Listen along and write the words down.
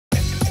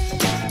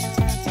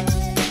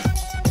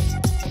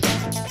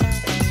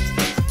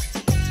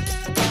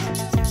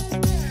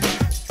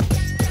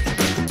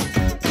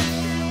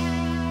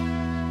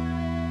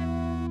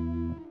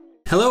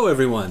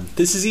everyone,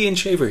 this is Ian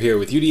Shaver here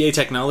with UDA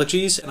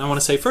Technologies, and I want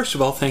to say first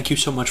of all thank you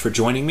so much for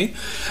joining me.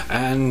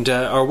 And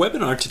our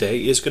webinar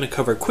today is going to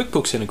cover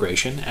QuickBooks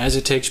integration as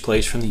it takes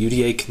place from the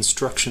UDA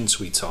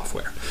ConstructionSuite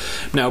software.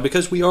 Now,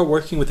 because we are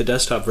working with the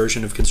desktop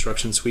version of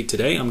ConstructionSuite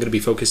today, I'm going to be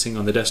focusing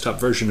on the desktop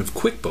version of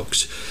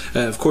QuickBooks.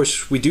 Of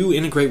course, we do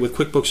integrate with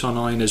QuickBooks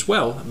Online as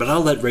well, but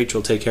I'll let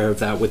Rachel take care of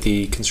that with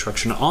the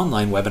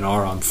ConstructionOnline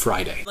webinar on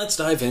Friday. Let's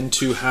dive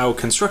into how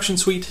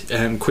ConstructionSuite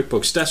and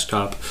QuickBooks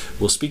Desktop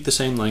will speak the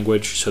same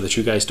language so that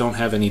you guys don't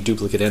have any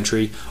duplicate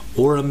entry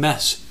or a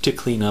mess to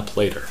clean up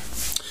later.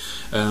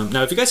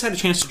 Now, if you guys had a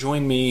chance to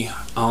join me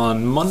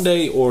on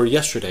Monday or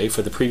yesterday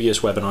for the previous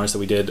webinars that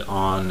we did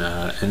on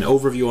an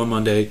overview on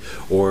Monday,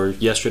 or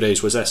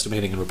yesterday's was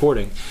estimating and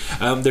reporting,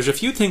 there's a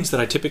few things that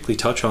I typically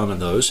touch on in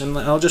those, and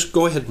I'll just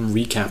go ahead and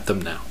recap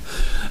them now.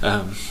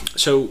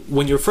 So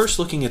when you're first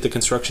looking at the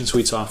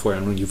ConstructionSuite software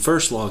and when you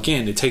first log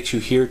in, it takes you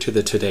here to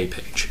the Today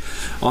page.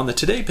 On the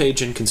Today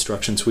page in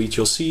ConstructionSuite,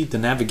 you'll see the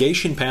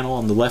navigation panel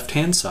on the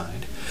left-hand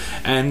side.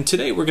 And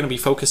today we're going to be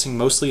focusing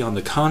mostly on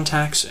the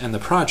contacts and the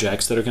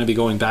projects that are going to be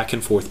going back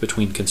and forth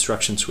between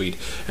ConstructionSuite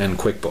and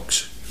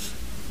QuickBooks.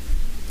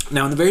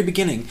 Now, in the very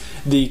beginning,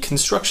 the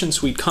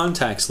ConstructionSuite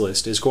contacts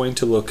list is going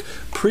to look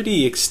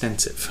pretty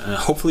extensive.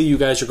 Hopefully you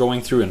guys are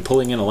going through and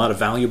pulling in a lot of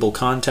valuable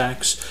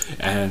contacts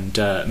and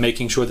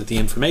making sure that the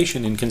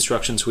information in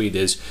ConstructionSuite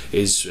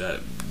is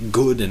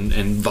good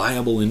and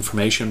viable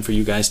information for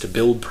you guys to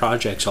build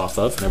projects off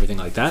of and everything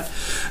like that.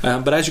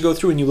 But as you go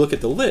through and you look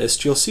at the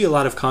list, you'll see a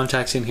lot of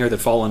contacts in here that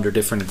fall under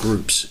different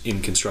groups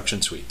in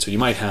ConstructionSuite. So you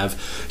might have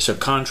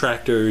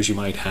subcontractors, you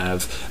might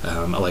have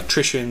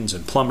electricians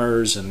and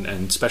plumbers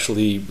and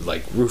specialty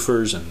like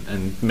roofers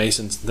and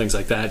masons and things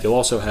like that. You'll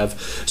also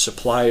have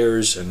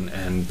suppliers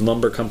and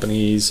lumber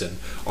companies and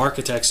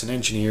architects and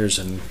engineers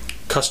and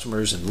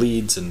customers and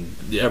leads and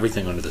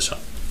everything under the sun.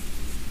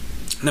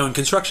 Now, in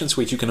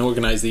ConstructionSuite, you can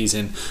organize these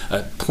in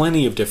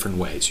plenty of different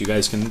ways. You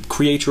guys can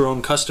create your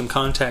own custom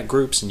contact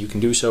groups, and you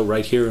can do so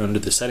right here under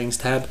the Settings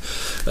tab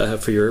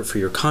for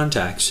your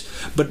contacts.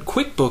 But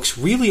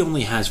QuickBooks really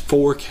only has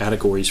 4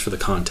 categories for the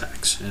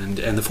contacts. And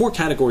the 4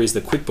 categories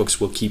that QuickBooks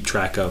will keep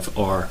track of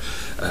are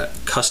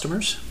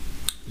customers,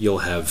 you'll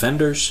have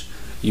vendors,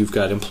 you've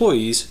got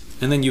employees,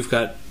 and then you've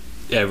got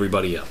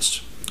everybody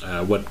else,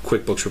 what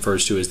QuickBooks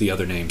refers to as the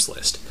other names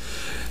list.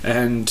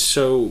 And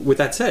so, with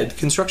that said,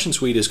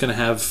 ConstructionSuite is going to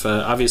have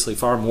obviously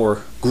far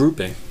more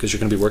grouping because you're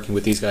going to be working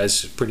with these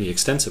guys pretty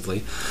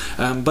extensively.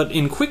 But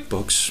in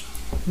QuickBooks,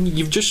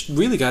 you've just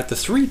really got the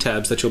 3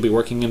 tabs that you'll be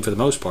working in for the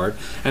most part.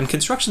 And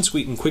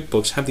ConstructionSuite and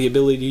QuickBooks have the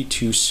ability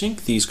to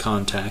sync these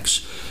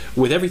contacts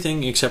with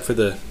everything except for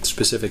the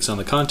specifics on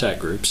the contact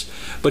groups.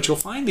 But you'll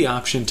find the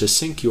option to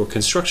sync your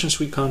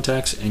ConstructionSuite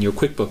contacts and your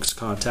QuickBooks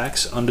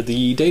contacts under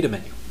the Data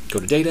menu. Go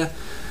to Data,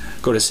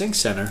 go to Sync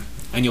Center,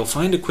 and you'll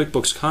find a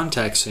QuickBooks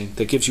contact sync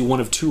that gives you one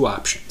of 2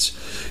 options.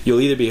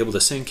 You'll either be able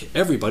to sync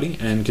everybody,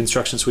 and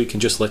ConstructionSuite can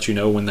just let you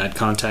know when that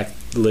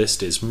contact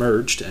list is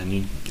merged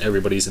and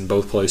everybody's in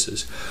both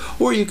places,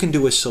 or you can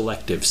do a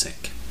selective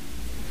sync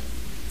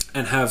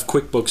and have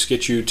QuickBooks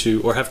get you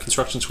to, or have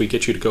ConstructionSuite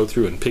get you to go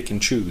through and pick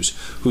and choose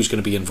who's going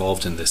to be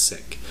involved in this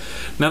sync.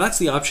 Now, that's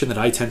the option that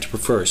I tend to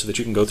prefer so that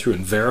you can go through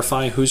and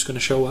verify who's going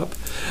to show up.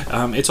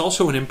 It's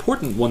also an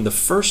important one the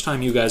first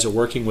time you guys are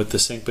working with the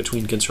sync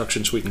between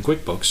ConstructionSuite and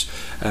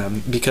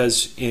QuickBooks,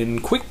 because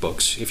in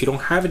QuickBooks, if you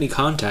don't have any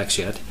contacts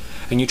yet,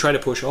 and you try to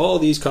push all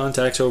these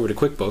contacts over to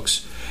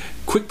QuickBooks,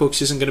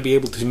 QuickBooks isn't going to be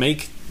able to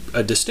make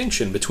a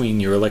distinction between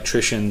your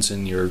electricians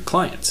and your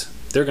clients.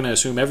 They're going to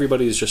assume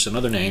everybody is just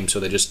another name, so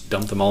they just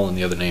dump them all in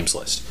the other names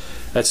list.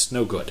 That's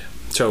no good.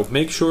 So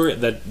make sure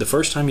that the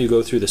first time you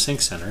go through the Sync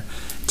Center,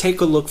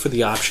 take a look for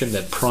the option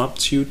that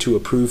prompts you to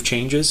approve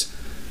changes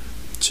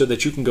so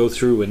that you can go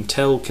through and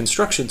tell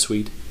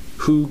ConstructionSuite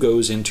who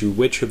goes into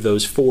which of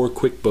those 4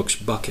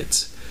 QuickBooks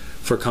buckets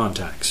for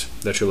contacts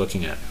that you're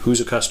looking at.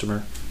 Who's a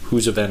customer,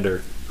 who's a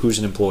vendor, who's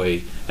an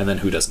employee, and then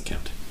who doesn't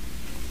count.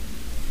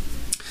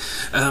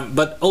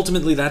 But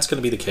ultimately, that's going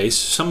to be the case.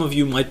 Some of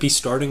you might be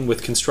starting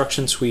with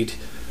ConstructionSuite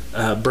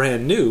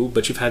brand new,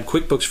 but you've had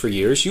QuickBooks for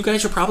years. You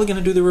guys are probably going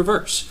to do the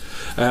reverse.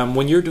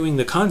 When you're doing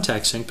the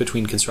contact sync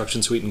between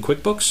ConstructionSuite and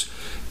QuickBooks,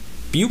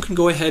 you can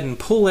go ahead and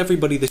pull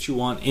everybody that you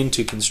want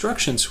into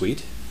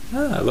ConstructionSuite.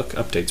 Look,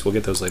 updates, we'll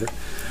get those later.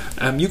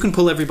 You can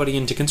pull everybody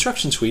into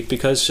ConstructionSuite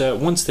because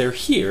once they're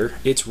here,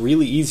 it's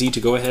really easy to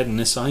go ahead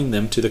and assign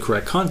them to the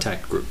correct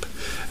contact group.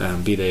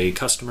 Be they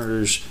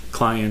customers,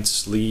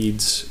 clients,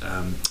 leads,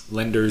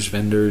 lenders,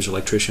 vendors,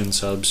 electricians,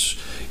 subs.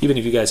 Even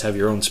if you guys have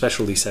your own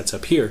specialty sets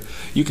up here,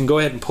 you can go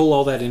ahead and pull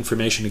all that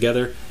information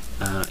together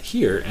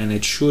here, and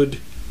it should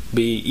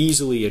be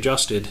easily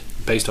adjusted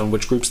based on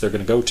which groups they're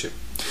going to go to.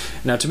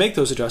 Now, to make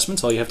those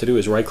adjustments, all you have to do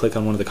is right-click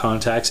on one of the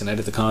contacts and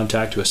edit the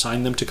contact to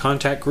assign them to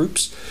contact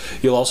groups.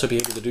 You'll also be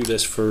able to do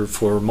this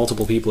for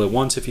multiple people at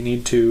once if you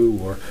need to,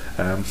 or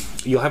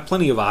you'll have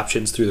plenty of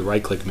options through the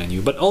right-click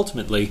menu. But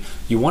ultimately,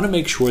 you want to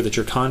make sure that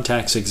your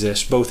contacts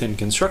exist both in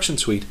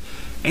ConstructionSuite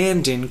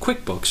and in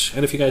QuickBooks.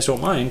 And if you guys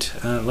don't mind,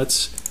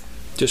 let's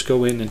just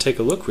go in and take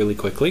a look really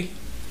quickly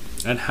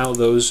and how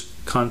those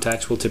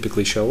contacts will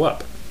typically show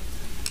up.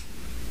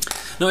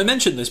 Now, I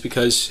mentioned this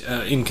because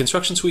in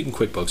ConstructionSuite and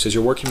QuickBooks, as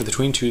you're working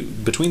between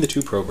the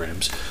two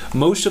programs,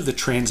 most of the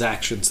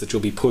transactions that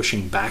you'll be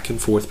pushing back and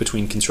forth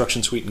between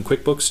ConstructionSuite and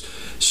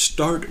QuickBooks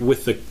start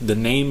with the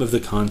name of the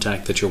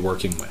contact that you're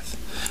working with.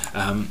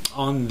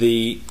 On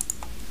the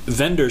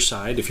vendor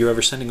side, if you're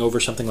ever sending over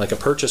something like a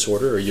purchase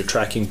order or you're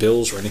tracking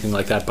bills or anything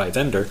like that by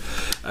vendor,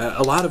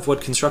 a lot of what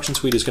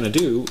ConstructionSuite is going to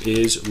do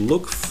is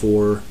look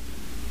for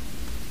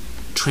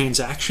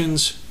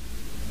transactions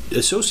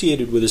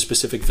associated with a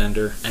specific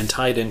vendor and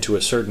tied into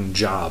a certain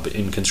job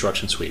in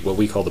ConstructionSuite, what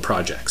we call the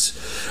projects.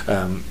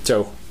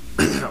 So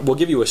we'll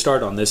give you a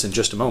start on this in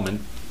just a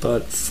moment,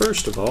 but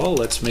first of all,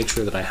 let's make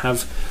sure that I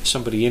have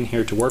somebody in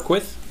here to work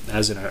with,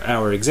 as in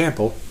our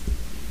example,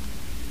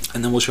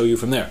 and then we'll show you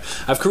from there.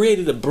 I've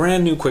created a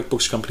brand new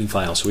QuickBooks company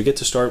file, so we get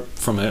to start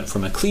from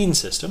a clean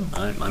system.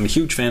 I'm a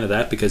huge fan of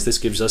that because this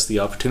gives us the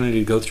opportunity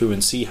to go through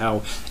and see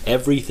how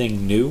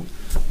everything new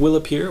will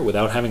appear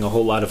without having a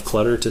whole lot of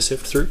clutter to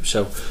sift through.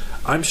 So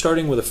I'm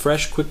starting with a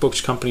fresh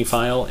QuickBooks company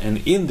file,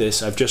 and in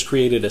this I've just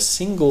created a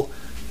single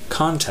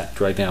contact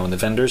right now in the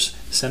vendors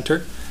center,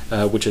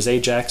 which is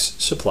Ajax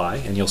Supply,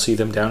 and you'll see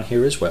them down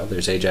here as well.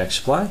 There's Ajax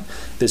Supply.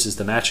 This is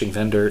the matching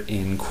vendor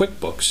in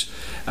QuickBooks.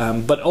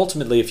 But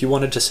ultimately, if you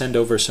wanted to send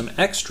over some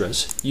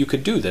extras, you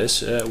could do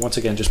this, once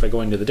again, just by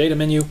going to the data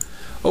menu,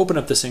 open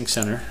up the Sync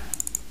Center,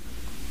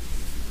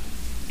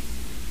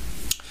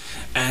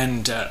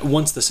 and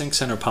once the Sync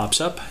Center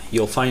pops up,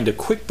 you'll find a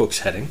QuickBooks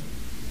heading,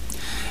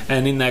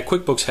 and in that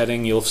QuickBooks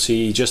heading, you'll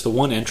see just the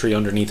one entry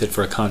underneath it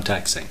for a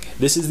contact sync.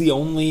 This is the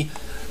only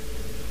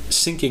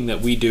syncing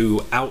that we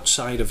do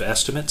outside of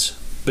estimates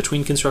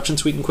between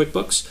ConstructionSuite and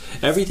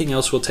QuickBooks. Everything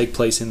else will take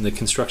place in the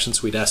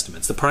ConstructionSuite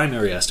estimates, the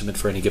primary estimate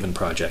for any given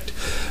project.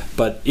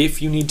 But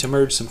if you need to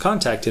merge some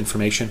contact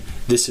information,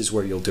 this is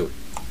where you'll do it.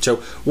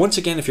 So once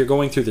again, if you're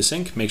going through the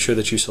sync, make sure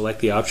that you select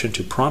the option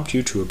to prompt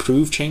you to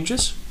approve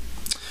changes.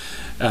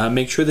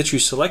 Make sure that you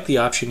select the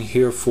option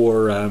here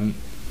for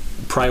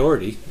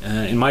priority.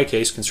 In my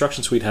case,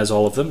 ConstructionSuite has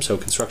all of them, so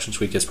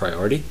ConstructionSuite gets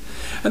priority.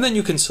 And then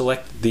you can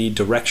select the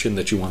direction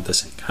that you want the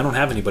sync. I don't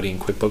have anybody in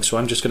QuickBooks, so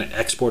I'm just going to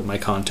export my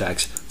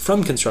contacts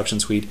from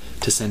ConstructionSuite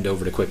to send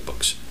over to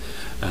QuickBooks.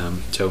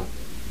 So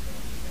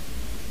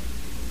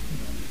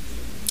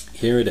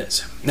here it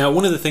is. Now,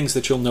 one of the things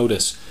that you'll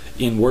notice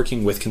in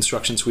working with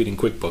ConstructionSuite and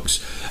QuickBooks,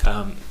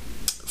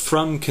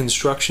 from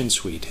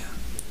ConstructionSuite,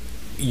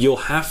 you'll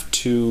have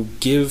to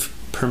give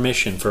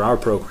permission for our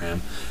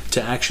program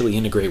to actually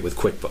integrate with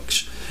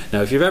QuickBooks.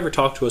 Now, if you've ever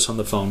talked to us on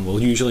the phone,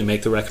 we'll usually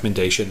make the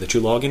recommendation that you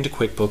log into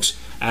QuickBooks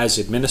as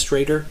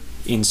administrator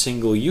in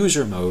single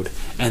user mode,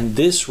 and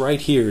this right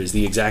here is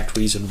the exact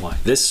reason why.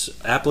 This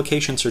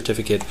application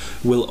certificate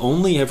will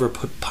only ever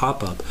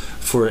pop up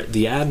for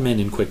the admin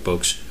in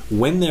QuickBooks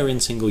when they're in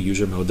single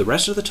user mode. The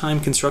rest of the time,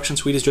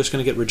 ConstructionSuite is just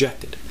going to get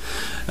rejected.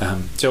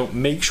 So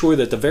make sure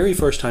that the very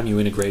first time you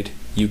integrate,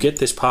 you get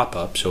this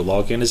pop-up, so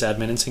log in as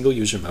admin in single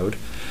user mode,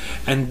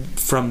 and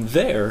from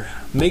there,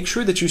 make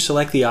sure that you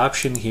select the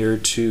option here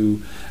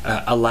to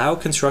allow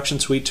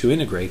ConstructionSuite to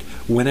integrate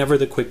whenever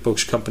the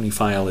QuickBooks company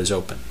file is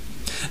open.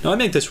 Now, I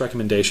make this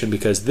recommendation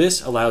because this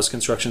allows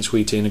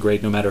ConstructionSuite to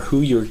integrate no matter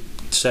who you're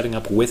setting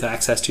up with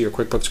access to your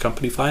QuickBooks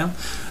company file.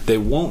 They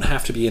won't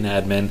have to be an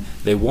admin.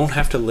 They won't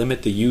have to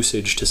limit the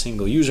usage to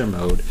single user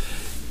mode.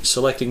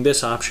 Selecting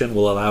this option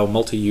will allow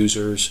multiple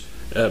users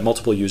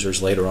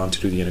later on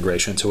to do the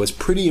integration. So it's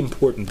pretty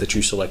important that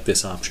you select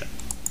this option.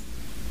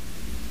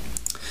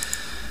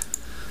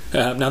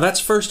 Now that's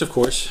first, of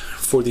course,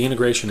 for the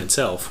integration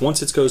itself.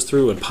 Once it goes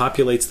through and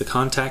populates the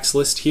contacts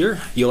list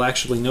here, you'll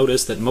actually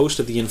notice that most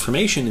of the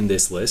information in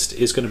this list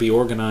is going to be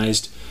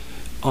organized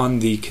on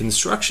the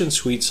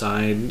ConstructionSuite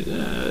side,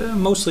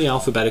 mostly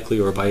alphabetically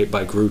or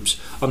by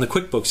groups. On the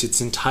QuickBooks, it's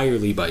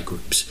entirely by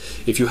groups.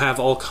 If you have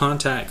all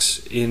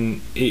contacts in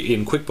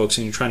QuickBooks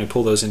and you're trying to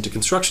pull those into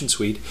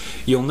ConstructionSuite,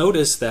 you'll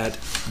notice that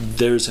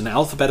there's an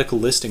alphabetical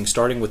listing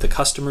starting with the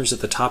customers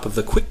at the top of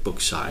the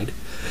QuickBooks side,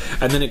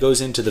 and then it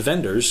goes into the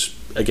vendors.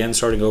 Again,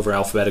 starting over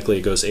alphabetically,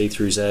 it goes A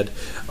through Z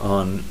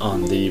on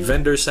the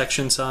vendor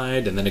section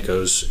side, and then it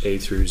goes A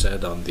through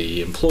Z on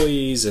the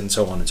employees, and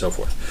so on and so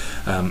forth.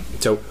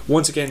 So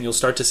once again, you'll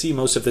start to see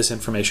most of this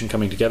information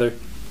coming together,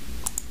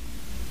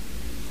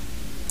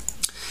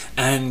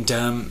 and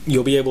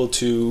you'll be able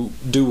to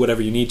do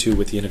whatever you need to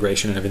with the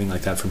integration and everything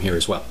like that from here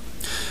as well.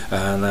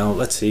 Now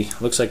let's see,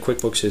 looks like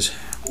QuickBooks is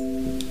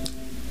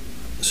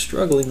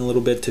struggling a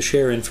little bit to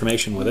share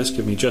information with us.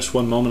 Give me just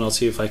one moment, I'll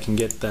see if I can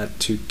get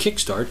that to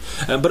kickstart.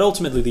 But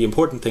ultimately the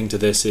important thing to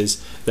this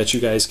is that you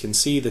guys can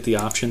see that the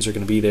options are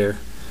going to be there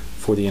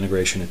for the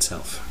integration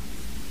itself.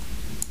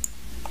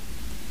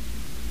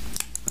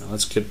 Now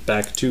let's get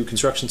back to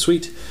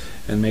ConstructionSuite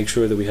and make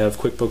sure that we have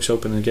QuickBooks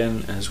open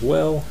again as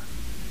well.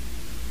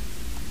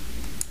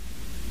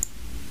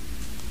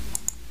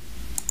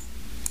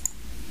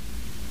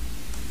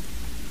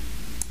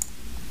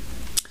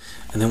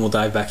 And then we'll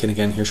dive back in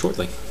again here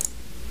shortly.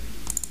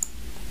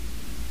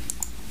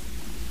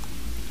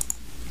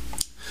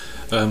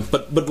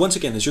 But once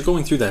again, as you're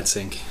going through that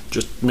sync,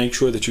 just make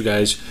sure that you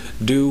guys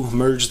do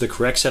merge the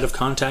correct set of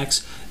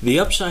contacts. The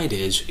upside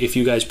is, if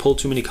you guys pull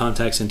too many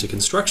contacts into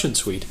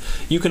ConstructionSuite,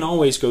 you can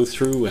always go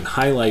through and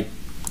highlight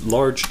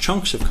large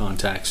chunks of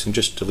contacts and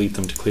just delete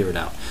them to clear it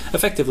out,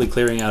 effectively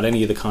clearing out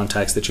any of the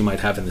contacts that you might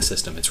have in the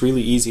system. It's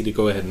really easy to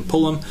go ahead and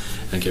pull them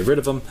and get rid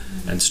of them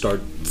and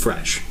start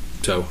fresh.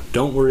 So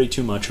don't worry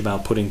too much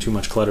about putting too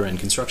much clutter in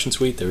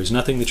ConstructionSuite. There is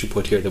nothing that you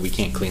put here that we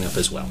can't clean up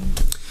as well.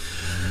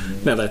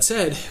 Now that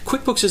said,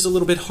 QuickBooks is a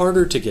little bit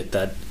harder to get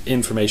that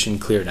information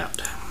cleared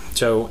out.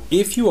 So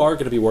if you are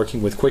going to be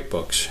working with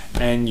QuickBooks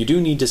and you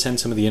do need to send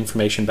some of the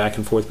information back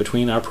and forth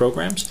between our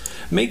programs,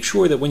 make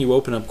sure that when you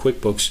open up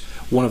QuickBooks,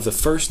 one of the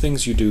first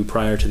things you do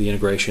prior to the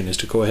integration is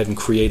to go ahead and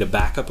create a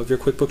backup of your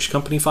QuickBooks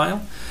company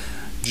file,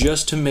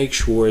 just to make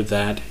sure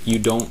that you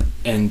don't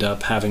end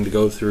up having to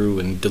go through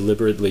and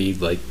deliberately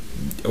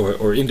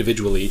or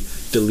individually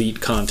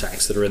delete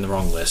contacts that are in the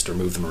wrong list or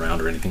move them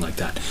around or anything like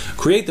that.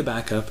 Create the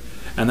backup,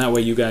 and that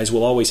way you guys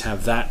will always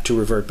have that to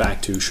revert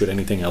back to should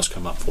anything else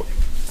come up for you.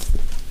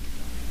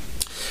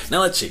 Now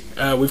let's see,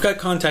 we've got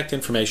contact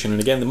information, and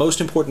again, the most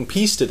important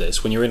piece to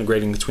this when you're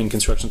integrating between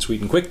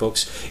ConstructionSuite and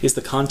QuickBooks is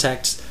the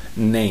contact's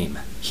name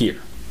here.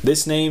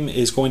 This name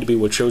is going to be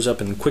what shows up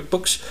in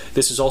QuickBooks.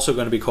 This is also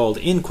going to be called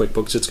in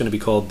QuickBooks. It's going to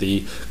be called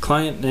the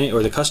client name,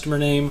 or the customer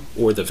name,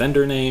 or the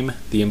vendor name,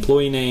 the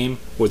employee name,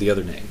 or the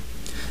other name.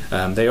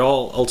 They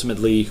all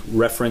ultimately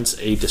reference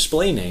a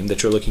display name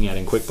that you're looking at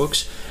in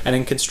QuickBooks, and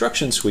in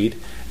ConstructionSuite,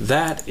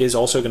 that is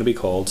also going to be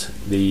called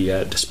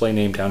the display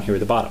name down here at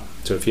the bottom.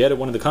 So if you edit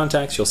one of the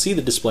contacts, you'll see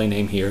the display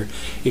name here.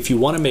 If you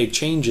want to make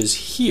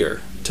changes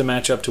here to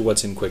match up to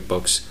what's in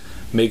QuickBooks,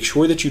 make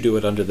sure that you do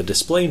it under the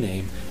display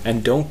name,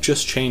 and don't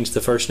just change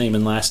the first name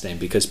and last name,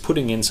 because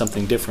putting in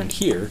something different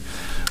here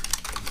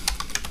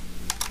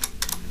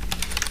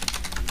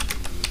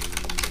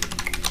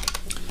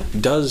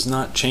does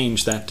not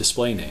change that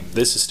display name.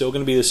 This is still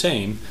going to be the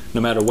same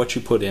no matter what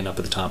you put in up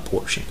at the top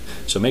portion.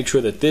 So make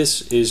sure that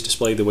this is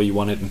displayed the way you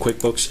want it in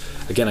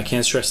QuickBooks. Again, I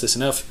can't stress this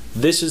enough.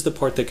 This is the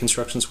part that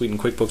ConstructionSuite and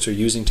QuickBooks are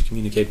using to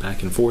communicate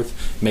back and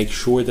forth. Make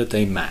sure that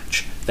they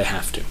match. They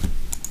have to.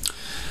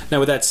 Now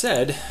with that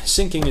said,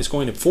 syncing is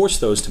going to force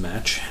those to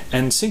match,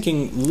 and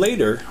syncing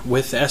later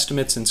with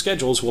estimates and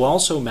schedules will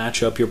also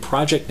match up your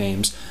project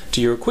names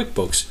to your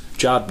QuickBooks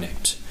job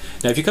names.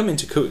 Now if you come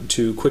into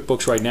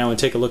QuickBooks right now and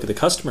take a look at the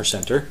Customer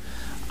Center,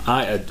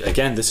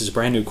 again, this is a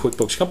brand new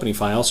QuickBooks company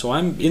file, so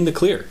I'm in the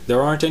clear.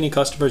 There aren't any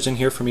customers in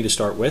here for me to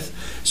start with.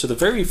 So the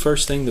very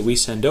first thing that we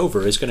send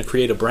over is going to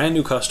create a brand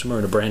new customer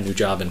and a brand new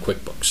job in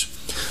QuickBooks.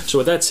 So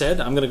with that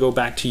said, I'm going to go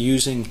back to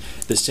using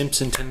the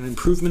Simpson Tenant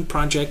Improvement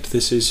Project.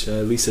 This is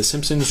Lisa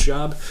Simpson's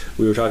job.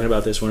 We were talking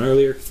about this one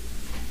earlier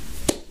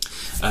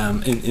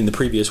in the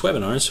previous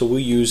webinar, so we'll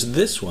use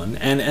this one.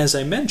 And as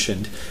I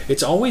mentioned,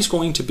 it's always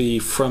going to be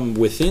from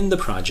within the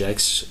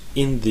projects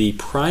in the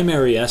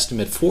primary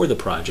estimate for the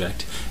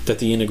project that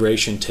the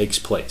integration takes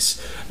place.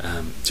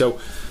 So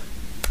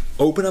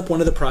open up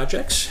one of the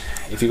projects.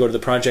 If you go to the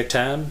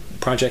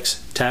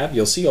Projects tab,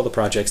 you'll see all the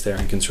projects there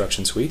in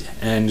ConstructionSuite.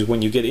 And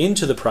when you get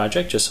into the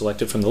project, just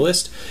select it from the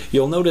list,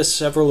 you'll notice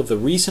several of the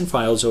recent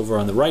files over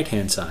on the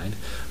right-hand side.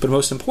 But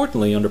most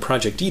importantly, under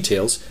Project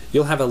Details,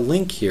 you'll have a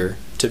link here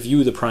to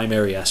view the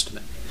primary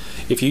estimate.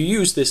 If you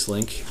use this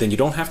link, then you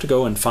don't have to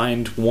go and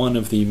find one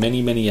of the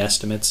many, many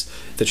estimates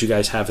that you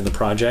guys have in the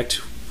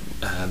project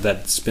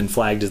that's been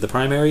flagged as the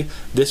primary.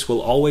 This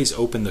will always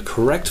open the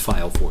correct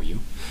file for you,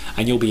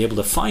 and you'll be able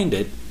to find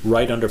it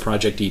right under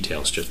Project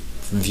Details. Just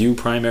view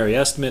primary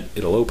estimate,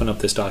 it'll open up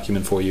this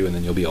document for you, and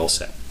then you'll be all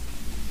set.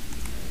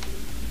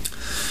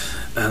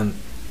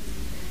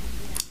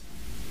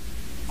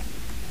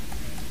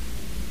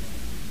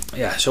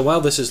 Yeah, so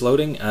while this is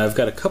loading, I've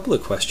got a couple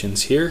of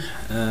questions here.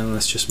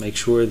 Let's just make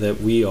sure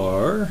that we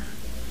are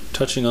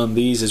touching on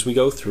these as we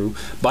go through.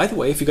 By the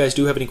way, if you guys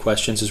do have any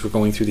questions as we're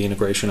going through the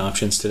integration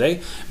options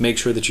today, make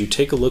sure that you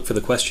take a look for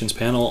the questions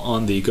panel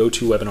on the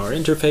GoToWebinar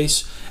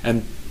interface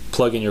and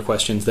plug in your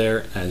questions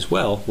there as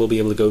well. We'll be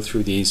able to go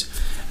through these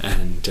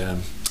and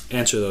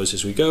answer those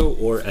as we go,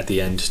 or at the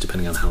end,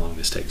 depending on how long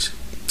this takes.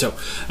 So,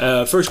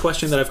 first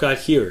question that I've got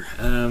here,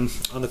 on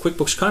the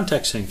QuickBooks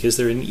Contact Sync, is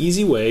there an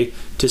easy way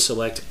to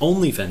select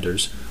only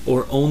vendors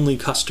or only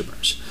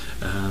customers?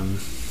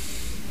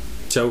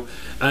 So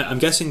I'm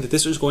guessing that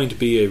this is going to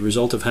be a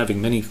result of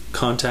having many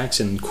contacts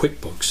in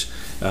QuickBooks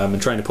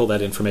and trying to pull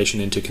that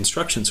information into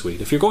ConstructionSuite.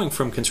 If you're going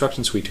from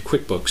ConstructionSuite to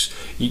QuickBooks,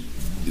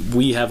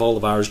 we have all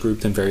of ours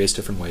grouped in various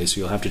different ways, so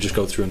you'll have to just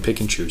go through and pick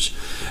and choose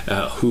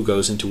who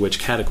goes into which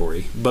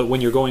category. But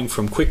when you're going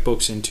from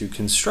QuickBooks into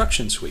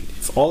ConstructionSuite,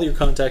 if all your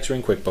contacts are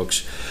in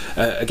QuickBooks,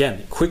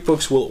 again,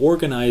 QuickBooks will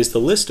organize the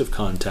list of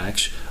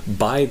contacts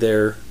by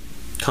their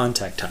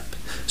contact type.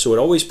 So it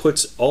always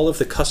puts all of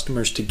the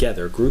customers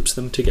together, groups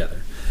them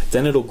together.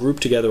 Then it'll group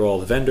together all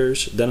the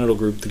vendors, then it'll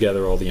group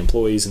together all the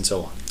employees, and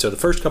so on. So the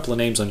first couple of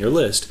names on your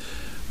list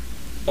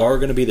are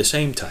going to be the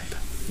same type.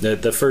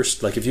 The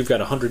first, like if you've got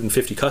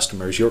 150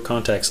 customers, your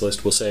contacts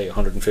list will say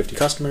 150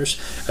 customers,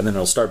 and then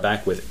it'll start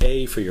back with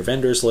A for your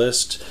vendors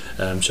list,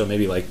 so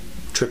maybe like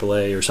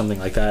AAA or something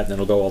like that, and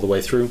it'll go all the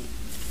way through.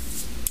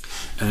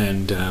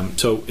 And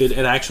so it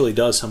actually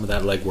does some of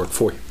that legwork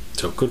for you.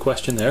 So good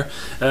question there.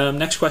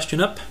 Next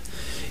question up.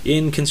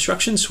 In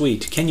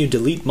ConstructionSuite, can you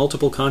delete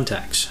multiple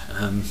contacts?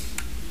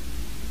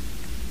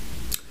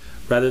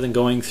 Rather than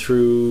going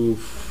through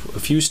a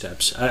few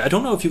steps. I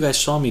don't know if you guys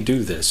saw me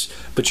do this,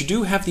 but you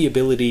do have the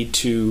ability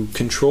to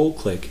control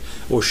click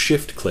or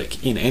shift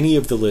click in any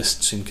of the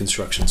lists in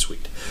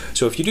ConstructionSuite.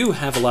 So if you do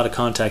have a lot of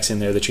contacts in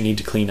there that you need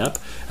to clean up,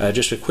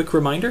 just a quick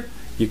reminder,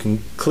 you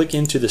can click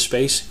into the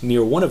space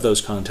near one of those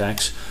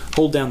contacts,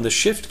 hold down the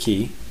shift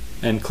key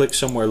and click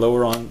somewhere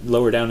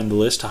lower down in the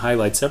list to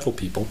highlight several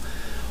people,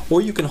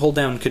 or you can hold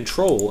down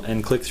control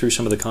and click through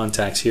some of the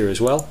contacts here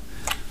as well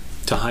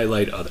to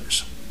highlight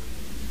others.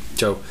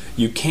 So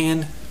you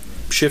can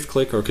shift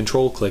click or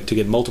control click to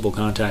get multiple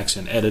contacts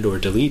and edit or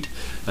delete.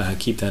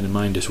 Keep that in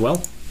mind as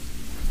well.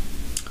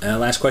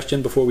 Last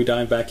question before we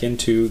dive back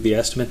into the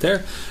estimate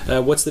there.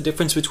 What's the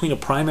difference between a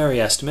primary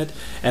estimate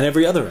and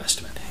every other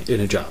estimate in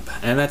a job?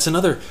 And that's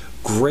another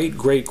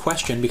great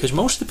question, because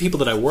most of the people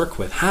that I work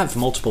with have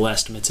multiple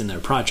estimates in their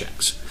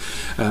projects.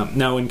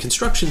 Now in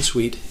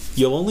ConstructionSuite,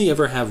 you'll only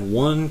ever have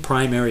one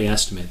primary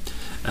estimate.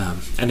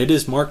 And it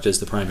is marked as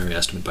the primary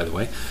estimate, by the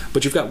way,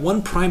 but you've got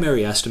one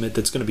primary estimate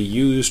that's going to be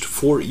used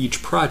for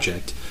each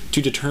project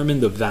to determine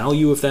the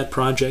value of that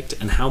project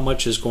and how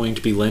much is going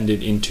to be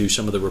lended into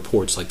some of the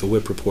reports, like the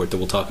WIP report that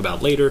we'll talk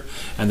about later,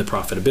 and the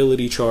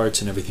profitability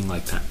charts and everything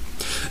like that.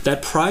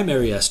 That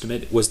primary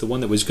estimate was the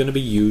one that was going to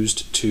be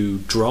used to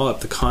draw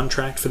up the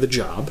contract for the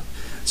job.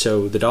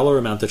 So the dollar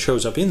amount that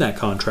shows up in that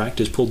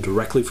contract is pulled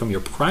directly from your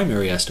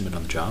primary estimate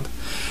on the job.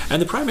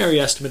 And the primary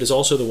estimate is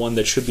also the one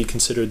that should be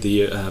considered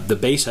the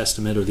base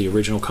estimate or the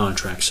original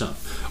contract sum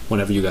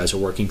whenever you guys are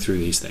working through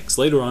these things.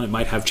 Later on it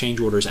might have change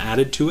orders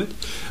added to it,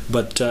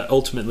 but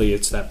ultimately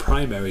it's that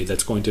primary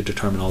that's going to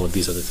determine all of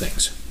these other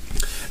things.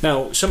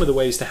 Now, some of the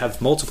ways to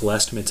have multiple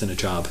estimates in a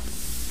job.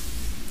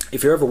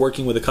 If you're ever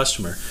working with a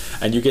customer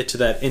and you get to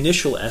that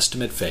initial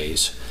estimate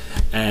phase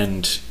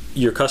and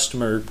your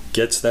customer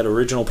gets that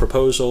original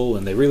proposal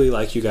and they really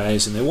like you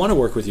guys and they want to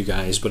work with you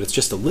guys, but it's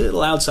just a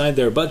little outside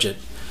their budget,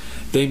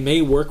 they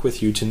may work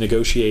with you to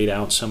negotiate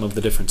out some of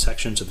the different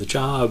sections of the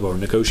job or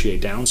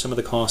negotiate down some of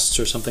the costs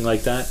or something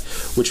like that,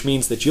 which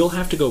means that you'll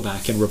have to go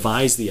back and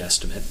revise the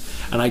estimate.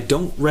 And I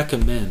don't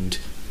recommend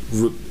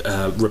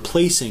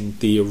replacing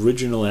the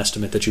original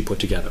estimate that you put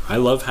together. I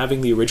love having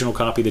the original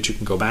copy that you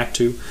can go back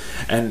to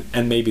and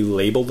maybe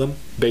label them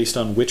based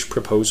on which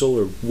proposal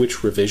or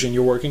which revision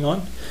you're working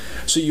on.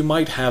 So you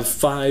might have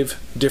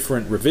 5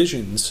 different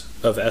revisions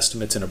of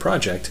estimates in a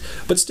project,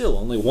 but still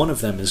only one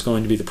of them is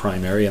going to be the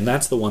primary, and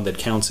that's the one that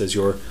counts as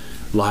your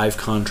live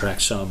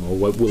contract sum, or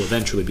what will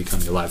eventually become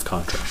your live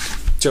contract.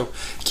 So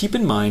keep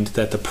in mind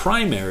that the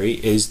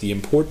primary is the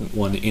important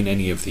one in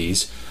any of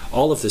these.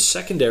 All of the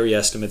secondary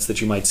estimates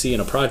that you might see in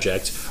a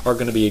project are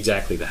going to be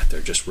exactly that. They're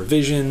just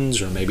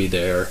revisions, or maybe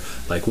they're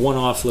like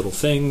one-off little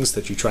things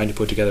that you tried to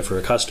put together for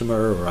a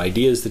customer, or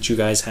ideas that you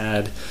guys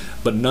had,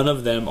 but none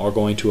of them are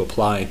going to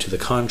apply to the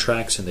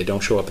contracts, and they don't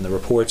show up in the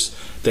reports.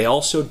 They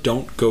also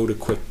don't go to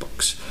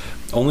QuickBooks.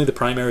 Only the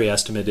primary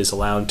estimate is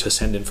allowed to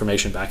send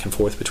information back and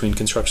forth between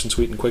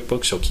ConstructionSuite and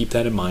QuickBooks, so keep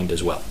that in mind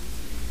as well.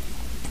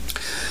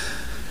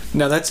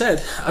 Now that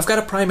said, I've got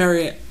a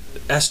primary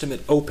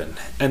estimate open,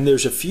 and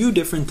there's a few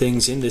different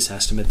things in this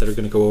estimate that are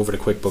going to go over to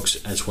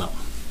QuickBooks as well.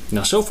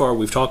 Now so far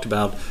we've talked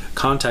about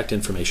contact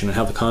information and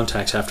how the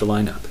contacts have to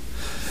line up.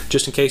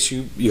 Just in case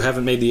you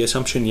haven't made the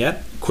assumption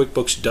yet,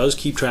 QuickBooks does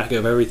keep track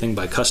of everything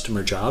by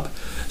customer job,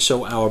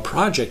 so our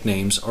project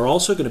names are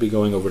also going to be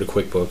going over to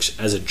QuickBooks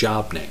as a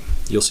job name.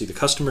 You'll see the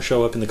customer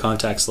show up in the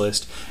contacts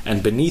list,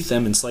 and beneath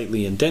them and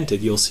slightly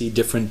indented, you'll see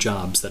different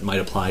jobs that might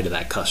apply to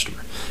that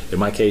customer. In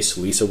my case,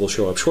 Lisa will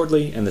show up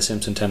shortly, and the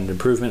Simpson Tenant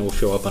Improvement will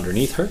show up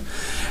underneath her.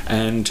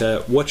 And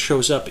what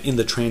shows up in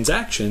the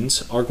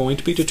transactions are going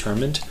to be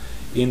determined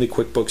in the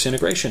QuickBooks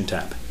Integration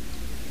tab.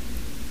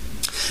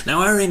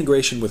 Now, our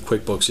integration with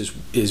QuickBooks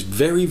is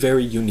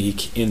very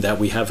unique in that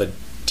we have a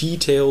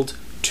detailed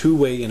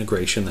two-way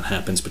integration that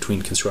happens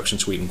between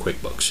ConstructionSuite and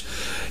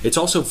QuickBooks. It's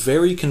also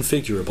very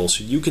configurable,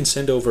 so you can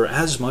send over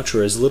as much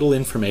or as little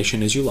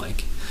information as you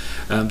like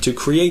to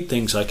create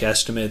things like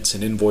estimates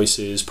and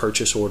invoices,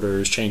 purchase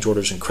orders, change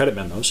orders, and credit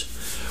memos.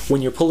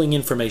 When you're pulling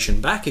information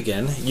back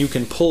again, you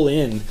can pull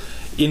in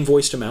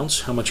invoiced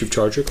amounts, how much you've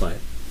charged your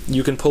client.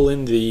 You can pull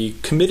in the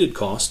committed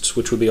costs,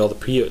 which would be all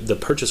the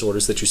purchase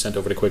orders that you sent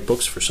over to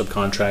QuickBooks for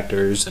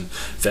subcontractors and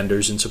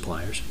vendors and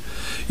suppliers.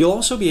 You'll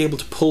also be able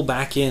to pull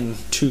back in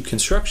to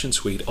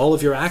ConstructionSuite all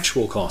of your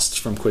actual costs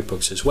from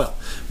QuickBooks as well,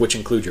 which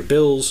include your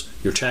bills,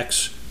 your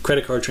checks,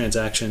 credit card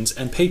transactions,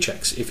 and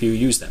paychecks if you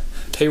use them.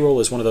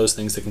 Payroll is one of those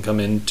things that can come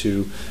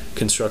into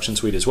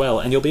ConstructionSuite as well,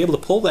 and you'll be able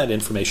to pull that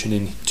information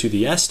into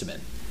the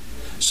estimate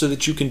so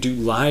that you can do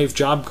live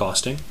job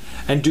costing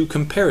and do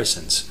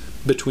comparisons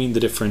between the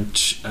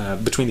different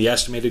between the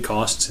estimated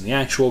costs and the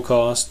actual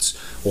costs,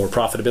 or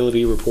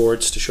profitability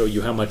reports to show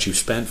you how much you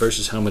spent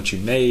versus how much you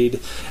made,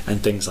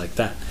 and things like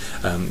that.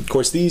 Of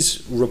course,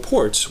 these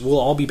reports will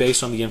all be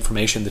based on the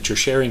information that you're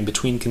sharing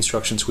between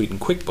ConstructionSuite and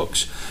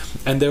QuickBooks,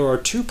 and there are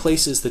two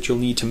places that you'll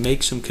need to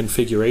make some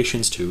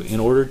configurations to in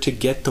order to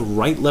get the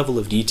right level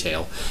of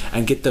detail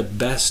and get the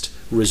best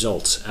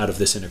results out of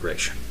this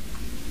integration.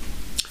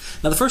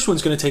 Now, the first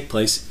one's going to take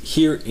place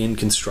here in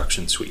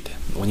ConstructionSuite.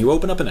 When you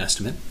open up an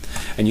estimate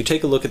and you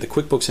take a look at the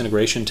QuickBooks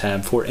integration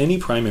tab for any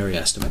primary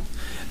estimate,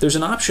 there's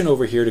an option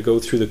over here to go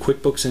through the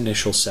QuickBooks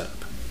initial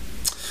setup.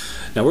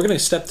 Now, we're going to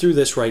step through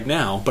this right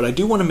now, but I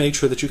do want to make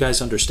sure that you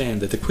guys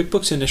understand that the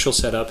QuickBooks initial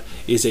setup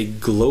is a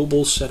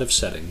global set of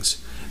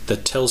settings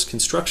that tells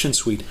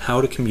ConstructionSuite how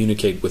to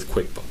communicate with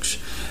QuickBooks.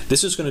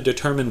 This is going to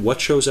determine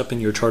what shows up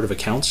in your chart of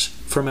accounts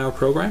from our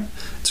program.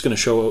 It's going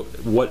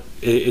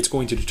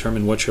to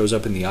determine what shows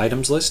up in the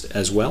items list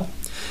as well.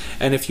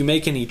 And if you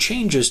make any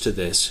changes to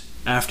this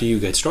after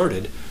you get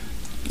started,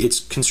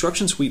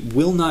 ConstructionSuite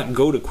will not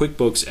go to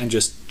QuickBooks and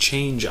just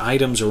change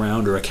items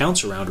around or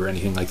accounts around or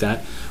anything like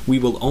that. We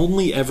will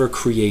only ever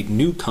create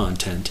new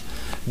content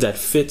that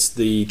fits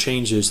the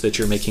changes that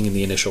you're making in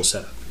the initial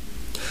setup.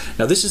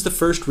 Now, this is the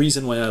first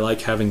reason why I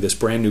like having this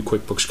brand new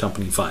QuickBooks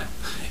company file.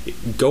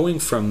 Going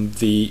from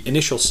the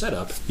initial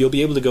setup, you'll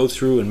be able to go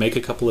through and make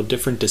a couple of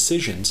different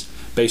decisions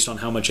based on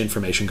how much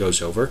information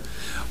goes over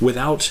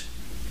without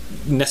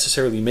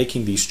necessarily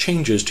making these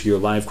changes to your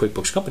live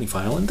QuickBooks company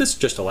file, and this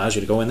just allows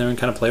you to go in there and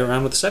kind of play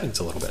around with the settings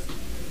a little bit.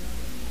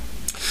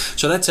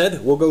 So that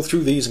said, we'll go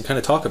through these and kind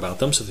of talk about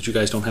them so that you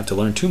guys don't have to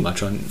learn too much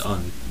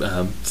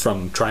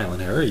from trial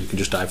and error. You can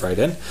just dive right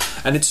in.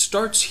 And it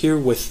starts here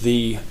with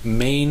the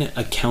main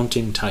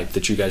accounting type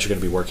that you guys are going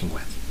to be working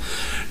with.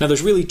 Now,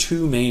 there's really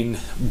two main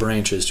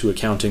branches to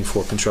accounting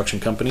for construction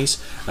companies,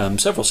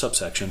 several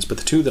subsections, but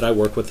the two that I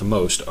work with the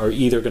most are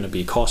either going to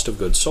be cost of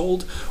goods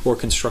sold or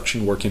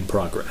construction work in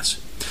progress.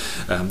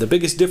 The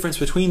biggest difference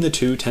between the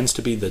two tends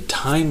to be the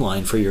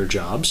timeline for your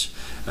jobs,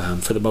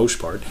 for the most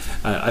part.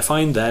 I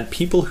find that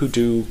people who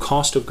do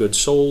cost of goods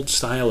sold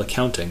style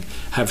accounting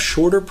have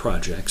shorter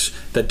projects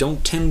that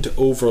don't tend to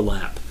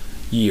overlap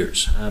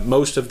years.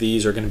 Most of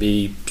these are going to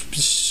be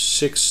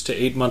 6 to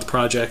 8 month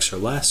projects or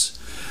less.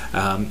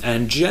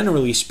 And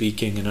generally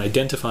speaking, an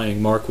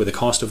identifying mark with a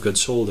cost of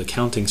goods sold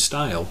accounting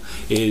style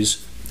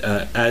is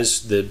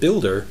as the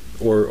builder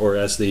or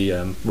as the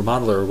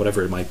remodeler or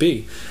whatever it might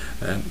be,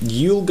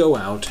 you'll go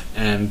out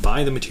and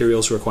buy the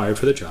materials required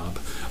for the job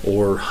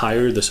or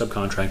hire the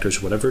subcontractors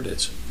or whatever it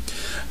is.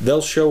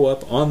 They'll show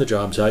up on the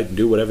job site and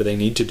do whatever they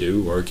need to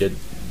do or get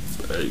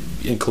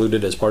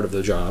included as part of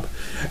the job,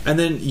 and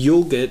then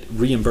you'll get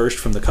reimbursed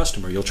from the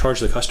customer. You'll charge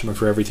the customer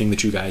for everything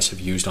that you guys have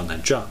used on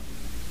that job.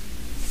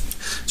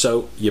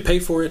 So you pay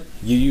for it,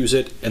 you use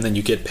it, and then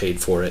you get paid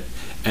for it.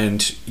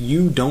 And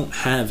you don't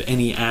have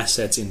any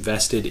assets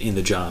invested in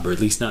the job, or at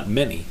least not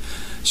many.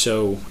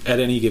 So at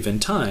any given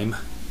time,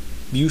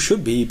 you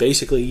should be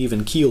basically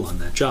even keel on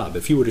that job.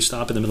 If you were to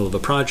stop in the middle of a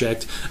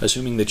project,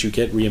 assuming that you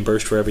get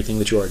reimbursed for everything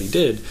that you already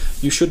did,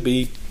 you should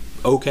be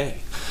okay.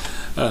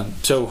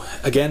 So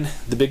again,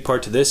 the big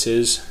part to this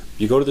is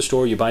you go to the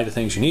store, you buy the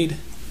things you need,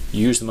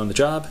 you use them on the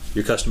job,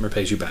 your customer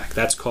pays you back.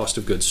 That's cost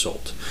of goods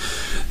sold.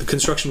 The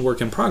construction work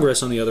in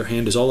progress, on the other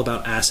hand, is all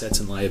about assets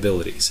and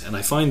liabilities. And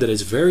I find that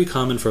it's very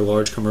common for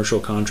large commercial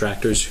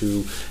contractors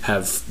who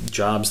have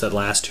jobs that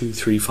last 2,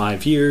 3,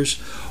 5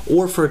 years,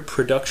 or for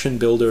production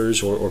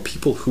builders or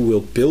people who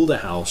will build a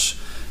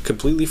house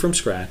completely from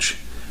scratch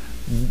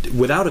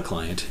without a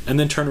client and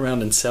then turn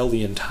around and sell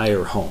the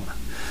entire home.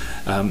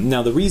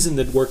 Now, the reason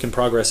that work in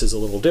progress is a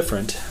little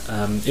different,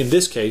 in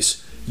this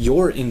case,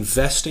 you're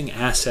investing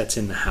assets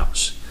in the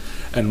house,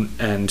 and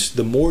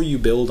the more you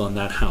build on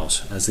that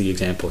house, as the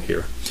example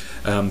here,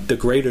 the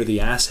greater the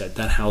asset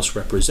that house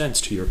represents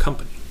to your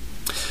company.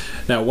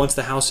 Now, once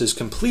the house is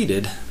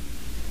completed,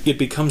 it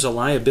becomes a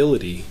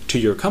liability to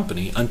your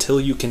company until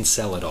you can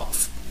sell it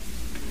off.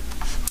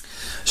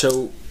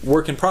 So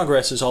work in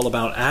progress is all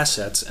about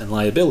assets and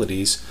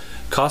liabilities.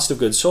 Cost of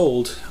goods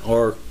sold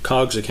are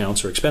COGS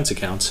accounts or expense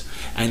accounts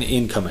and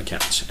income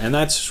accounts. And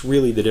that's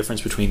really the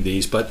difference between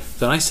these. But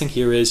the nice thing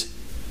here is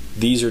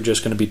these are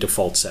just going to be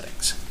default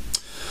settings.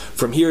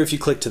 From here, if you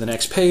click to the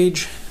next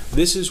page,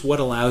 this is what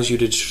allows you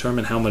to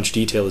determine how much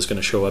detail is going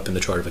to show up in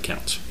the chart of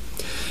accounts.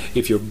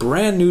 If you're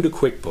brand new to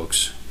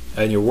QuickBooks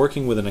and you're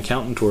working with an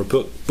accountant or a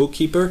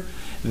bookkeeper,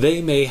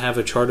 they may have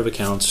a chart of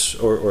accounts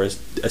or a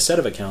set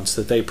of accounts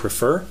that they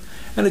prefer.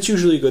 And it's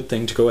usually a good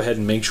thing to go ahead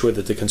and make sure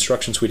that the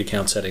ConstructionSuite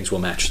account settings will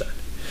match that.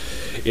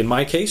 In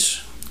my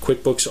case,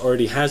 QuickBooks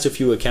already has a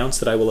few accounts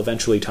that I will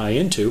eventually tie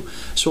into,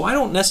 so I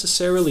don't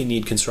necessarily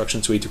need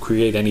ConstructionSuite to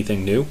create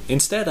anything new.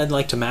 Instead, I'd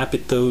like to map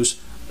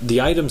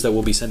the items that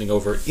we'll be sending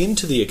over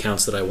into the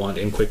accounts that I want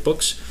in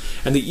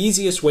QuickBooks, and the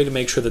easiest way to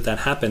make sure that that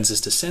happens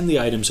is to send the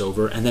items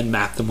over and then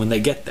map them when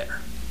they get there.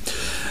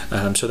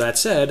 So that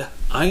said,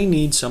 I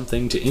need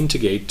something to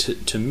indicate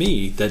to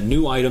me that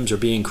new items are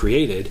being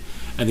created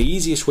And the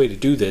easiest way to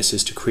do this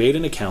is to create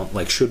an account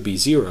like should be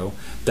 0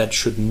 that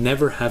should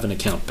never have an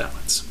account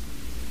balance.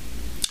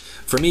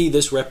 For me,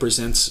 this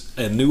represents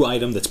a new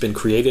item that's been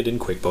created in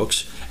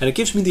QuickBooks, and it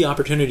gives me the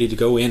opportunity to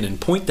go in and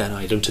point that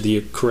item to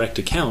the correct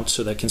account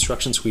so that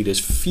ConstructionSuite is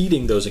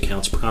feeding those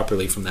accounts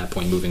properly from that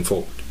point moving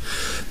forward.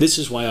 This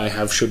is why I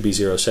have should be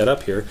 0 set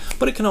up here,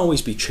 but it can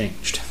always be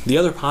changed. The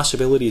other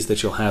possibilities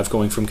that you'll have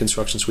going from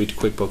ConstructionSuite to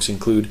QuickBooks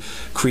include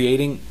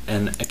creating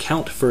an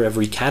account for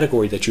every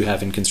category that you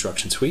have in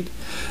ConstructionSuite.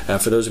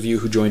 For those of you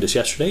who joined us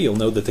yesterday, you'll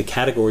know that the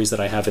categories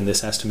that I have in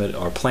this estimate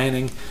are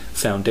planning,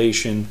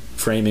 foundation,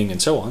 framing, and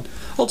so on.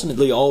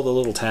 Ultimately, all the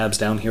little tabs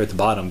down here at the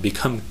bottom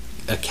become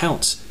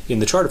accounts in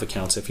the chart of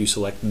accounts if you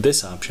select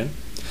this option.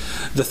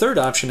 The third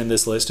option in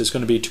this list is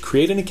going to be to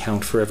create an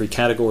account for every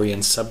category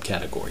and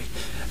subcategory.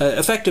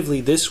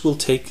 Effectively, this will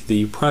take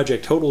the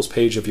project totals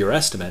page of your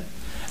estimate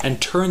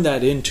and turn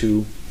that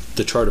into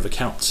the chart of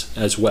accounts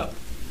as well.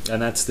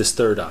 And that's this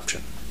third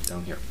option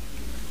down here.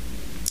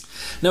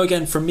 Now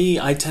again, for me,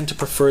 I tend to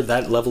prefer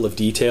that level of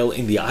detail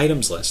in the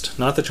items list,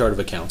 not the chart of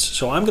accounts.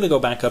 So I'm going to go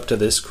back up to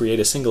this, create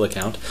a single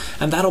account,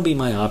 and that'll be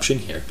my option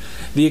here.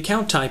 The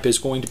account type is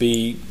going to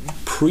be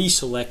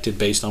pre-selected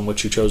based on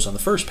what you chose on the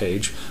first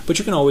page, but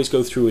you can always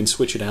go through and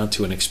switch it out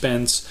to an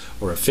expense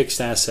or a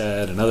fixed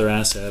asset, another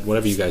asset,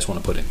 whatever you guys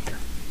want to put in here.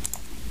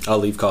 I'll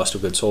leave cost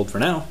of goods sold for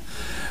now.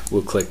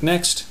 We'll click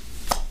next.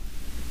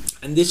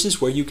 And this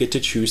is where you get to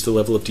choose the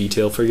level of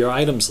detail for your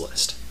items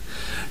list.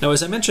 Now,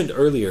 as I mentioned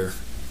earlier,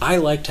 I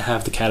like to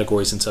have the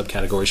categories and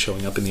subcategories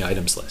showing up in the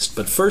items list,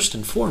 but first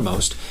and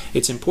foremost,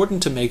 it's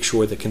important to make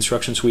sure that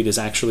ConstructionSuite is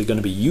actually going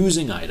to be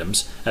using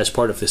items as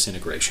part of this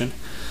integration.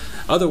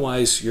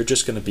 Otherwise, you're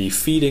just going to be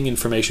feeding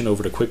information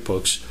over to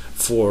QuickBooks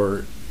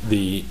for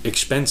the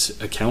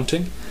expense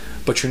accounting,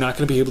 but you're not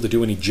going to be able to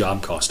do any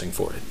job costing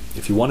for it.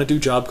 If you want to do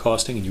job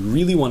costing and you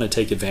really want to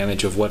take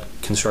advantage of what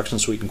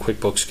ConstructionSuite and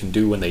QuickBooks can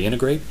do when they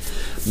integrate,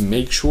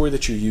 make sure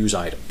that you use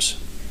items.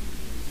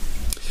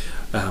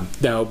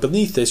 Now,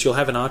 beneath this, you'll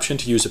have an option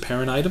to use a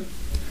parent item.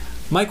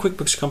 My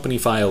QuickBooks company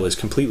file is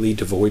completely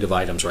devoid of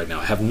items right now.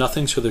 I have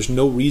nothing, so there's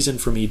no reason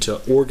for me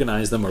to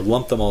organize them or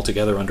lump them all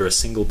together under a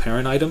single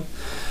parent item.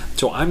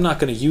 So I'm not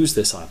going to use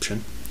this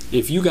option.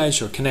 If you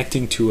guys are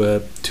connecting to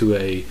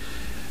a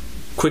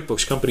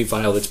QuickBooks company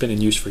file that's been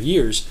in use for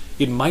years,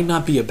 it might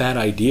not be a bad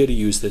idea to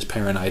use this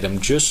parent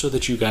item just so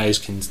that you guys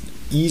can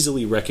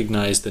easily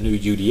recognize the new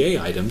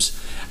UDA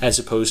items as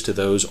opposed to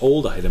those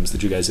old items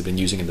that you guys have been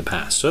using in the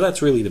past. So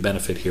that's really the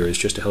benefit here, is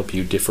just to help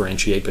you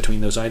differentiate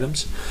between those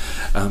items.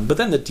 But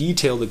then the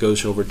detail that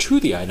goes over to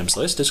the items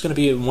list is going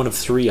to be in one of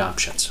three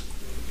options.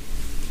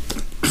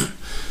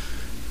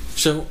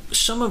 So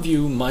some of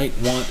you might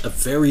want a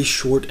very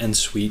short and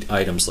sweet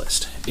items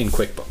list in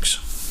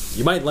QuickBooks.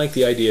 You might like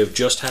the idea of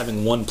just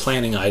having one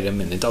planning item,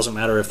 and it doesn't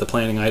matter if the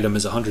planning item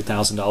is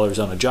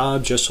 $100,000 on a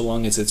job, just so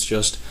long as it's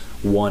just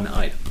one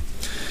item.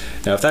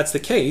 Now, if that's the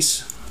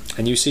case,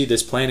 and you see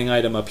this planning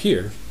item up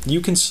here, you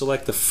can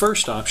select the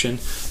first option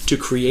to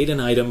create an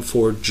item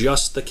for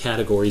just the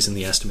categories in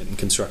the estimate in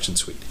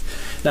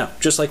ConstructionSuite. Now,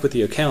 just like with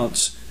the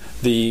accounts,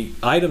 the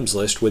items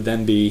list would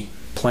then be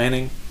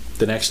planning,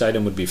 the next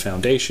item would be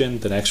foundation,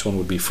 the next one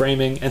would be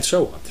framing, and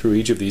so on through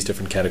each of these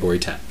different category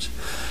tabs.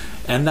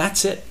 And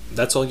that's it.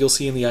 That's all you'll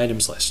see in the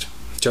items list.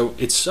 So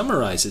it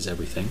summarizes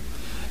everything,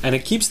 and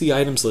it keeps the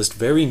items list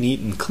very neat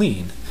and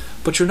clean,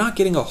 but you're not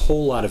getting a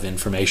whole lot of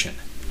information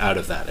out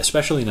of that,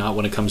 especially not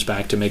when it comes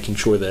back to making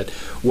sure that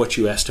what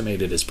you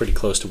estimated is pretty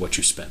close to what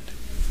you spent.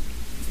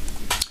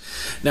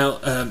 Now,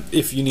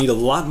 if you need a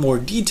lot more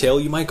detail,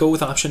 you might go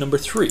with option number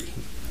 3.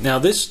 Now,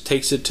 this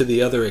takes it to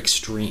the other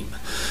extreme.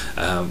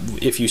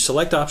 If you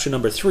select option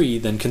number 3,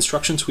 then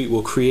ConstructionSuite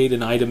will create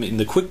an item in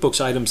the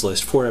QuickBooks items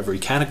list for every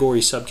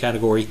category,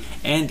 subcategory,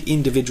 and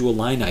individual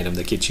line item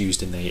that gets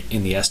used in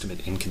the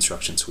estimate in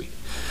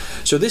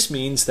ConstructionSuite. So this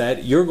means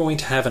that you're going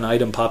to have an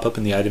item pop up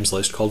in the items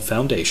list called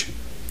Foundation.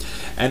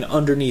 And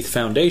underneath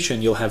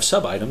Foundation, you'll have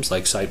sub-items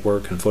like Site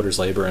Work and Footers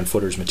Labor and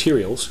Footers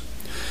Materials.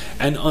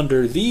 And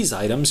under these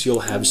items,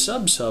 you'll have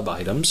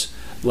sub-items,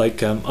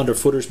 like under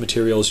Footers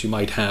Materials, you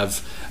might have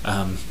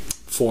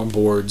form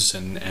boards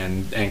and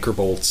anchor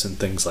bolts and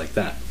things like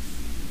that.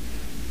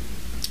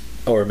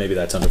 Or maybe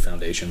that's under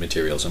Foundation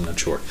Materials, I'm not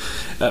sure.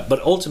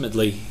 But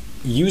ultimately,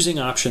 using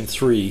option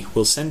 3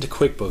 will send to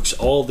QuickBooks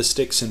all the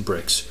sticks and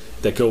bricks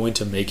that go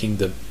into making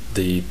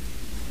the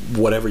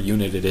whatever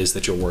unit it is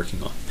that you're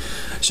working on.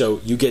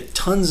 So you get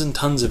tons and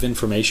tons of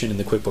information in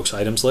the QuickBooks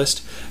items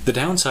list. The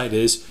downside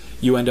is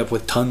you end up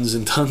with tons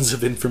and tons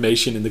of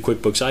information in the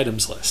QuickBooks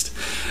items list.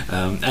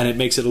 And it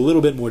makes it a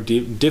little bit more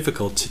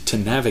difficult to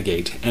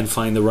navigate and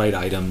find the right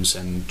items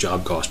and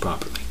job cost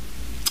properly.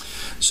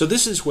 So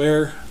this is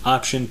where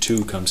option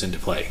 2 comes into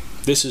play.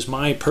 This is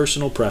my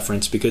personal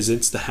preference because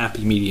it's the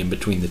happy medium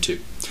between the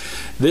two.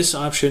 This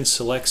option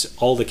selects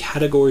all the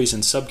categories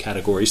and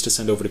subcategories to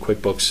send over to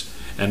QuickBooks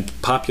and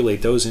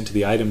populate those into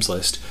the items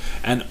list.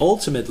 And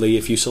ultimately,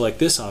 if you select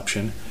this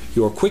option,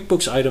 your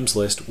QuickBooks items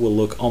list will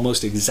look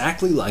almost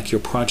exactly like your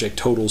project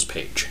totals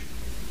page.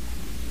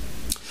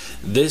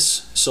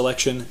 This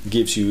selection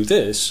gives you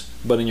this,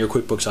 but in your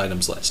QuickBooks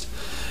items list.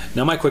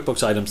 Now my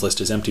QuickBooks items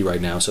list is empty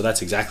right now, so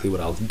that's exactly what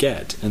I'll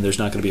get, and there's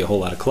not going to be a whole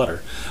lot of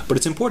clutter. But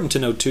it's important to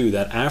note too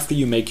that after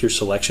you make your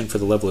selection for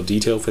the level of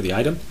detail for the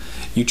item,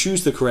 you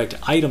choose the correct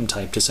item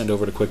type to send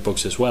over to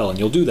QuickBooks as well, and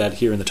you'll do that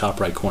here in the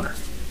top right corner.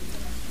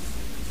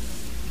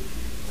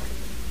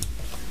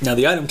 Now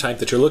the item type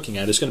that you're looking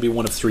at is going to be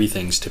one of three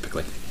things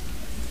typically.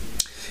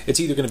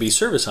 It's either going to be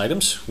service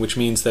items, which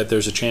means that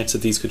there's a chance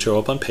that these could show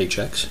up on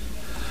paychecks.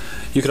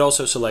 You could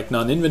also select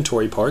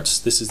non-inventory parts.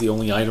 This is the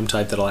only item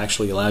type that'll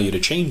actually allow you to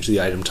change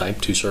the item type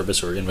to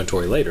service or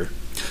inventory later.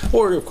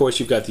 Or, of course,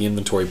 you've got the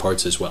inventory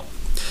parts as well.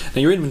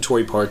 Now, your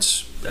inventory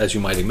parts, as you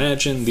might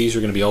imagine, these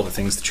are going to be all the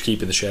things that you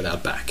keep in the shed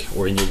out back,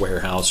 or in your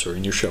warehouse, or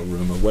in your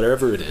showroom, or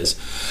whatever it is.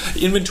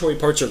 Inventory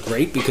parts are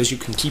great because you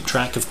can keep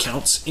track of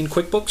counts in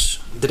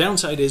QuickBooks. The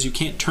downside is you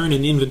can't turn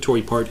an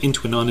inventory part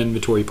into a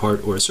non-inventory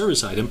part or a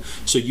service item,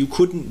 so you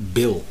couldn't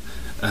bill,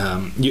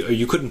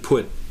 you couldn't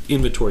put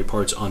inventory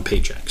parts on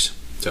paychecks.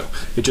 So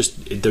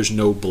there's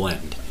no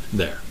blend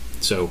there.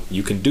 So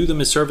you can do them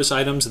as service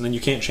items, and then you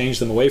can't change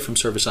them away from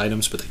service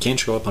items, but they can't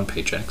show up on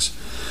paychecks.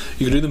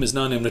 You can do them as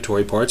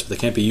non-inventory parts, but they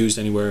can't be used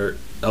anywhere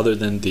other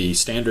than the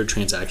standard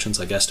transactions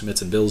like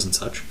estimates and bills and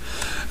such.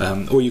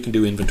 Or you can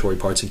do inventory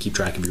parts and keep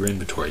track of your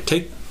inventory.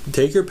 Take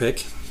your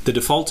pick. The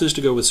default is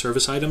to go with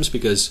service items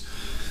because,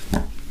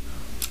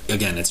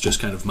 again, it's just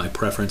kind of my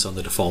preference on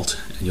the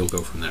default, and you'll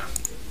go from there.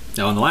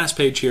 Now on the last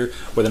page here,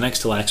 or the next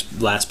to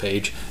last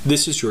page,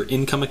 this is your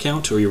income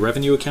account or your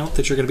revenue account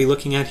that you're going to be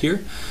looking at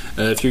here.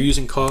 If you're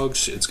using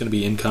COGS, it's going to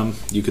be income.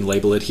 You can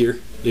label it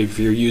here. If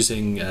you're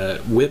using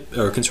WIP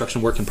or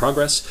construction work in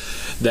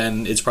progress,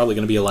 then it's probably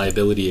going to be a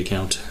liability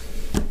account.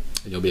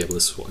 You'll be able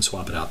to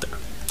swap it out there.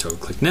 So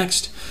click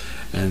next,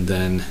 and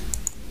then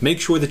make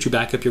sure that you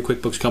back up your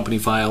QuickBooks company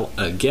file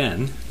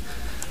again,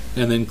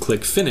 and then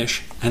click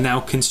finish, and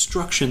now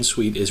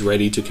ConstructionSuite is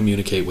ready to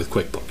communicate with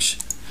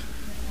QuickBooks.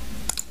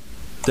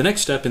 The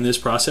next step in this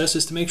process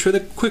is to make sure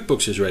that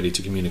QuickBooks is ready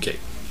to communicate.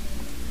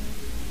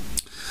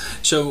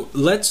 So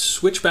let's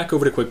switch back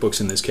over to QuickBooks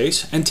in this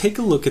case and take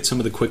a look at some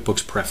of the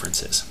QuickBooks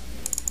preferences.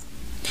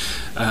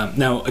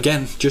 Now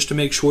again, just to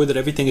make sure that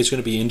everything is going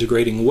to be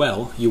integrating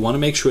well, you want to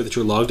make sure that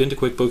you're logged into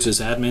QuickBooks as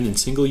admin in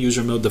single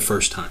user mode the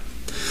first time.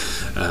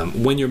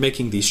 When you're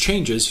making these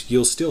changes,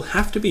 you'll still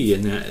have to be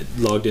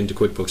logged into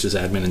QuickBooks as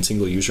admin in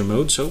single user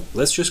mode, so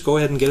let's just go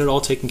ahead and get it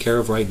all taken care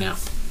of right now.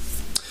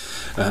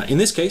 In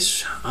this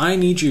case, I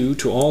need you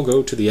to all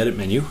go to the Edit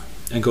menu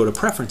and go to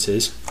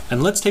Preferences,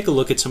 and let's take a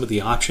look at some of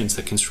the options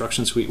that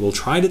ConstructionSuite will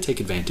try to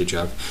take advantage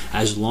of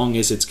as long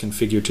as it's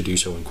configured to do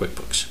so in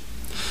QuickBooks.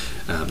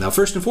 Now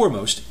first and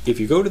foremost, if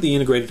you go to the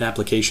Integrated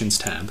Applications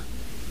tab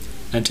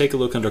and take a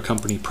look under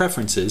Company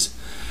Preferences,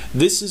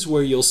 this is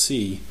where you'll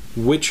see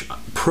which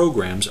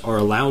programs are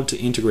allowed to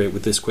integrate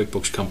with this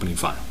QuickBooks company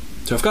file.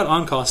 So I've got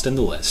OnCost in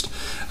the list,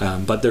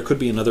 but there could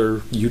be another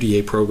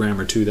UDA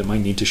program or two that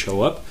might need to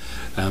show up.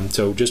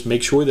 So just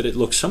make sure that it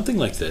looks something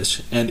like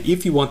this, and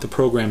if you want the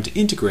program to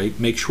integrate,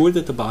 make sure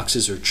that the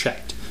boxes are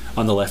checked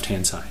on the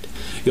left-hand side.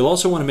 You'll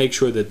also want to make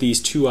sure that these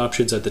two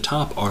options at the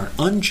top are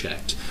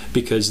unchecked,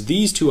 because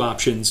these two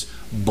options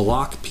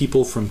block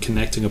people from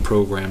connecting a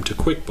program to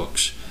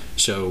QuickBooks.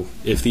 So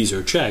if these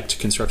are checked,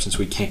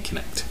 ConstructionSuite can't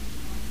connect.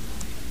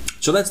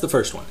 So that's the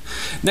first one.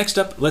 Next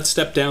up, let's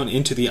step down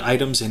into the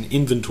Items and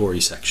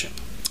Inventory section.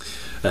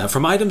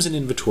 From Items and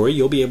Inventory,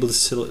 you'll be able to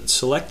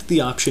select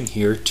the option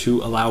here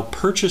to allow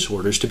purchase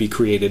orders to be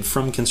created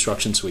from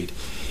ConstructionSuite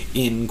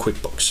in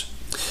QuickBooks.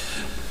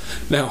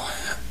 Now,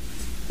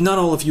 not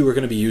all of you are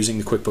going to be using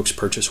the QuickBooks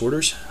purchase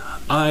orders.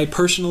 I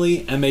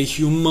personally am a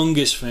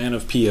humongous fan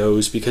of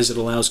POs because it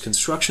allows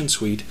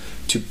ConstructionSuite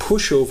to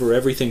push over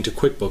everything to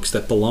QuickBooks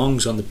that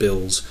belongs on the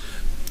bills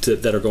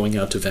that are going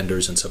out to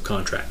vendors and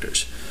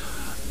subcontractors.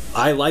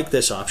 I like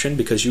this option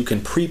because you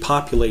can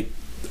pre-populate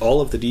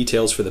all of the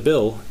details for the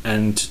bill,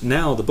 and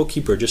now the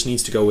bookkeeper just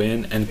needs to go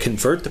in and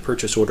convert the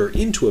purchase order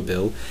into a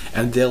bill,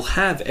 and they'll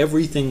have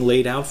everything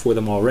laid out for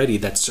them already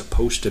that's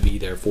supposed to be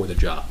there for the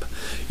job.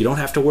 You don't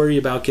have to worry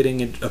about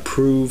getting it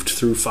approved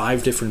through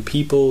 5 different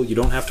people. You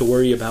don't have to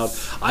worry about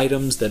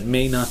items that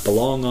may not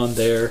belong on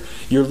there.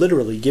 You're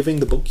literally giving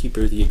the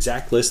bookkeeper the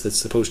exact list that's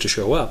supposed to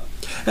show up,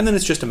 and then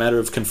it's just a matter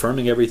of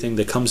confirming everything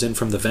that comes in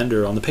from the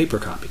vendor on the paper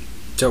copy.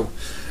 So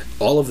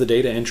all of the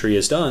data entry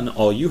is done.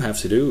 All you have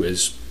to do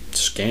is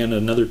scan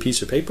another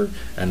piece of paper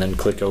and then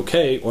click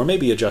OK, or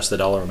maybe adjust the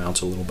dollar amounts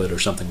a little bit or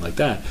something like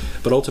that,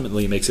 but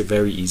ultimately it makes it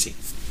very easy.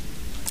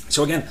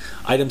 So again,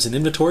 Items and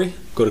Inventory,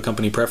 go to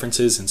Company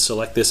Preferences and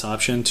select this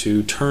option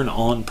to turn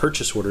on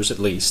purchase orders at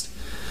least.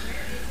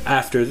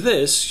 After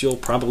this, you'll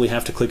probably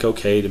have to click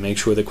OK to make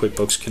sure that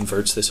QuickBooks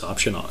converts this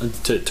option on,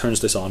 turns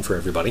this on for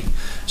everybody.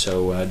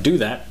 So do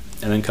that,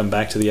 and then come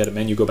back to the Edit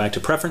menu, go back to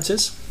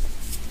Preferences.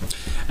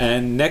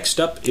 And next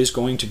up is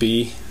going to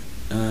be,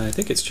 I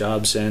think it's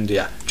Jobs and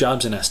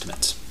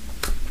Estimates.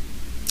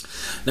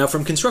 Now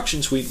from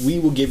ConstructionSuite, we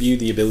will give you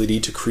the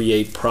ability to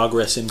create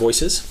progress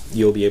invoices.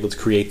 You'll be able to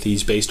create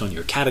these based on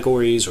your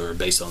categories or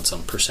based on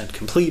some percent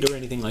complete or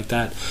anything like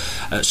that.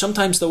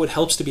 Sometimes though, it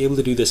helps to be able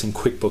to do this in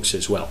QuickBooks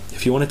as well.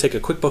 If you want to take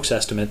a QuickBooks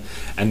estimate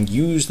and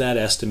use that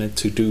estimate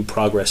to do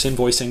progress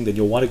invoicing, then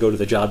you'll want to go to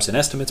the Jobs and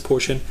Estimates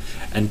portion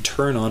and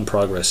turn on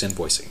progress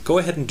invoicing. Go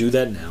ahead and do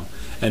that now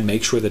and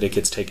make sure that it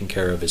gets taken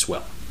care of as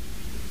well.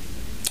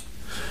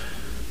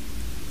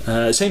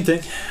 Same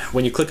thing,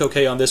 when you click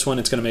OK on this one,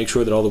 it's going to make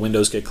sure that all the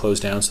windows get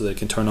closed down so that it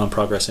can turn on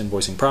progress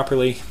invoicing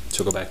properly.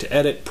 So go back to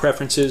Edit,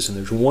 Preferences, and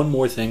there's one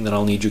more thing that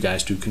I'll need you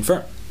guys to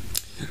confirm.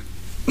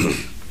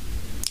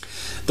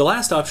 The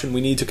last option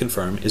we need to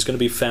confirm is going to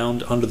be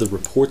found under the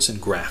Reports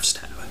and Graphs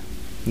tab.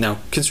 Now,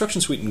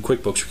 ConstructionSuite and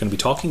QuickBooks are going to be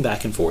talking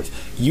back and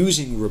forth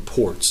using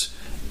reports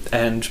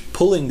and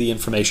pulling the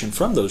information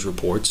from those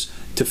reports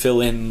to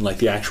fill in like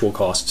the actual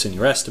costs in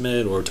your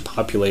estimate or to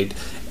populate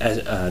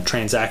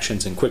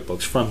transactions in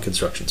QuickBooks from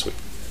ConstructionSuite.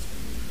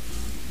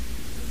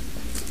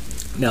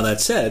 Now that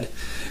said,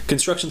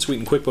 ConstructionSuite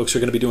and QuickBooks are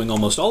going to be doing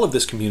almost all of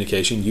this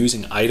communication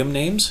using item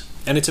names,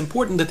 and it's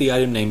important that the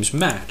item names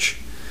match,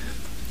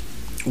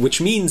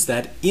 which means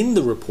that in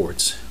the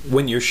reports,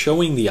 when you're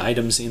showing the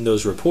items in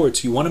those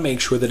reports, you want to make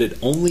sure that it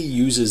only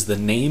uses the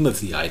name of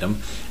the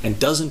item and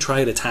doesn't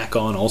try to tack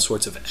on all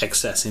sorts of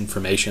excess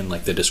information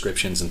like the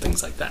descriptions and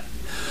things like that.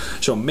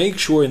 So make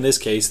sure in this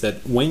case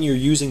that when you're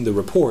using the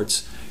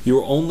reports,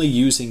 you're only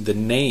using the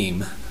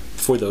name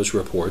for those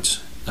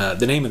reports,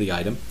 the name of the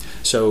item.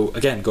 So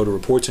again, go to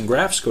Reports and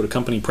Graphs, go to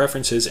Company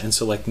Preferences, and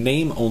select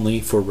Name Only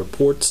for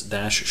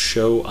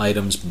Reports-Show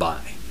Items By.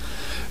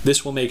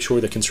 This will make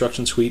sure that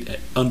ConstructionSuite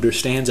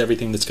understands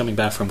everything that's coming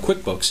back from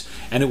QuickBooks,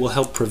 and it will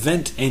help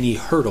prevent any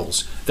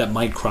hurdles that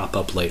might crop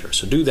up later.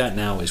 So do that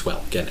now as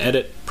well. Again,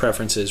 Edit,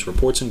 Preferences,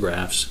 Reports and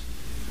Graphs,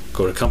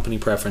 go to Company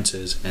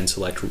Preferences, and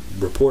select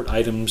Report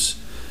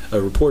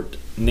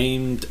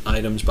Named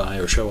Items By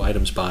or Show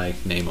Items By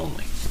Name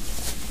Only.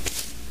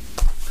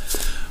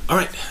 All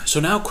right, so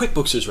now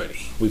QuickBooks is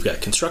ready. We've got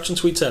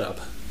ConstructionSuite set up,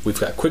 we've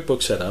got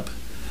QuickBooks set up,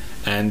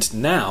 and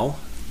now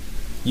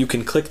you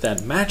can click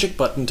that magic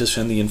button to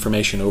send the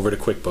information over to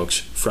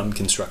QuickBooks from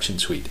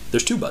ConstructionSuite.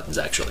 There's two buttons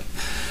actually.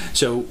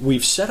 So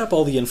we've set up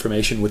all the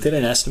information within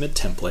an estimate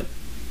template,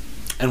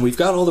 and we've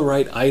got all the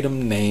right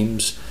item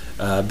names,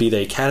 be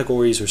they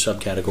categories or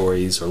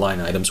subcategories or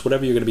line items,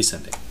 whatever you're going to be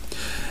sending.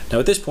 Now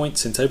at this point,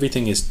 since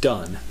everything is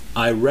done,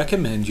 I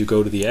recommend you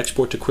go to the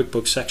Export to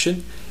QuickBooks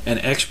section and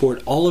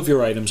export all of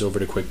your items over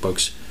to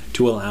QuickBooks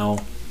to allow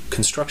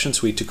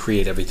ConstructionSuite to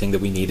create everything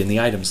that we need in the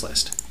items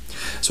list.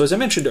 So as I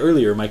mentioned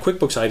earlier, my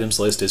QuickBooks items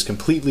list is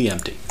completely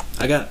empty.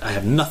 I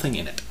have nothing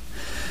in it.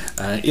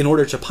 In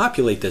order to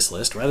populate this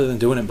list, rather than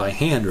doing it by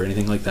hand or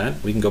anything like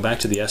that, we can go back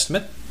to the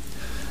estimate,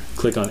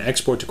 click on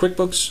Export to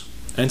QuickBooks,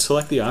 and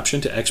select the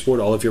option to export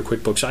all of your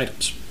QuickBooks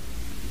items.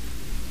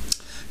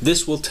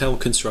 This will tell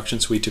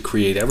ConstructionSuite to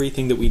create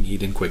everything that we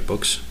need in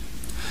QuickBooks.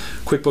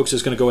 QuickBooks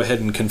is going to go ahead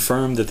and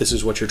confirm that this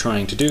is what you're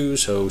trying to do,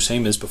 so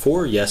same as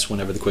before, yes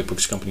whenever the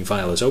QuickBooks company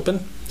file is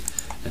open,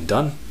 and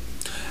done.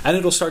 And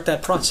it'll start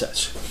that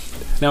process.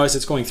 Now as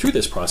it's going through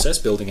this process,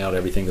 building out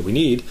everything that we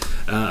need,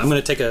 I'm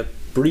going to take a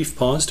brief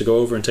pause to go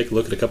over and take a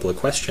look at a couple of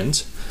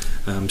questions.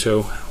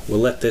 So we'll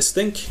let this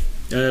think.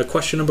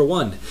 Question number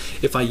 1,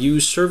 if I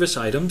use service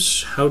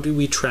items, how do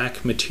we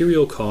track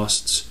material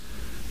costs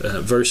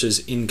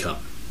versus income?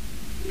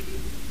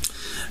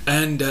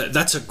 And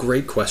that's a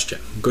great question,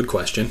 good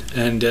question.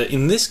 And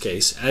in this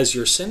case, as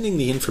you're sending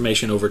the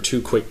information over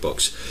to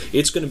QuickBooks,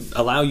 it's going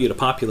to allow you to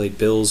populate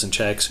bills and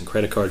checks and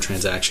credit card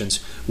transactions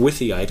with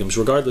the items,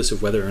 regardless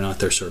of whether or not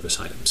they're service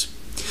items.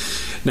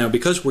 Now,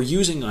 because we're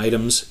using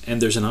items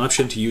and there's an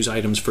option to use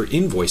items for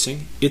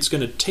invoicing, it's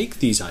going to take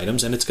these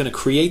items and it's going to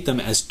create them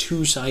as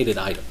two-sided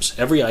items.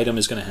 Every item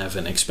is going to have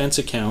an expense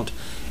account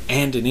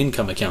and an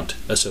income account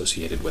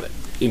associated with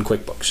it in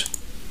QuickBooks.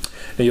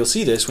 Now you'll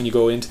see this when you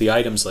go into the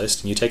items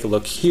list and you take a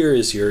look. Here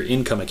is your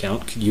income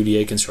account,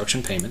 UDA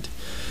construction payment.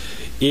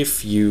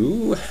 If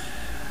you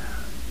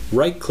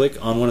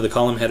right-click on one of the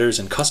column headers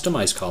and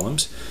customize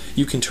columns,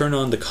 you can turn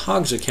on the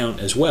COGS account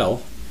as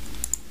well.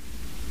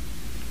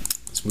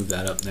 Let's move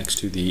that up next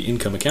to the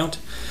income account.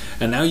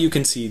 And now you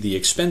can see the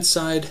expense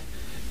side,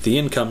 the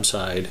income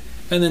side,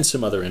 and then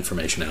some other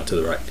information out to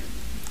the right.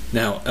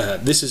 Now,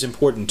 this is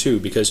important too,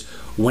 because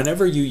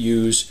whenever you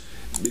use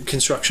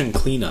construction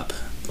cleanup,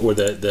 or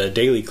the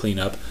daily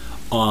cleanup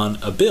on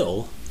a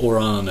bill or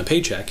on a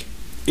paycheck,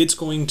 it's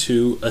going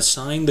to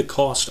assign the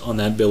cost on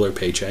that bill or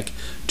paycheck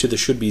to the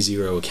should be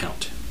zero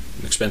account,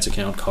 expense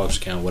account, COGS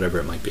account, whatever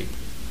it might be.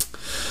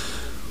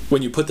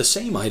 When you put the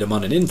same item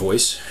on an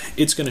invoice,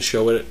 it's going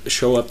to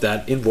show up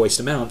that invoiced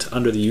amount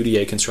under the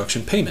UDA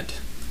construction payment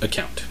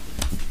account.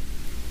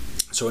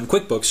 So in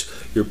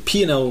QuickBooks, your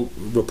P&L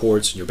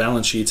reports, your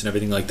balance sheets and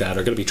everything like that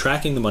are going to be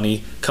tracking the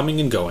money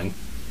coming and going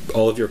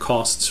all of your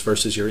costs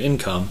versus your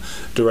income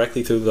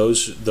directly through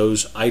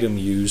those item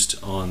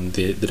used on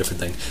the different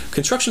thing.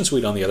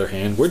 ConstructionSuite, on the other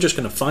hand, we're just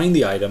going to find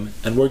the item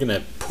and we're going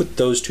to put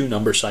those two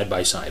numbers side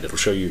by side. It'll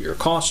show you your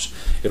cost,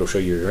 it'll show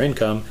you your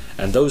income,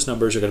 and those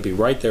numbers are going to be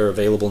right there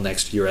available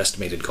next to your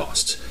estimated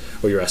costs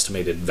or your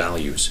estimated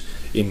values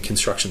in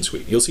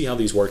ConstructionSuite. You'll see how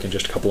these work in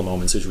just a couple of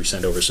moments as we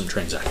send over some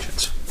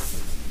transactions.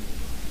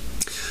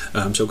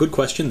 So good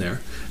question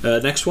there.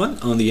 Next one,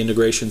 on the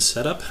integration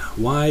setup,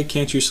 why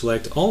can't you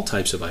select all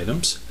types of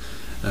items?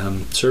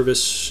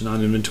 Service,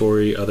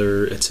 non-inventory,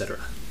 other, etc.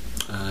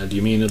 Do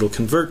you mean it'll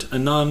convert a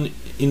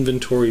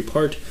non-inventory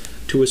part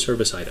to a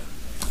service item?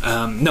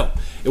 No,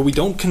 we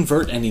don't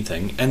convert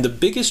anything, and the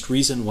biggest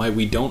reason why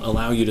we don't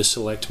allow you to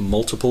select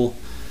multiple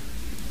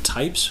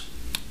types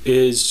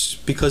is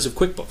because of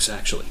QuickBooks,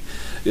 actually.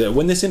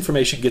 When this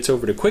information gets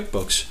over to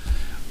QuickBooks,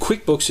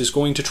 QuickBooks is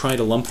going to try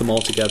to lump them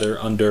all together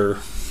under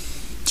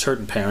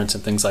certain parents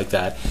and things like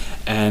that.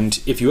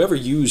 And if you ever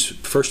use,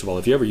 first of all,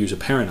 if you ever use a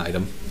parent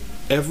item,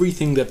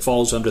 everything that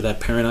falls under that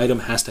parent item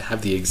has to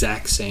have the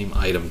exact same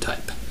item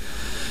type.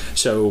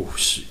 So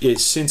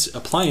since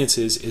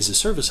appliances is a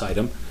service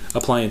item,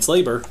 appliance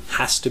labor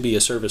has to be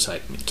a service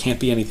item. It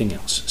can't be anything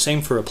else.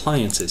 Same for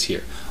appliances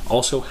here.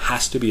 Also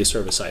has to be a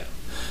service item.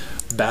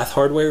 Bath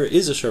hardware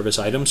is a service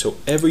item, so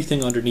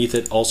everything underneath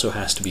it also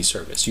has to be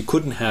service. You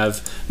couldn't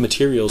have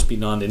materials be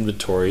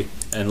non-inventory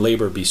and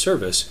labor be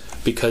service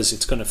because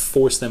it's going to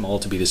force them all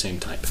to be the same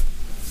type.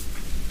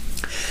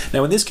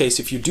 Now in this case,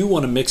 if you do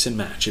want to mix and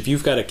match, if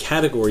you've got a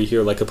category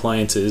here like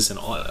appliances and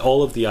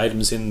all of the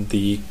items in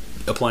the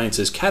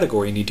appliances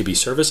category need to be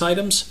service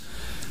items,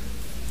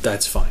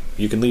 that's fine.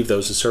 You can leave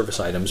those as service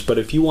items, but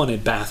if you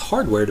wanted bath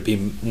hardware to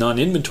be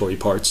non-inventory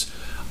parts,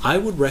 I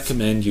would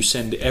recommend you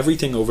send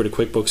everything over to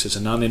QuickBooks as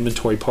a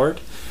non-inventory part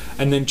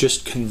and then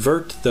just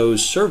convert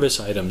those service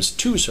items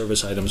to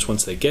service items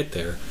once they get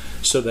there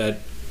so that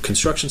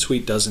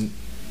ConstructionSuite doesn't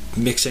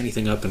mix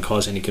anything up and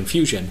cause any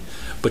confusion,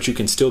 but you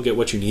can still get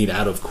what you need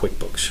out of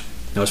QuickBooks.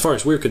 Now, as far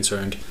as we're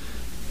concerned,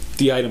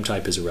 the item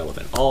type is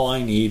irrelevant. All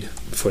I need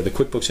for the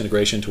QuickBooks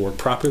integration to work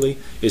properly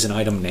is an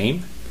item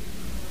name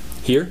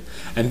here,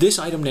 and this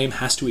item name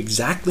has to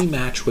exactly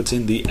match what's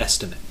in the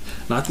estimate.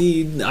 Not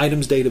the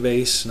items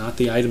database, not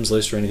the items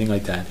list or anything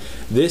like that.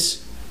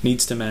 This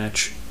needs to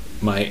match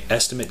my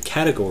estimate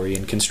category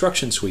in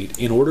ConstructionSuite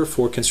in order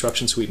for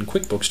ConstructionSuite and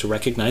QuickBooks to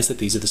recognize that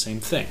these are the same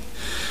thing.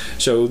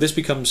 So this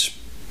becomes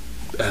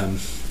a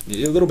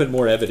little bit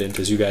more evident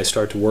as you guys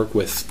start to work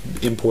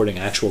with importing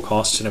actual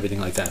costs and everything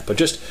like that. But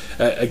just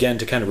again,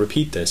 to kind of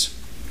repeat this,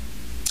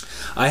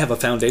 I have a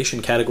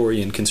foundation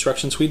category in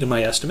ConstructionSuite in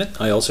my estimate.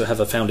 I also have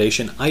a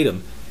foundation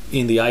item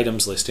in the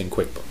items list in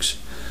QuickBooks.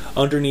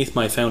 Underneath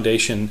my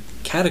foundation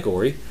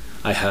category,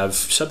 I have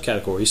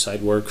subcategories: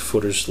 site work,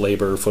 footers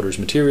labor, footers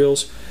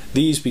materials.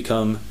 These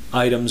become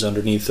items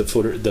underneath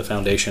the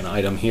foundation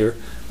item here,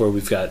 where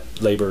we've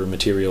got labor,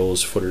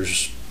 materials,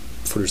 footers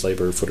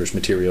labor, footers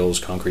materials,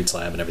 concrete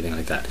slab, and everything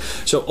like that.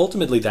 So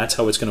ultimately, that's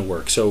how it's going to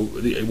work. So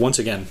once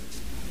again,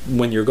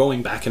 when you're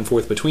going back and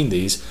forth between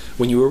these,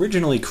 when you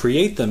originally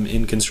create them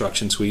in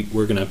ConstructionSuite,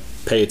 we're going to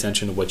pay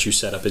attention to what you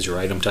set up as your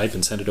item type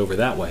and send it over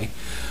that way.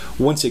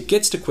 Once it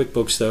gets to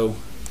QuickBooks, though,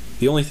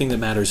 the only thing that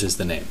matters is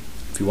the name.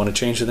 If you want to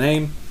change the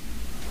name,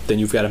 then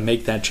you've got to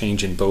make that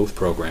change in both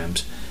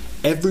programs.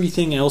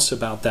 Everything else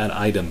about that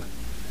item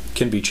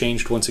can be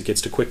changed once it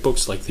gets to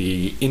QuickBooks, like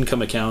the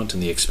income account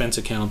and the expense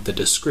account, the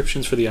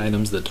descriptions for the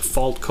items, the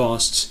default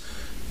costs.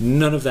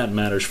 None of that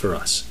matters for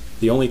us.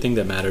 The only thing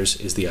that matters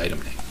is the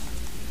item name.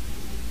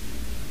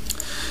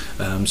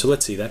 So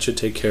let's see, that should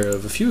take care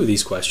of a few of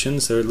these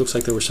questions. It looks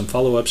like there were some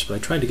follow-ups, but I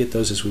tried to get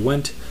those as we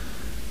went.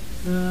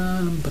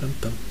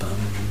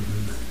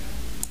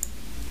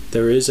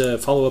 There is a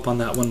follow-up on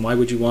that one. Why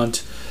would you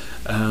want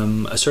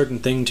a certain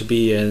thing to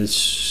be a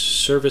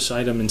service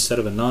item instead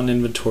of a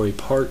non-inventory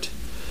part?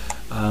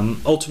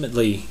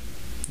 Ultimately,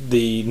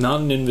 the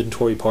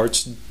non-inventory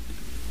parts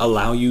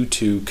allow you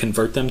to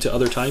convert them to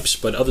other types,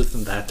 but other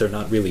than that, they're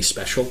not really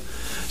special.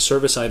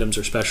 Service items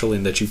are special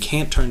in that you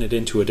can't turn it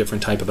into a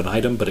different type of an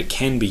item, but it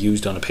can be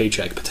used on a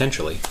paycheck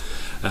potentially.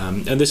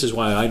 And this is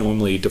why I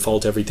normally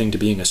default everything to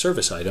being a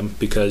service item,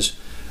 because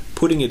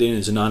putting it in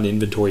as a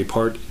non-inventory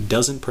part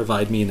doesn't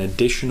provide me an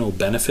additional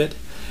benefit,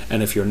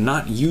 and if you're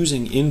not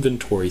using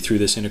inventory through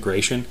this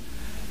integration,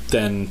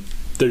 then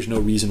there's no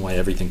reason why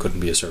everything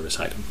couldn't be a service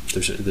item.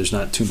 There's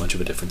not too much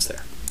of a difference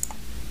there.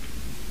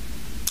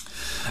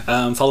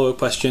 Follow-up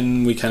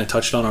question we kind of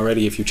touched on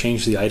already. If you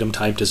change the item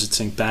type, does it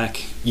sync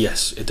back?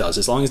 Yes, it does.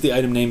 As long as the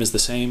item name is the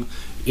same,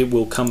 it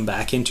will come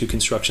back into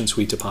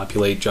ConstructionSuite to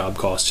populate job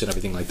costs and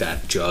everything like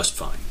that just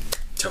fine.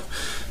 So,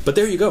 but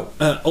there you go.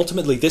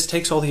 Ultimately, this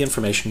takes all the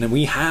information, and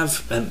we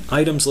have an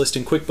items list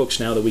in QuickBooks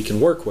now that we can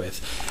work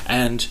with,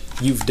 and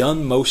you've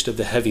done most of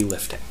the heavy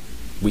lifting.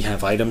 We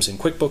have items in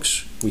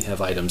QuickBooks, we have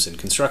items in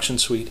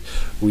ConstructionSuite.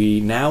 We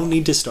now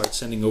need to start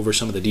sending over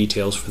some of the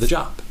details for the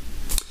job.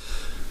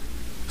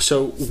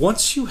 So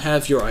once you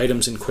have your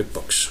items in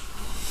QuickBooks,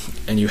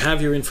 and you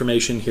have your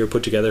information here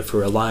put together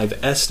for a live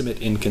estimate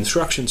in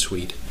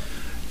ConstructionSuite,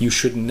 You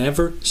should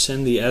never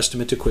send the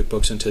estimate to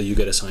QuickBooks until you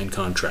get a signed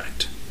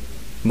contract.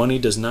 Money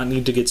does not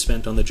need to get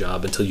spent on the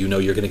job until you know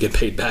you're going to get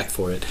paid back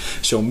for it.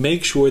 So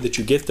make sure that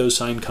you get those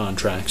signed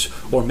contracts,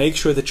 or make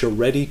sure that you're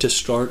ready to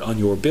start on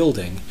your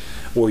building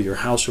or your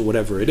house or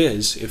whatever it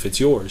is, if it's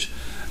yours,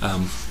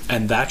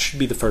 and that should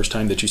be the first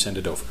time that you send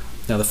it over.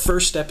 Now, the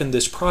first step in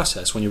this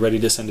process when you're ready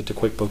to send it to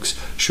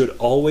QuickBooks should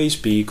always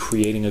be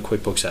creating a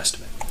QuickBooks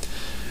estimate.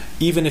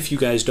 Even if you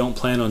guys don't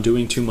plan on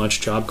doing too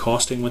much job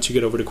costing once you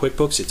get over to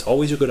QuickBooks, it's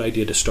always a good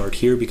idea to start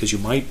here because you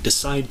might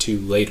decide to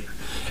later.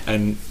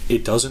 And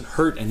it doesn't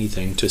hurt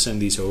anything to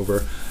send these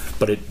over,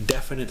 but it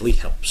definitely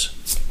helps.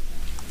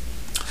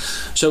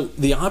 So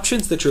the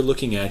options that you're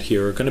looking at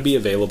here are going to be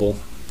available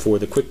for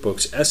the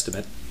QuickBooks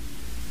estimate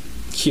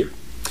here.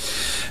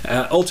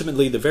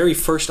 Ultimately, the very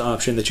first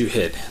option that you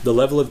hit, the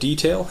level of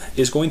detail,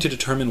 is going to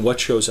determine what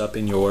shows up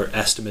in your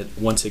estimate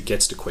once it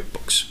gets to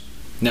QuickBooks.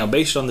 Now,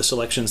 based on the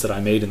selections that I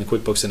made in the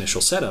QuickBooks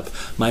initial setup,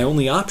 my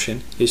only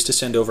option is to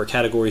send over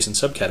categories and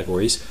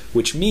subcategories,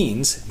 which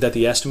means that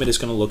the estimate is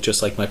going to look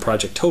just like my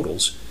project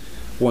totals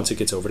once it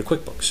gets over to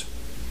QuickBooks.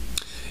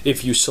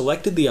 If you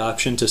selected the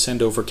option to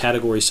send over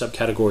categories,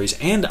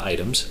 subcategories, and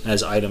items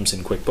as items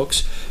in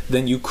QuickBooks,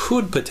 then you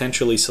could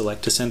potentially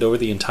select to send over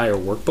the entire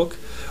workbook,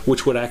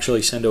 which would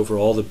actually send over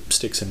all the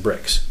sticks and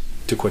bricks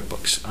to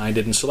QuickBooks. I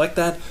didn't select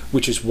that,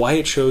 which is why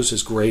it shows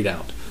as grayed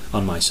out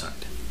on my side.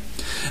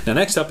 Now,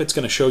 next up, it's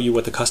going to show you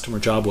what the customer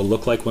job will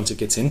look like once it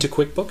gets into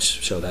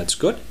QuickBooks, so that's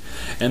good.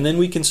 And then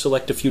we can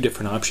select a few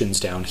different options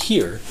down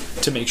here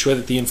to make sure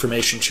that the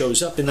information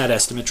shows up in that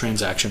estimate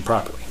transaction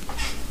properly.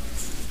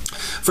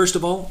 First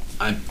of all,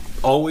 I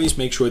always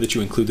make sure that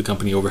you include the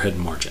company overhead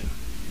margin.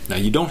 Now,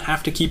 you don't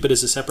have to keep it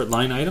as a separate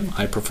line item.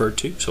 I prefer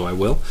to, so I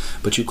will.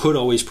 But you could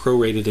always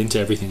prorate it into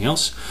everything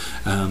else,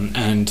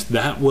 and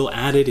that will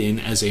add it in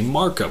as a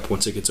markup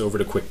once it gets over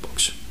to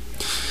QuickBooks.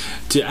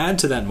 To add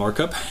to that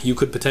markup, you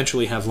could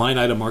potentially have line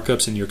item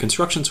markups in your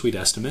ConstructionSuite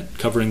estimate,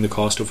 covering the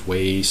cost of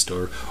waste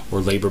or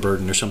labor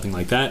burden or something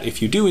like that.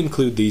 If you do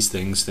include these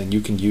things, then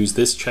you can use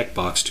this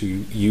checkbox to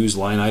use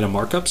line item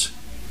markups.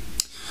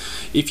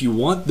 If you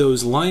want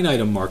those line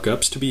item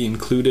markups to be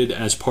included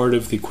as part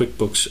of the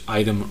QuickBooks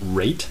item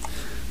rate,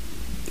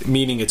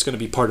 meaning it's going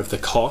to be part of the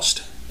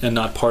cost and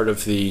not part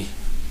of the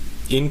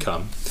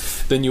income,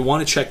 then you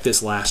want to check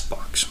this last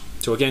box.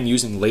 So again,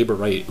 using labor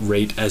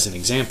rate as an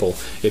example,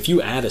 if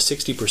you add a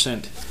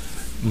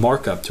 60%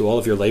 markup to all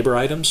of your labor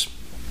items,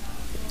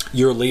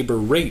 your labor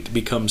rate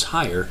becomes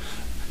higher,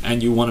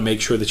 and you want to make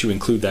sure that you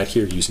include that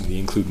here using the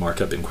include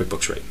markup in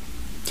QuickBooks rate.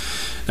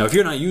 Now, if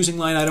you're not using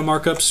line item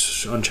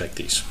markups, uncheck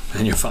these,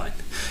 and you're fine.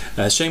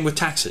 Same with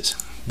taxes.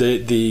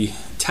 The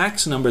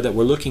tax number that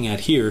we're looking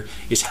at here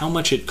is how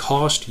much it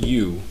cost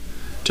you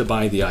to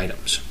buy the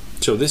items.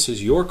 So this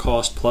is your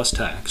cost plus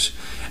tax,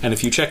 and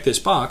if you check this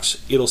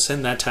box, it'll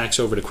send that tax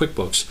over to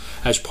QuickBooks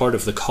as part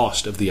of the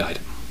cost of the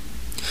item.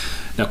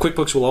 Now,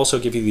 QuickBooks will also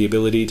give you the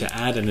ability to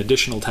add an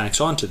additional tax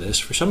onto this.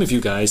 For some of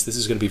you guys, this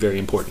is going to be very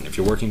important. If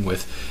you're working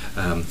with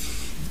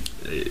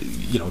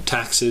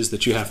taxes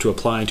that you have to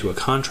apply to a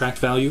contract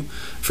value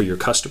for your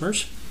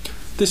customers,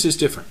 this is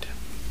different.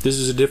 This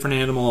is a different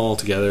animal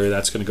altogether.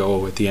 That's going to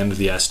go at the end of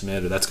the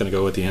estimate, or that's going to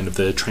go at the end of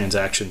the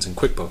transactions in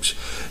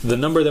QuickBooks. The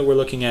number that we're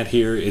looking at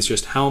here is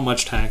just how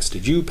much tax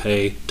did you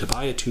pay to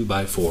buy a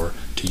 2x4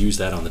 to use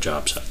that on the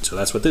job site. So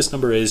that's what this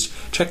number is.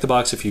 Check the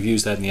box if you've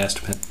used that in the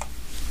estimate,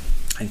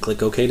 and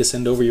click OK to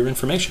send over your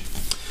information.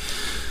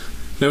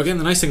 Now, again,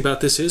 the nice thing about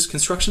this is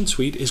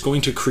ConstructionSuite is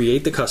going to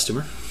create the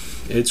customer.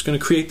 It's going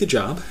to create the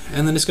job,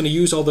 and then it's going to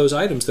use all those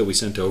items that we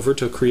sent over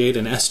to create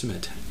an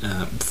estimate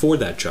for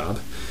that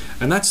job.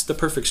 And that's the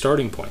perfect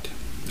starting point.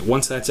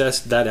 Once that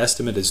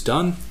estimate is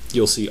done,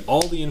 you'll see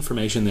all the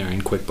information there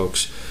in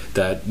QuickBooks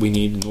that we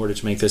need in order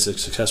to make this a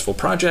successful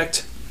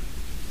project.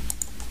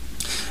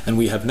 And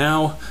we have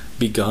now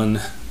begun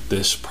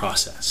this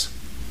process.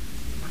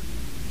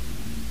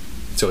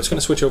 So it's going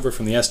to switch over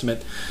from the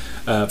estimate,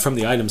 from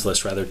the items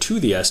list rather, to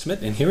the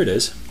estimate, and here it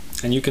is.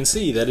 And you can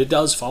see that it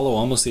does follow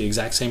almost the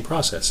exact same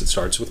process. It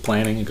starts with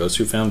planning, it goes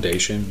through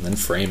foundation, then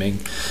framing,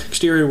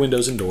 exterior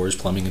windows and doors,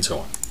 plumbing, and so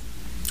on.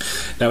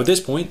 Now, at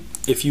this point,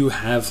 if you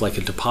have like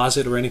a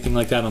deposit or anything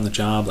like that on the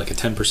job, like a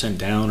 10%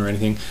 down or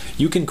anything,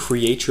 you can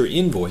create your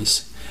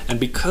invoice. And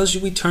because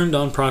we turned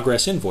on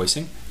progress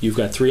invoicing, you've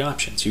got three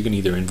options. You can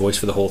either invoice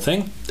for the whole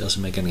thing,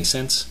 doesn't make any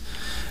sense.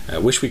 I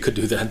wish we could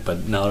do that,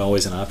 but not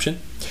always an option.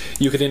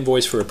 You could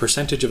invoice for a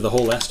percentage of the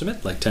whole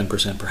estimate, like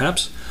 10%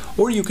 perhaps,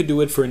 or you could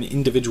do it for an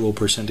individual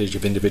percentage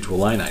of individual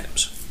line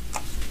items.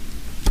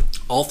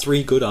 All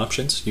three good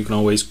options. You can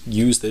always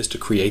use this to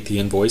create the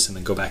invoice and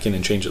then go back in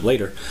and change it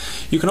later.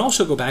 You can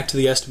also go back to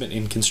the estimate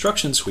in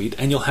ConstructionSuite,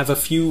 and you'll have a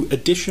few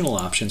additional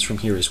options from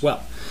here as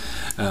well.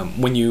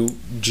 When you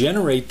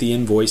generate the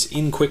invoice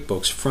in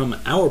QuickBooks from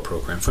our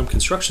program, from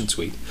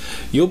ConstructionSuite,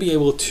 you'll be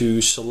able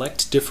to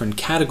select different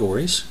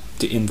categories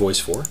to invoice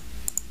for,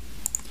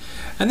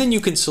 and then you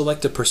can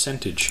select a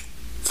percentage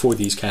for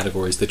these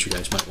categories that you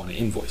guys might want to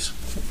invoice.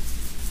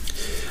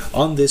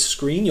 On this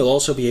screen, you'll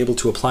also be able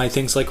to apply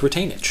things like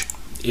retainage.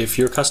 If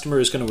your customer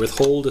is going to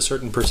withhold a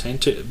certain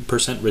percent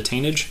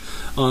retainage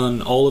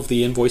on all of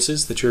the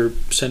invoices that you're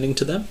sending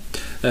to them,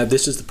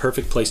 this is the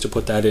perfect place to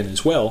put that in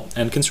as well.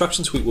 And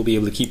ConstructionSuite will be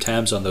able to keep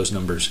tabs on those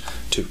numbers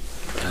too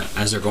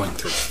as they're going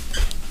through.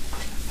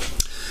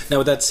 Now,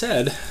 with that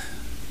said,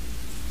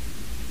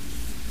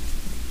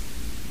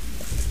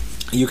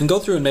 you can go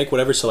through and make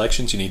whatever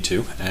selections you need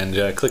to,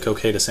 and click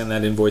OK to send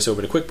that invoice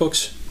over to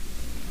QuickBooks,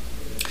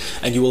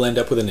 and you will end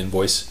up with an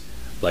invoice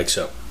like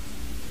so.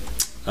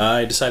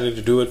 I decided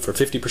to do it for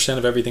 50%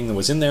 of everything that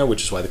was in there,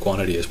 which is why the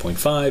quantity is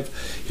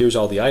 0.5. Here's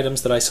all the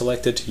items that I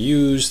selected to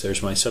use.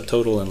 There's my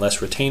subtotal and less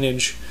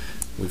retainage.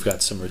 We've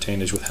got some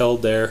retainage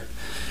withheld there,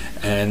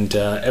 and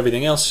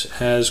everything else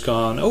has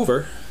gone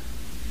over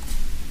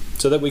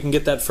so that we can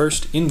get that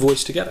first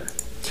invoice together.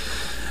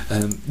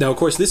 Now, of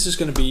course, this is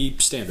going to be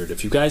standard.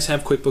 If you guys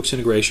have QuickBooks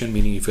integration,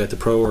 meaning you've got the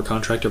Pro or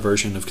Contractor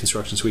version of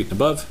ConstructionSuite and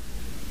above,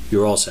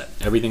 you're all set.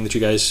 Everything that you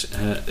guys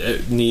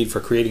need for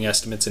creating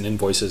estimates and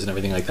invoices and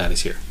everything like that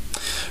is here.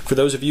 For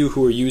those of you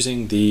who are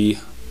using the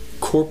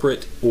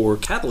corporate or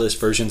Catalyst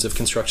versions of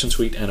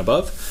ConstructionSuite and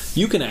above,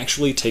 you can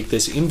actually take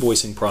this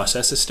invoicing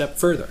process a step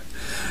further.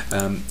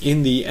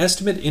 In the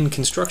Estimate in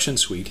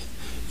ConstructionSuite,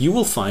 you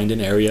will find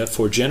an area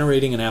for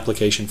generating an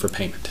application for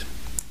payment.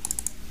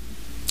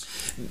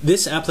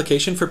 This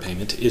application for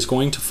payment is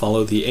going to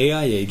follow the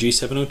AIA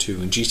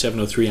G702 and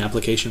G703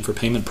 application for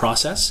payment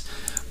process,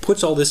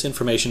 puts all this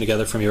information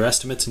together from your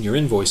estimates and your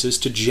invoices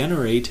to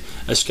generate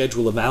a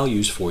schedule of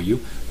values for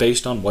you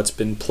based on what's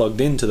been plugged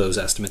into those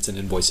estimates and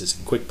invoices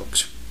in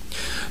QuickBooks.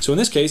 So in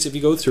this case, if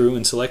you go through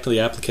and select the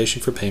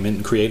application for payment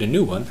and create a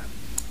new one,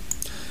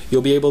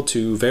 you'll be able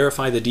to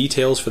verify the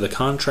details for the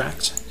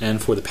contract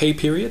and for the pay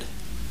period.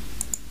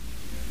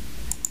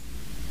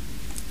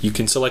 You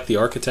can select the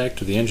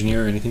architect or the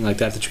engineer or anything like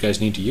that that you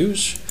guys need to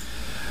use.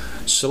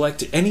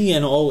 Select any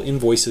and all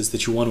invoices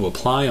that you want to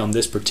apply on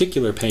this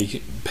particular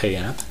pay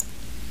app.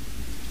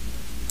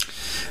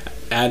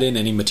 Add in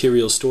any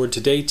materials stored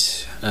to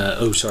date.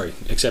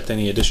 Accept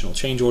any additional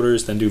change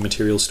orders, then do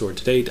materials stored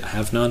to date. I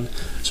have none,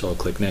 so I'll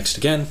click Next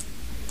again.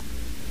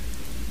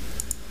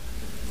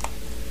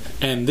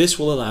 And this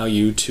will allow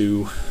you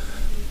to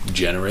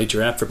generate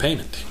your app for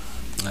payment.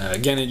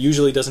 Again, it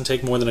usually doesn't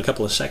take more than a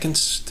couple of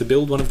seconds to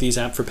build one of these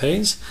app for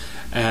pays,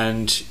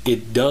 and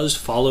it does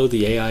follow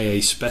the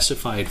AIA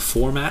specified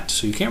format,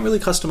 so you can't really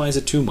customize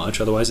it too much,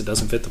 otherwise it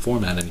doesn't fit the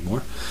format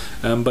anymore.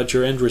 But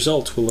your end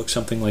result will look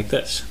something like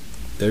this.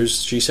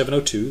 There's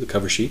G702, the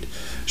cover sheet,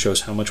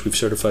 shows how much we've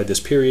certified this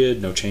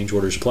period, no change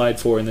orders applied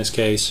for in this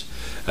case.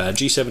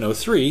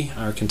 G703,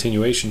 our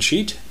continuation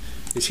sheet,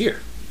 is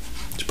here.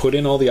 To put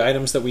in all the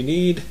items that we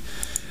need.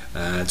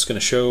 It's going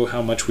to show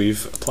how much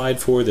we've applied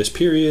for this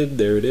period.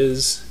 There it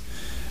is.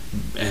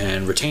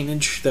 And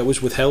retainage that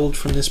was withheld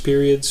from this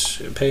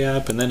period's pay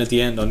app. And then at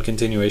the end on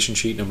continuation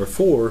sheet number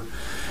 4,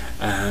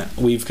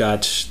 we've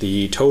got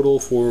the total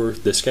for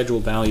the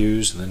scheduled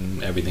values and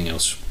then everything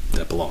else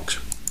that belongs.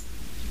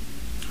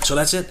 So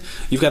that's it.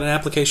 You've got an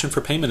application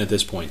for payment at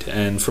this point.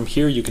 And from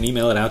here you can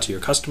email it out to your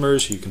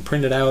customers. You can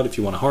print it out if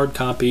you want a hard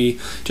copy.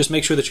 Just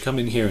make sure that you come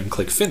in here and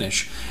click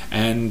Finish.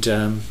 And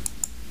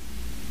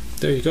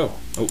there you go.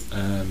 Oh,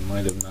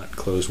 might have not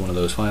closed one of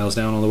those files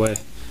down all the way.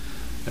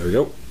 There we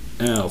go.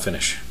 And I'll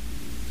finish.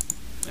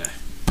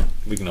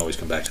 We can always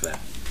come back to that.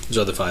 There's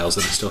other files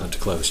that I still have to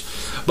close.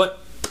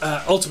 But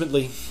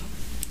ultimately,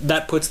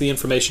 that puts the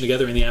information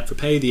together in the app for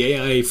pay. The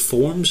AIA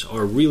forms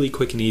are really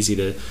quick and easy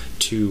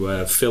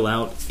to fill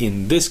out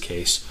in this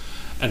case,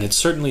 and it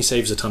certainly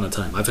saves a ton of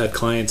time. I've had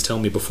clients tell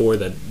me before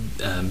that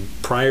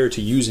prior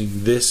to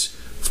using this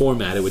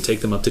format, it would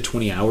take them up to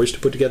 20 hours to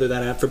put together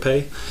that app for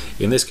pay.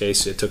 In this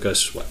case, it took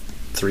us, what,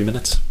 3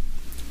 minutes?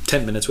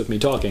 10 minutes with me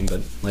talking,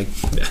 but like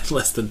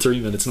less than 3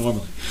 minutes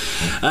normally.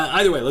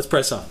 Either way, let's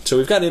press on. So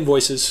we've got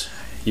invoices.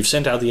 You've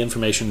sent out the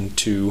information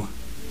to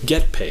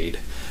get paid.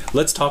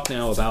 Let's talk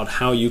now about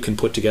how you can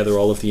put together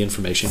all of the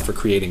information for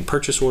creating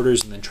purchase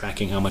orders and then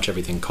tracking how much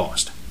everything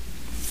cost.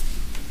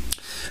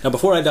 Now,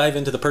 before I dive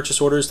into the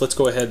purchase orders, let's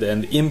go ahead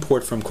and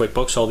import from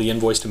QuickBooks all the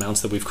invoiced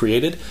amounts that we've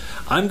created.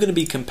 I'm going to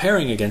be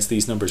comparing against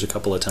these numbers a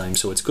couple of times,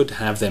 so it's good to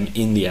have them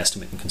in the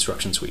estimate in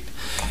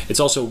ConstructionSuite.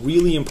 It's also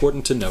really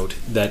important to note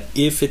that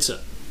if it's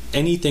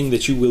anything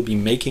that you will be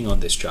making on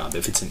this job,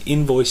 if it's an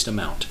invoiced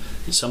amount,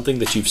 it's something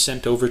that you've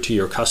sent over to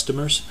your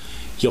customers,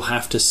 you'll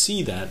have to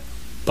see that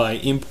by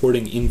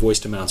importing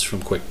invoiced amounts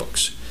from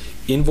QuickBooks.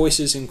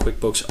 Invoices in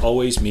QuickBooks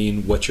always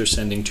mean what you're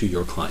sending to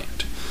your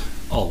client.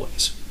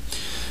 Always.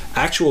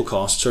 Actual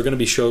costs are going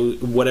to be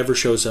whatever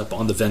shows up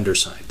on the vendor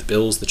side. The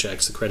bills, the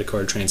checks, the credit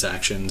card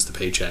transactions, the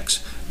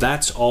paychecks.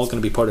 That's all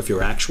going to be part of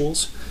your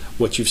actuals.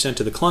 What you've sent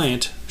to the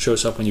client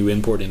shows up when you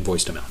import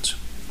invoiced amounts.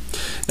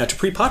 Now, to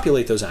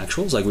pre-populate those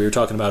actuals, like we were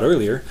talking about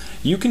earlier,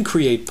 you can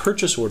create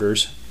purchase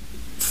orders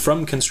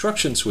from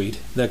ConstructionSuite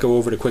that go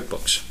over to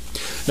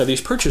QuickBooks. Now,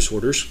 these purchase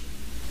orders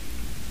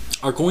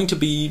are going to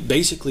be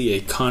basically a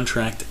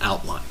contract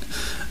outline.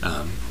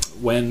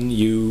 when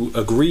you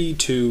agree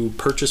to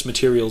purchase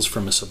materials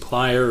from a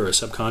supplier or a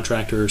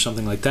subcontractor or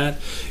something like that,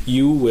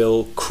 you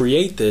will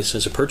create this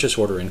as a purchase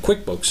order in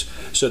QuickBooks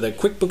so that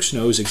QuickBooks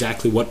knows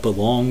exactly what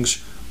belongs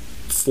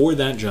for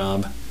that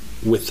job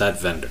with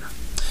that vendor.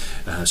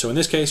 So in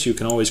this case, you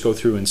can always go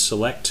through and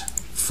select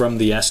from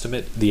the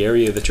estimate the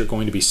area that you're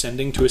going to be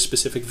sending to a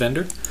specific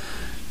vendor.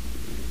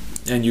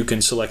 And you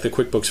can select the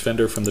QuickBooks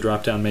vendor from the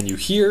drop-down menu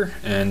here,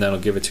 and that'll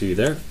give it to you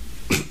there.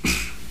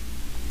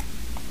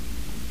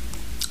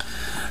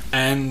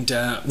 And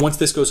once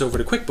this goes over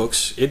to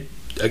QuickBooks, it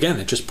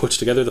just puts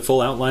together the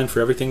full outline for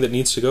everything that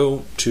needs to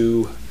go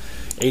to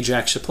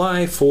Ajax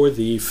Supply for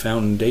the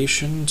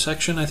foundation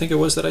section, I think it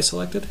was, that I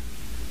selected.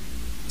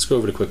 Let's go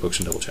over to QuickBooks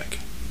and double check.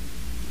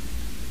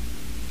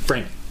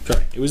 Framing.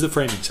 Sorry, it was the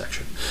framing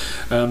section.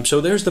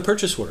 So there's the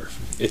purchase order.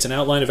 It's an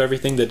outline of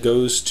everything that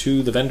goes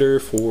to the vendor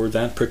for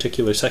that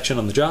particular section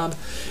on the job.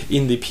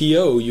 In the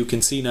PO, you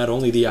can see not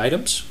only the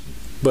items,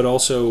 but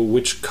also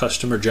which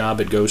customer job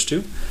it goes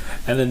to,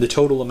 and then the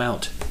total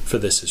amount for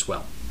this as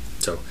well.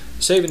 So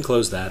save and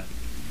close that,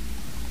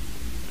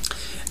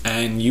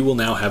 and you will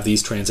now have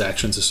these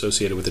transactions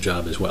associated with the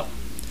job as well.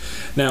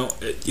 Now,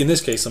 in this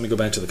case, let me go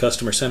back to the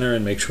Customer Center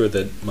and make sure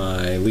that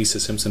my Lisa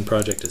Simpson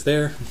project is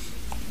there.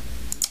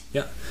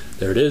 Yeah,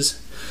 there it is.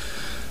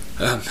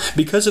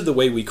 Because of the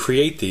way we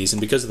create these and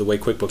because of the way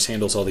QuickBooks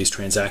handles all these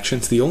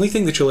transactions, the only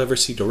thing that you'll ever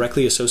see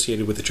directly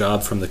associated with the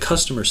job from the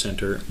Customer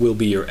Center will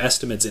be your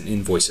estimates and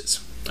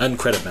invoices, and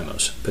credit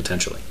memos,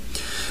 potentially.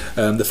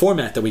 The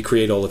format that we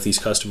create all of these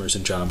customers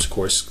and jobs, of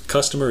course,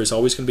 customer is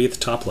always going to be at the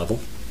top level.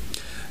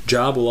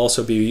 Job will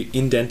also be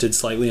indented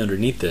slightly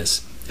underneath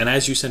this, and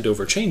as you send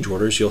over change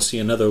orders, you'll see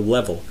another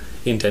level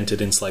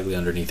indented in slightly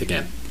underneath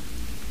again.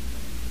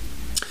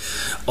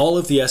 All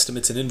of the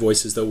estimates and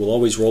invoices, though, will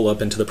always roll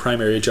up into the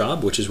primary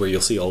job, which is where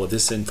you'll see all of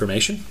this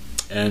information.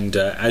 And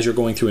as you're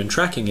going through and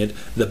tracking it,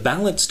 the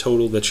balance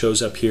total that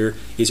shows up here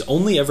is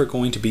only ever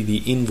going to be the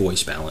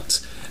invoice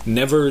balance,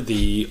 never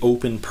the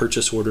open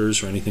purchase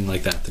orders or anything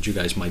like that that you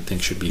guys might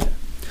think should be there.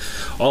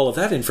 All of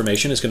that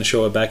information is going to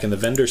show up back in the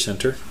Vendor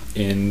Center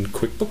in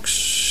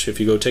QuickBooks. If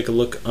you go take a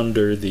look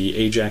under the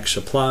Ajax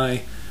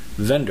Supply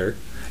vendor,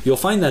 you'll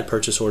find that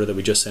purchase order that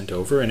we just sent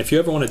over. And if you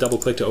ever want to double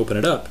click to open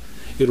it up,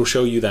 it'll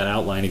show you that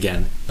outline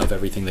again of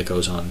everything that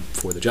goes on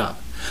for the job.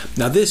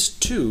 Now this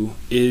too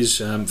is,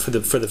 for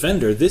the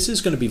vendor, this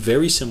is going to be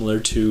very similar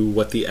to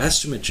what the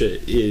estimate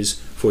is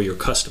for your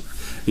customer.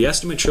 The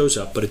estimate shows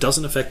up, but it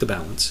doesn't affect the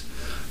balance.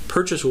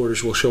 Purchase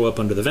orders will show up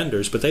under the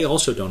vendors, but they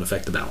also don't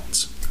affect the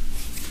balance.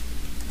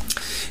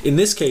 In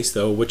this case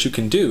though, what you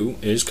can do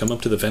is come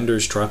up to the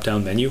vendor's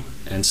drop-down menu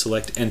and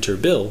select Enter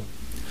Bill.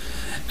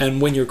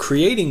 And when you're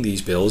creating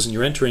these bills and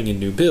you're entering in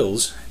new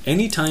bills,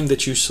 anytime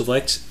that you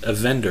select a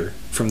vendor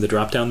from the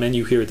drop-down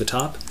menu here at the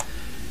top,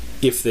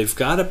 if they've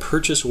got a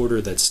purchase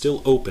order that's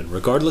still open,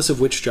 regardless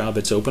of which job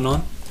it's open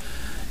on,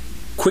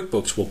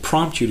 QuickBooks will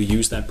prompt you to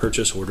use that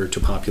purchase order to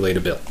populate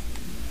a bill.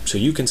 So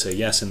you can say,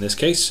 yes, in this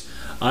case,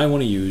 I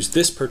want to use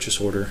this purchase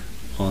order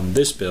on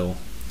this bill,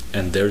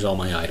 and there's all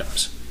my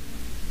items.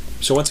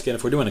 So once again,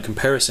 if we're doing a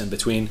comparison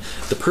between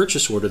the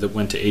purchase order that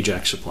went to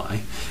Ajax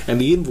Supply and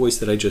the invoice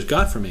that I just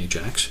got from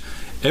Ajax,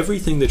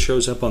 everything that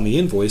shows up on the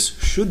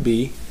invoice should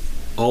be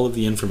all of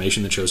the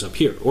information that shows up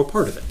here, or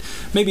part of it.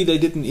 Maybe they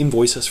didn't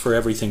invoice us for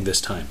everything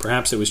this time.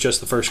 Perhaps it was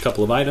just the first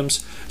couple of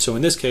items. So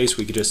in this case,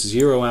 we could just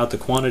zero out the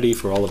quantity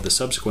for all of the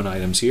subsequent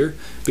items here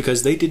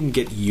because they didn't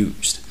get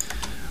used.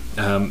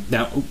 Now,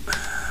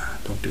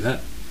 don't do that.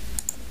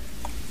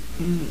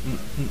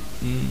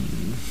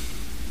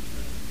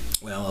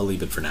 Well, I'll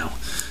leave it for now.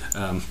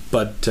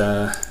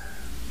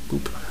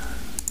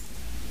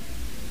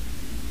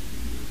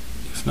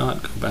 If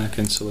not, go back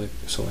and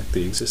select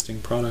the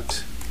existing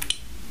product.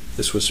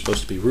 This was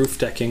supposed to be roof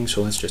decking,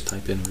 so let's just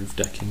type in roof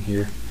decking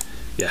here.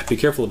 Yeah, be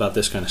careful about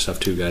this kind of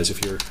stuff too, guys.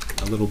 If you're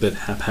a little bit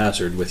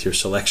haphazard with your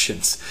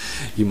selections,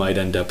 you might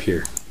end up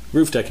here.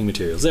 Roof decking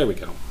materials, there we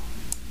go.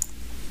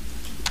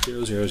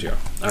 000.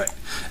 All right,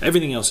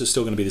 everything else is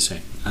still going to be the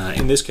same.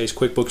 In this case,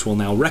 QuickBooks will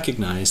now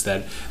recognize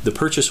that the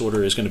purchase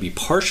order is going to be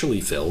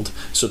partially filled,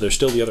 so there's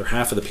still the other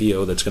half of the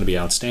PO that's going to be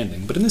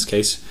outstanding. But in this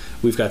case,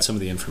 we've got some of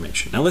the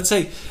information. Now let's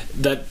say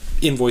that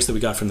invoice that we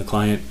got from the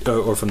client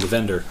or from the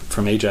vendor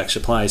from Ajax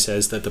Supply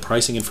says that the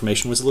pricing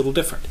information was a little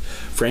different.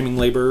 Framing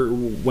labor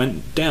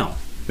went down.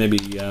 Maybe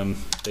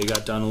they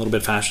got done a little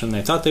bit faster than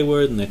they thought they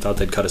would, and they thought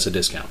they'd cut us a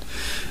discount.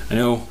 I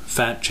know,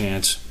 fat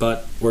chance,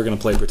 but we're going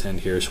to play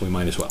pretend here, so we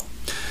might as well.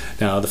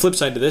 Now, the flip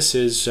side to this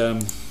is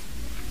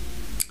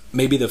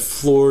maybe the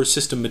floor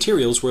system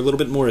materials were a little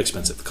bit more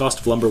expensive. The cost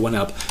of lumber went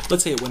up.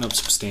 Let's say it went up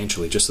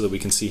substantially, just so that we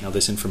can see how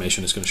this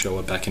information is going to show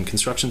up back in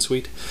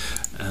ConstructionSuite.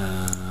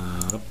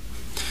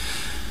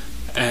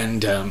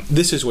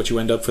 This is what you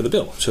end up for the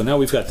bill. So now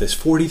we've got this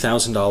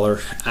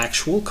 $40,000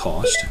 actual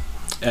cost,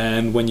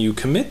 and when you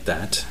commit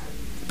that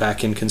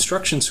back in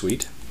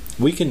ConstructionSuite,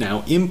 we can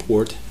now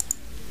import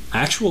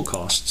actual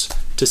costs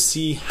to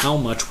see how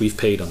much we've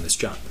paid on this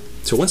job.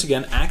 So once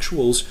again,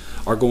 actuals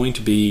are going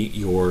to be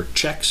your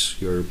checks,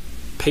 your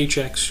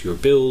paychecks, your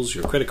bills,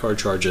 your credit card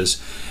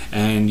charges,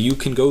 and you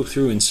can go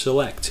through and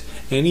select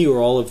any or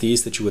all of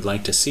these that you would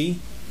like to see,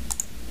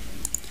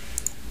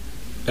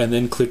 and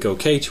then click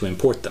OK to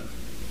import them.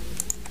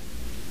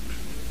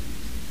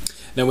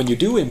 Now when you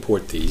do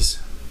import these,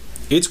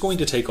 it's going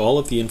to take all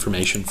of the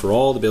information for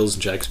all the bills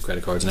and checks,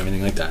 credit cards, and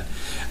everything like that,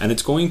 and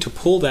it's going to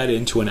pull that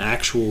into an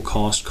actual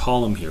cost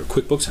column here,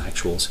 QuickBooks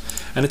Actuals,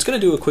 and it's going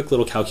to do a quick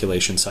little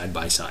calculation side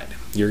by side.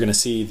 You're going to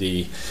see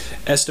the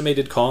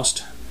estimated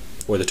cost,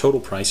 or the total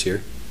price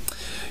here.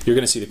 You're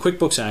going to see the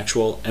QuickBooks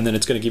Actual, and then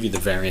it's going to give you the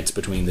variance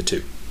between the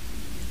two.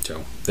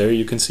 So there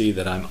you can see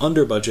that I'm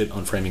under budget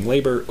on framing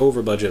labor,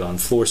 over budget on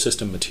floor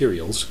system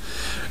materials,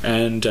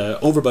 and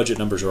over budget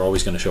numbers are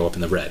always going to show up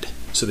in the red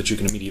so that you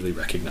can immediately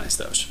recognize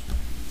those.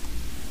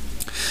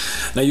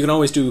 Now you can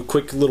always do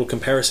quick little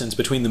comparisons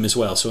between them as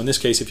well. So in this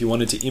case, if you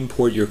wanted to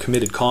import your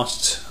committed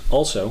costs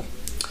also,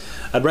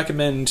 I'd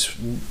recommend,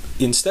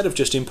 instead of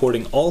just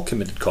importing all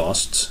committed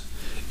costs,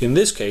 in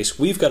this case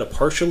we've got a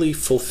partially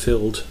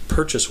fulfilled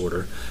purchase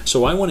order,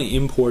 so I want to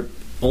import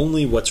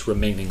only what's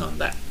remaining on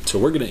that. So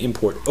we're going to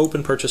import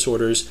open purchase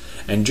orders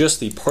and just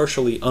the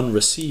partially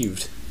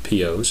unreceived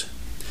POs.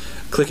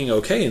 Clicking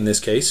OK in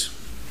this case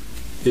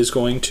is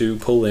going to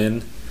pull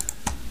in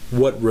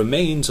what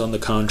remains on the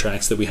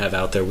contracts that we have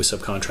out there with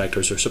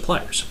subcontractors or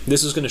suppliers.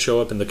 This is going to show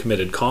up in the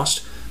committed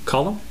cost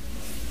column.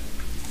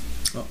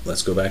 Oh,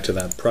 let's go back to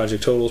that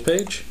project totals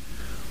page.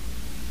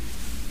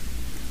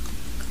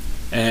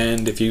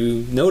 And if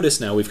you notice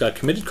now, we've got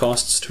committed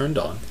costs turned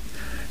on,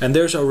 and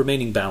there's our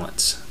remaining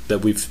balance that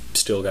we've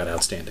still got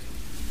outstanding.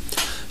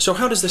 So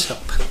how does this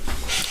help?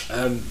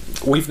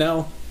 We've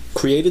now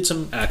created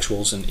some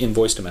actuals and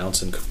invoiced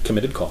amounts and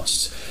committed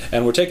costs,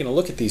 and we're taking a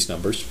look at these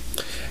numbers,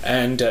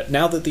 and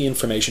now that the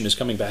information is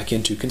coming back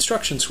into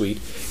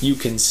ConstructionSuite, you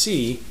can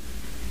see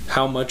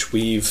how much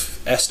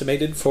we've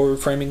estimated for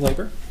framing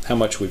labor, how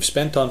much we've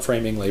spent on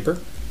framing labor,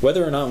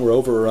 whether or not we're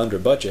over or under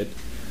budget.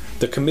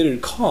 The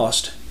committed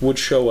cost would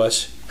show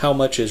us how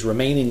much is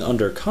remaining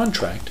under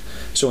contract.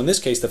 So in this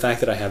case, the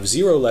fact that I have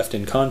 0 left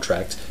in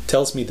contract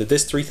tells me that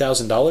this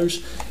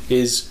 $3,000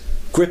 is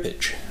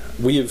grippage.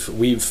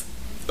 We've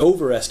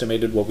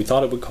overestimated what we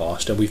thought it would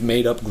cost, and we've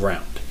made up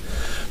ground.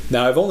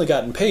 Now I've only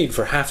gotten paid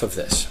for half of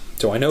this,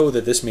 so I know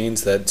that this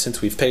means that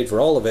since we've paid for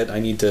all of it, I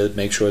need to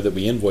make sure that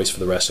we invoice for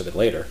the rest of it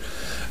later.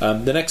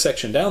 The next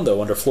section down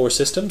though, under floor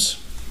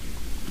systems,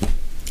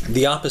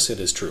 the opposite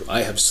is true.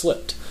 I have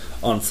slipped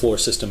on floor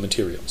system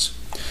materials.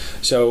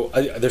 So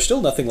there's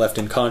still nothing left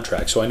in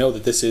contract, so I know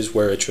that this is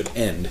where it should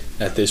end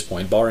at this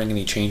point, barring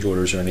any change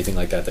orders or anything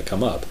like that that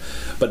come up.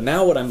 But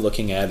now what I'm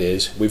looking at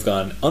is we've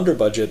gone under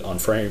budget on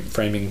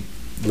framing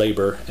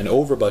labor and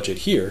over budget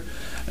here.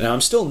 Now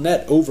I'm still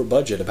net over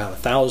budget about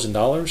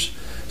 $1,000,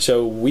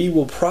 so we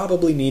will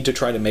probably need to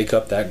try to make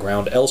up that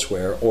ground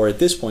elsewhere, or at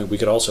this point we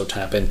could also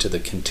tap into the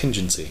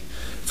contingency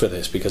for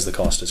this because the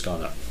cost has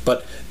gone up.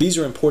 But these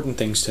are important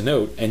things to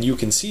note, and you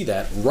can see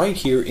that right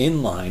here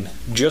in line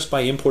just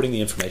by importing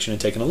the information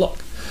and taking a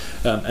look.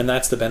 And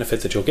that's the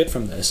benefit that you'll get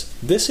from this.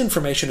 This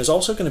information is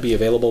also going to be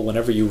available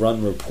whenever you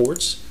run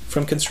reports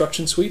from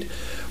ConstructionSuite,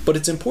 but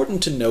it's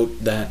important to note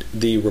that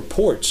the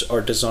reports are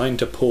designed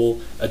to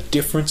pull a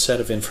different set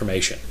of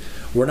information.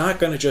 We're not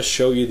going to just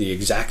show you the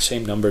exact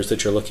same numbers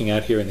that you're looking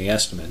at here in the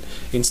estimate.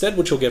 Instead,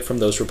 what you'll get from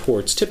those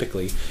reports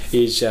typically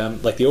is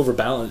like the over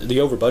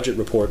budget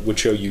report would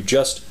show you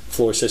just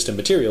floor system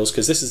materials,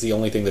 because this is the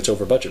only thing that's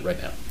over budget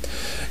right now.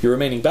 Your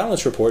remaining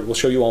balance report will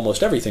show you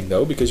almost everything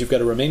though, because you've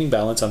got a remaining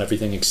balance on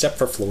everything except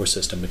for floor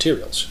system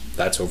materials.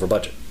 That's over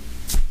budget.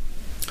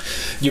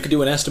 You can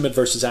do an estimate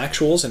versus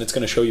actuals, and it's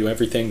going to show you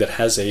everything that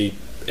has a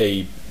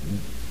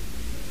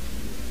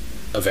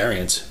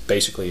variance,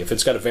 basically. If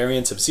it's got a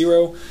variance of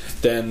 0,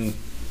 then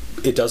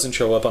it doesn't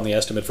show up on the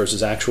estimate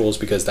versus actuals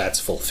because that's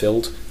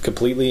fulfilled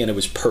completely and it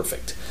was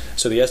perfect.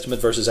 So the estimate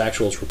versus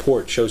actuals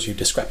report shows you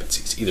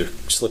discrepancies, either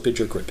slippage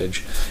or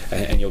grippage,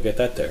 and you'll get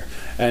that there.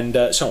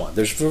 And so on.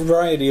 There's a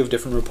variety of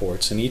different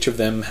reports, and each of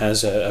them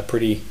has a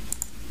pretty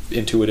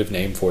intuitive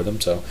name for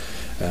them, so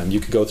you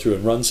can go through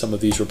and run some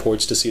of these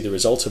reports to see the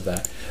results of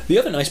that. The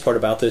other nice part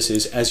about this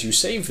is as you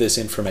save this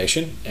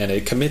information and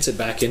it commits it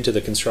back into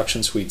the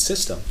ConstructionSuite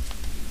system,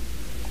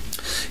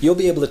 you'll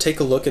be able to take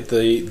a look at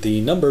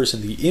the numbers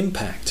and the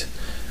impact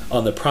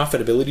on the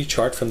profitability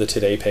chart from the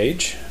Today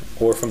page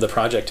or from the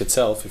project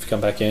itself. If you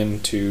come back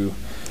into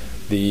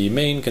the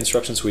main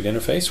ConstructionSuite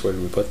interface, where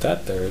do we put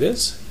that? There it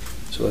is.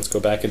 So let's go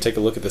back and take a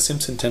look at the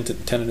Simpson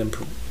Tenant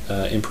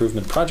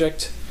Improvement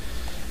Project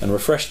and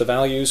refresh the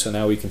values, so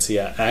now we can see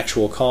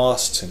actual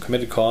costs and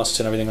committed costs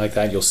and everything like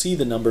that. You'll see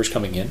the numbers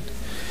coming in.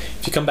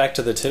 If you come back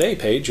to the Today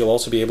page, you'll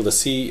also be able to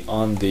see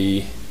on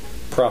the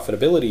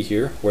profitability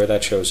here where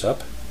that shows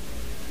up.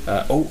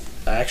 Oh,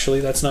 actually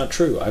that's not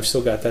true. I've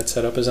still got that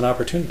set up as an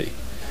opportunity.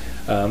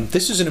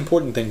 This is an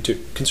important thing too.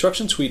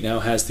 ConstructionSuite now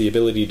has the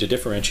ability to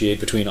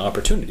differentiate between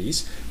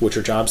opportunities, which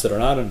are jobs that are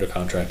not under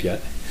contract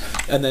yet,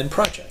 and then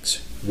projects,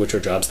 which are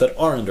jobs that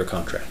are under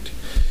contract.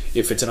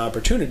 If it's an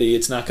opportunity,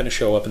 it's not going to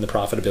show up in the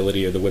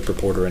profitability or the WIP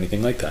report or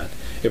anything like that.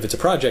 If it's a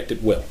project,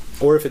 it will.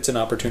 Or if it's an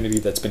opportunity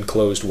that's been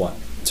closed won.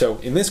 So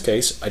in this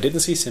case, I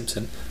didn't see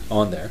Simpson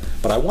on there,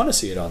 but I want to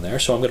see it on there,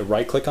 so I'm going to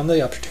right-click on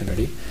the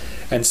opportunity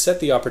and set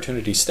the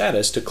opportunity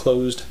status to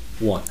closed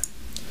won.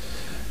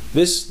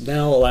 This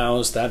now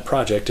allows that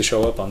project to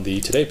show up on the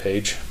Today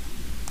page.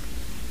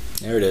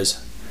 There it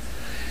is.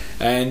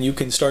 And you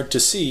can start to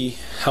see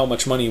how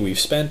much money we've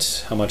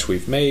spent, how much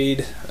we've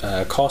made,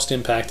 cost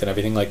impact, and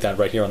everything like that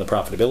right here on the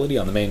profitability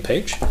on the main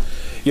page.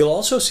 You'll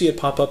also see it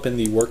pop up in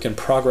the work in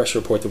progress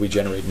report that we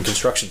generate in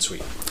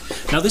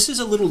ConstructionSuite. Now this is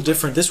a little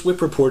different. This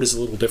WIP report is a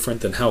little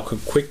different than how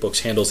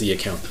QuickBooks handles the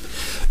accounting.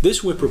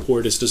 This WIP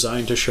report is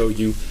designed to show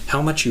you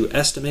how much you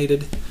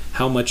estimated,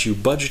 how much you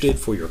budgeted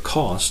for your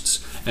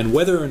costs, and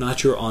whether or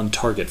not you're on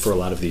target for a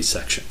lot of these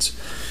sections.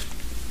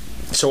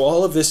 So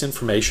all of this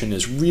information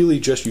is really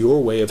just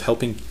your way of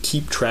helping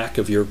keep track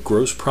of your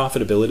gross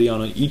profitability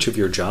on each of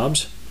your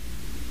jobs.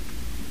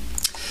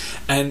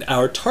 And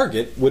our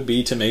target would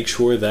be to make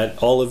sure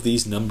that all of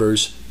these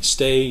numbers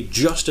stay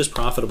just as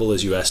profitable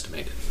as you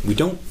estimated.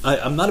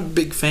 I'm not a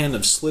big fan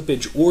of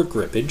slippage or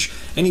grippage.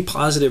 Any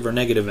positive or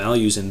negative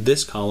values in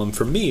this column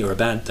for me are a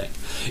bad thing.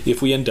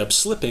 If we end up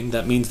slipping,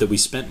 that means that we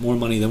spent more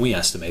money than we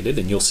estimated,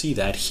 and you'll see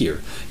that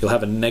here. You'll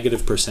have a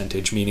negative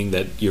percentage, meaning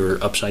that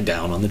you're upside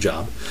down on the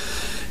job.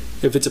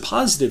 If it's a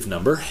positive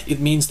number, it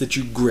means that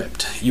you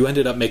gripped. You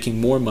ended up making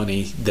more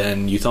money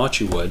than you thought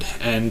you would,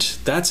 and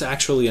that's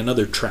actually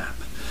another trap.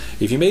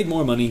 If you made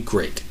more money,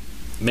 great.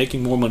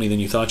 Making more money than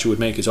you thought you would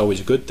make is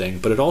always a good thing,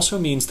 but it also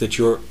means that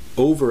you're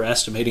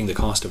overestimating the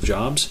cost of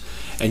jobs,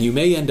 and you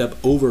may end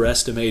up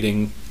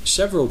overestimating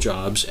several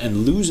jobs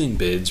and losing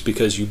bids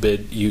because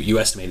you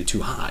estimated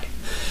too high.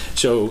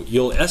 So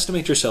you'll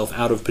estimate yourself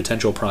out of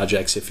potential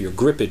projects if your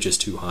grippage is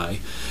too high.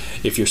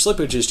 If your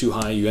slippage is too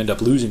high, you end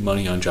up losing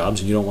money on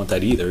jobs, and you don't want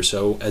that either.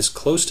 So as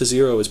close to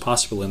zero as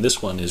possible in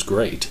this one is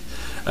great.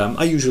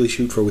 I usually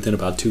shoot for within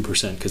about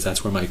 2% because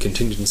that's where my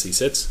contingency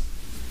sits.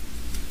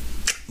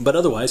 But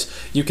otherwise,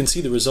 you can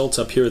see the results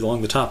up here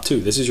along the top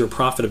too. This is your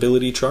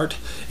profitability chart,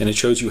 and it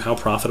shows you how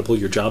profitable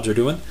your jobs are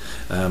doing.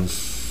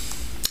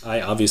 I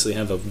obviously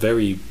have a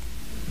very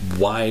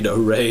wide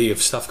array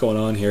of stuff going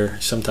on here.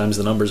 Sometimes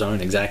the numbers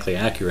aren't exactly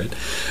accurate.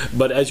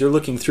 But as you're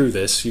looking through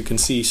this, you can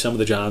see some of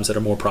the jobs that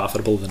are more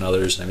profitable than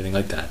others and everything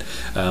like that.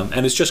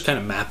 And it's just kind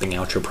of mapping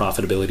out your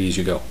profitability as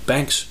you go.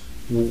 Banks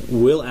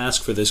will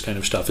ask for this kind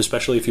of stuff,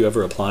 especially if you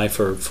ever apply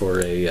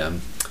for a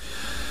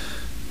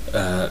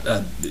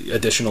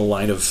additional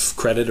line of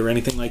credit or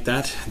anything like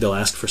that. They'll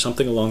ask for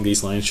something along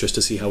these lines just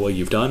to see how well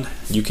you've done.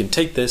 You can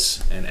take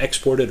this and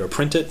export it or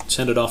print it,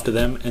 send it off to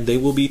them, and they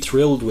will be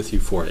thrilled with you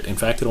for it. In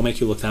fact, it'll make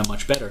you look that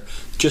much better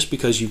just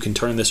because you can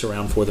turn this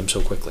around for them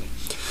so quickly.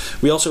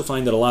 We also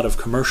find that a lot of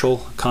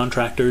commercial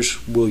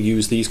contractors will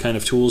use these kind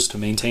of tools to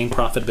maintain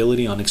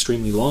profitability on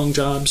extremely long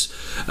jobs.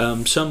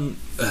 Some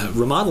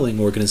remodeling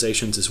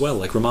organizations as well,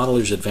 like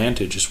Remodelers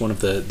Advantage is one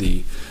of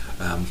the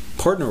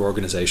partner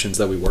organizations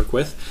that we work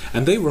with,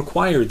 and they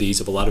require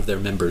these of a lot of their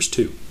members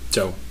too.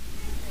 So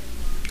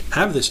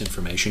have this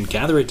information,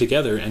 gather it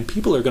together, and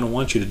people are going to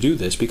want you to do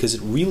this because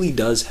it really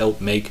does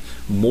help make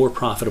more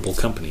profitable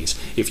companies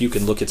if you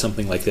can look at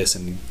something like this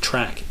and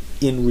track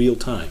in real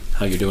time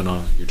how you're doing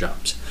on your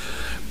jobs.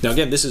 Now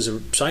again, this is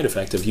a side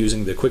effect of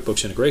using the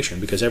QuickBooks integration,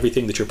 because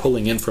everything that you're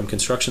pulling in from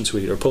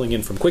ConstructionSuite or pulling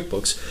in from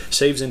QuickBooks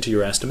saves into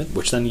your estimate,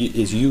 which then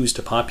is used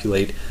to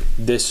populate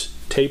this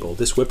table,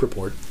 this WIP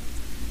report.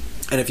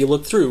 And if you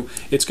look through,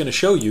 it's going to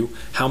show you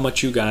how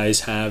much you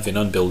guys have in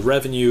unbilled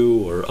revenue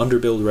or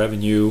underbilled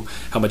revenue,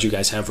 how much you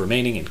guys have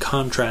remaining in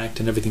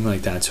contract and everything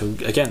like that. So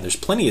again, there's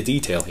plenty of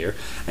detail here.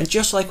 And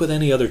just like with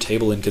any other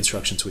table in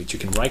ConstructionSuite, you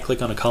can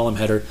right-click on a column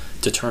header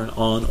to turn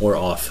on or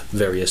off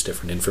various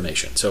different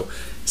information. So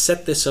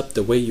set this up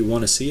the way you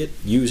want to see it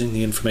using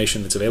the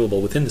information that's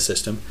available within the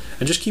system,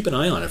 and just keep an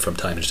eye on it from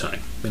time to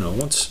time. You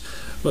know,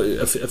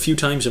 a few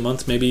times a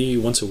month, maybe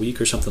once a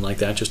week or something like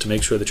that, just to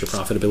make sure that your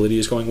profitability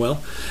is going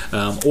well.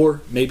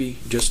 Or maybe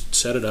just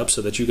set it up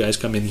so that you guys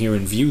come in here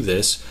and view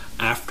this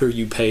after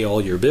you pay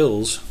all your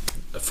bills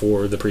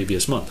for the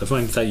previous month. I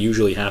find that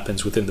usually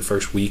happens within the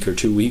first week or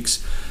 2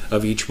 weeks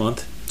of each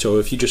month. So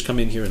if you just come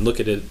in here and look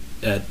at it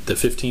at the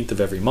 15th of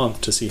every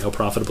month to see how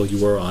profitable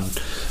you were on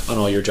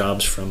all your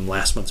jobs from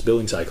last month's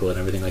billing cycle and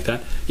everything like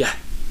that, yeah,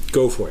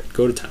 go for it.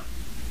 Go to town.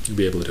 You'll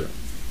be able to do it.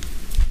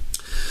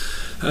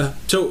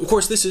 So, of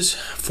course, this is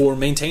for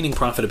maintaining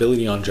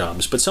profitability on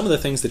jobs, but some of the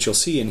things that you'll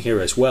see in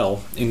here as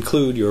well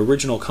include your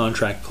original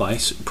contract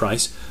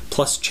price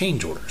plus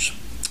change orders.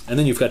 And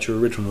then you've got your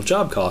original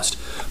job cost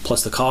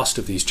plus the cost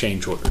of these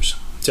change orders.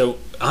 So,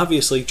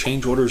 obviously,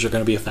 change orders are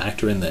going to be a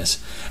factor in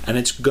this, and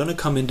it's going to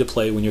come into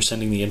play when you're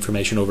sending the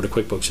information over to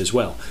QuickBooks as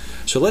well.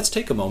 So let's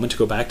take a moment to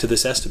go back to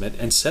this estimate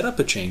and set up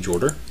a change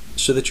order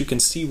so that you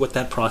can see what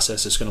that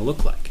process is going to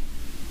look like.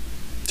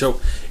 So,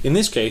 in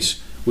this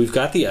case, we've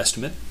got the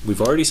estimate.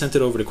 We've already sent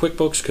it over to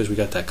QuickBooks because we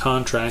got that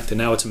contract, and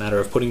now it's a matter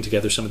of putting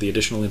together some of the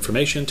additional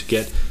information to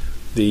get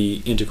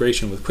the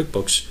integration with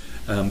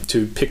QuickBooks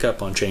to pick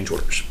up on change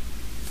orders.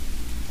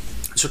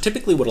 So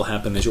typically what will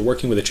happen is you're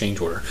working with a change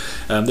order.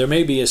 There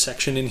may be a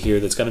section in here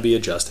that's going to be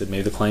adjusted.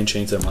 Maybe the client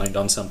changed their mind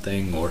on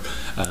something, or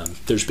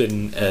there's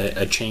been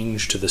a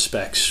change to the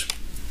specs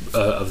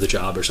of the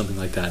job or something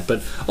like that.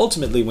 But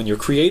ultimately, when you're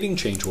creating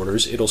change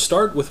orders, it'll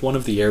start with one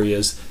of the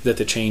areas that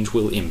the change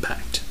will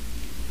impact.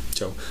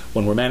 So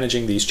when we're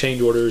managing these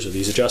change orders or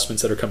these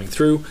adjustments that are coming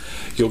through,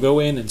 you'll go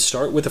in and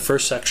start with the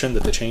first section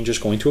that the change is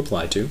going to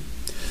apply to.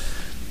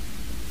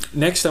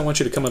 Next, I want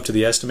you to come up to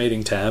the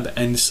Estimating tab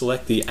and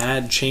select the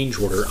Add Change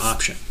Order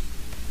option.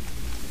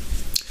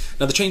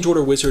 Now, the change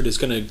order wizard is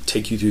going to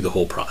take you through the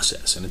whole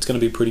process, and it's going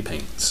to be pretty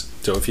painless.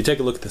 So if you take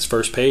a look at this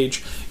first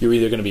page, you're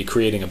either going to be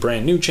creating a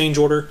brand new change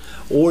order,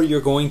 or you're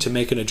going to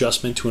make an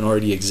adjustment to an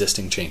already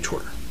existing change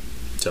order.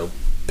 So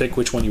pick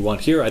which one you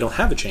want here. I don't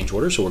have a change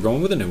order, so we're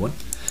going with a new one.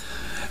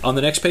 On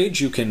the next page,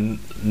 you can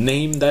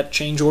name that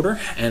change order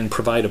and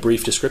provide a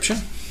brief description.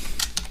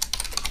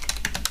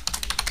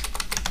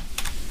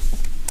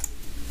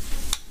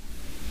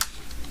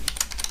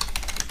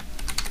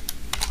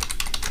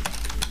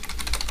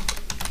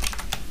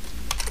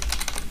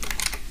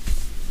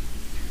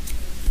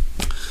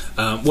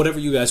 Whatever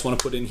you guys want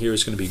to put in here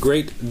is going to be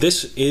great.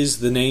 This is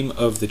the name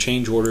of the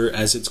change order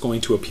as it's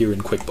going to appear in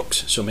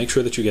QuickBooks, so make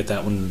sure that you get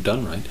that one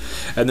done right.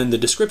 And then the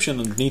description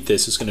underneath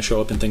this is going to show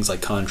up in things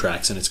like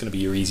contracts, and it's going to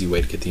be your easy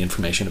way to get the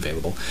information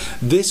available.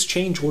 This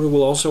change order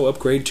will also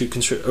upgrade to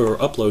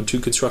upload to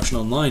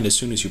ConstructionOnline as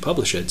soon as you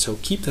publish it, so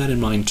keep that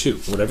in mind too.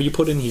 Whatever you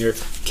put in here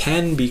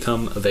can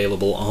become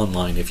available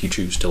online if you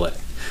choose to let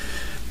it.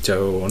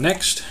 So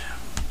next,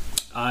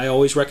 I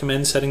always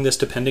recommend setting this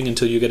to pending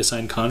until you get a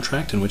signed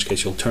contract, in which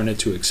case you'll turn it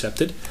to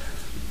accepted.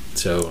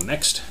 So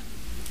next.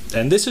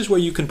 And this is where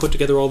you can put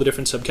together all the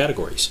different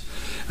subcategories.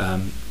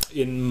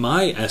 In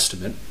my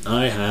estimate,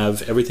 I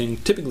have everything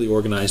typically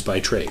organized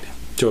by trade.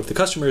 So if the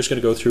customer is going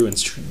to go through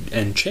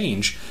and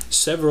change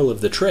several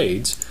of the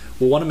trades,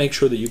 we'll want to make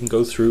sure that you can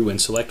go through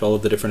and select all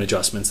of the different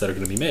adjustments that are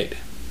going to be made.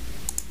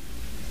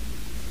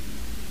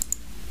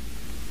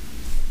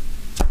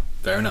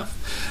 Fair enough.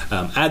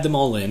 Add them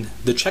all in.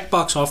 The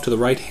checkbox off to the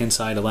right-hand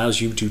side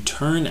allows you to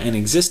turn an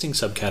existing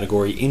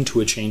subcategory into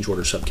a change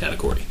order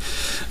subcategory.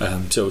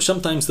 So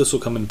sometimes this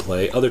will come into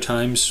play. Other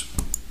times,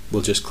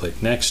 we'll just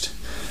click Next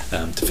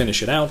to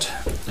finish it out,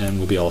 and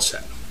we'll be all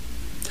set.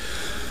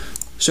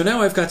 So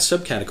now I've got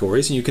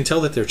subcategories, and you can tell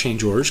that they're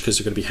change orders because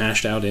they're going to be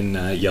hashed out in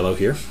yellow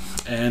here.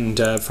 And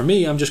for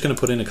me, I'm just going to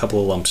put in a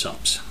couple of lump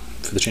sums.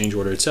 For the change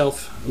order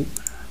itself,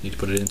 need to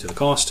put it into the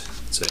cost.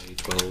 Say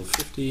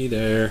 $12.50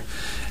 there,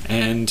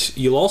 and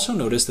you'll also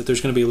notice that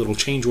there's going to be a little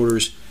change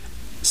orders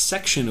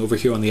section over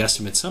here on the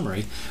estimate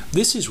summary.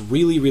 This is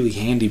really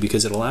handy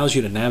because it allows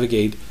you to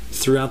navigate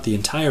throughout the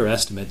entire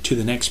estimate to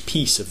the next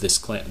piece of this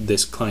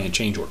client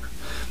change order.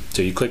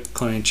 So you click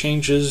Client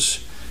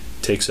Changes,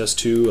 takes us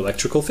to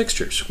electrical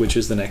fixtures, which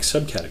is the next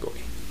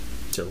subcategory.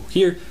 So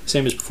here,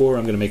 same as before,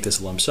 I'm going to make this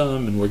a lump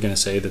sum, and we're going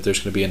to say that there's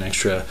going to be an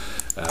extra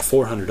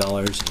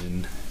 $400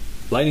 in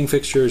lighting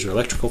fixtures or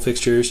electrical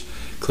fixtures.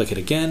 Click it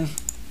again,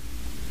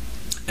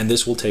 and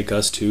this will take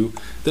us to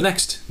the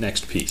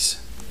next piece.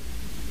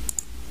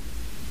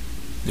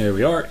 There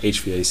we are,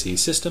 HVAC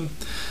system.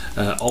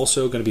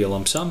 Also going to be a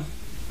lump sum,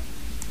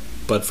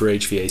 but for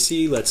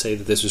HVAC, let's say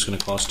that this is going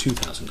to cost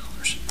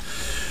 $2,000.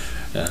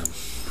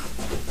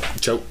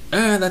 So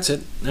that's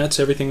it. That's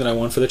everything that I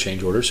want for the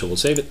change order, so we'll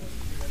save it.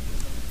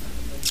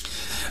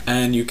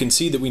 And you can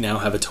see that we now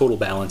have a total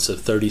balance of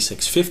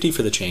 $36.50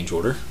 for the change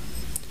order.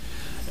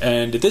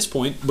 And at this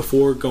point,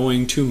 before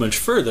going too much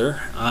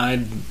further,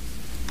 I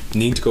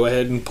need to go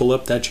ahead and pull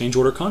up that change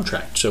order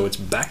contract. So it's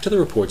back to the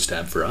Reports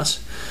tab for us.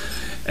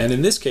 And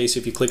in this case,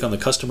 if you click on the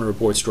Customer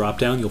Reports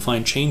dropdown, you'll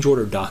find Change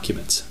Order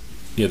Documents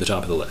near the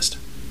top of the list.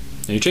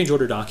 And your change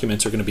order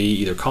documents are going to be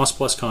either cost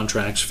plus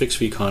contracts, fixed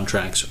fee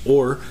contracts,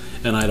 or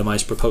an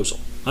itemized proposal.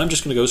 I'm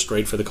just going to go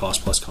straight for the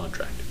cost plus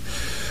contract.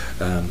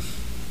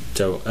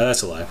 So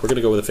that's a lie. We're going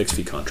to go with a fixed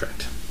fee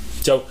contract.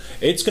 So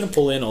it's going to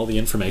pull in all the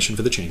information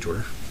for the change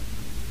order.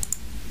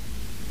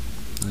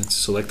 Let's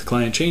select the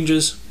client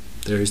changes.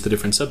 There's the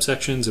different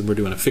subsections, and we're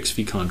doing a fixed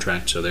fee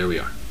contract, so there we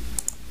are.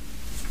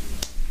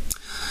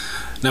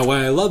 Now,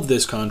 why I love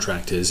this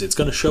contract is it's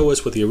going to show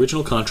us what the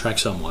original contract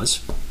sum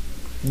was.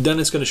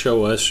 Then it's going to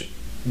show us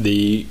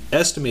the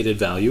estimated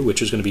value,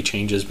 which is going to be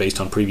changes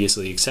based on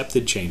previously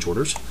accepted change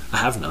orders. I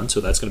have none,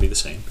 so that's going to be the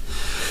same.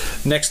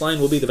 Next line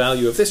will be the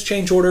value of this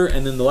change order,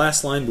 and then the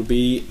last line would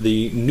be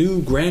the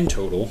new grand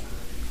total,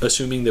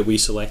 assuming that we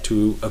select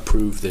to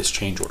approve this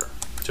change order.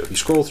 So if you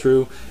scroll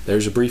through,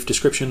 there's a brief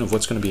description of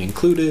what's going to be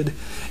included.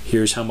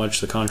 Here's how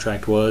much the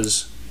contract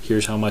was.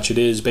 Here's how much it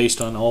is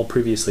based on all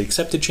previously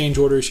accepted change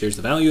orders. Here's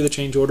the value of the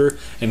change order.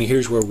 And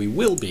here's where we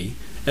will be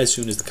as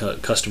soon as the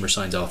customer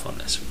signs off on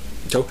this.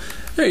 So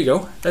there you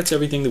go. That's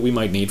everything that we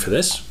might need for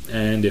this.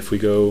 And if we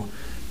go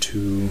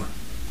to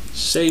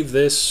save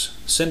this,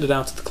 send it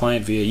out to the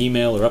client via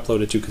email or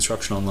upload it to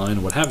ConstructionOnline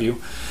or what have you,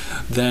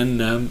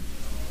 then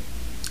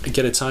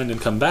get it signed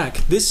and come back.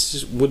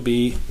 This would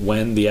be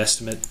when the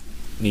estimate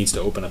needs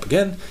to open up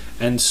again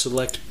and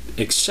select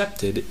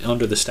accepted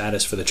under the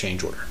status for the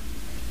change order.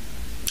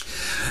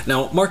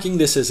 Now, marking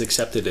this as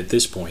accepted at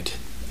this point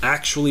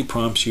actually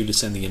prompts you to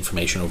send the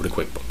information over to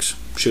QuickBooks.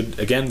 Should,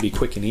 again, be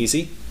quick and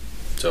easy.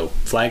 So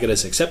flag it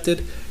as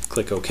accepted,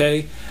 click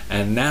OK,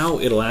 and now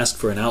it'll ask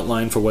for an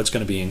outline for what's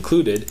going to be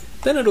included.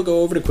 Then it'll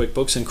go over to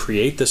QuickBooks and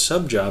create the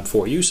subjob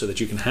for you so that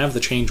you can have the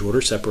change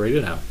order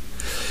separated out.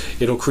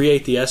 It'll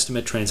create the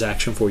estimate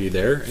transaction for you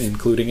there,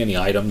 including any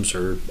items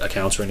or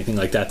accounts or anything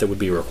like that that would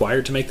be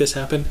required to make this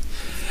happen.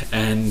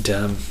 And,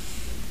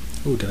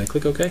 oh, did I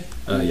click OK?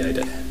 Yeah, I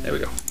did. There we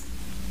go.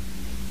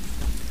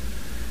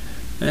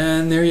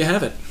 And there you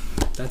have it.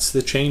 That's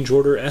the change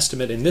order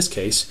estimate in this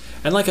case.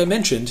 And like I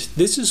mentioned,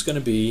 this is going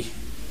to be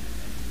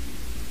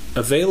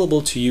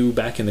available to you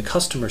back in the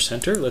Customer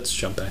Center. Let's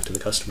jump back to the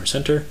Customer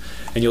Center.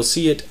 And you'll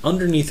see it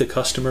underneath the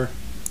customer,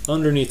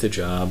 underneath the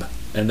job,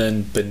 and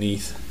then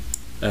beneath.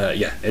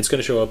 Yeah, it's going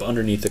to show up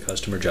underneath the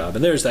customer job.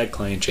 And there's that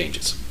client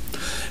changes.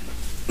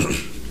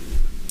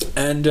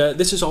 And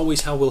this is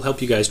always how we'll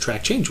help you guys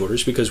track change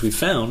orders, because we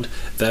found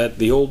that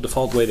the old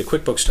default way that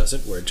QuickBooks does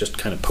it, where it just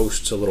kind of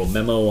posts a little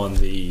memo on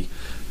the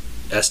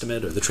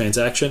estimate or the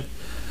transaction,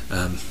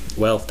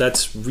 well,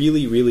 that's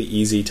really, really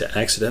easy to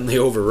accidentally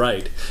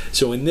overwrite.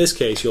 So in this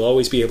case, you'll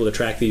always be able to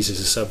track these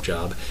as a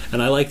sub-job.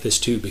 And I like this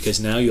too,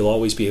 because now you'll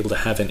always be able to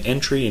have an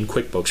entry in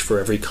QuickBooks for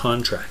every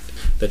contract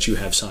that you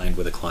have signed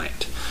with a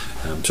client.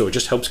 So it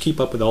just helps keep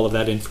up with all of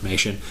that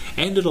information,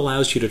 and it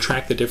allows you to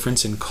track the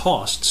difference in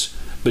costs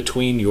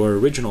between your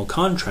original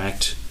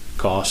contract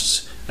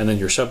costs and then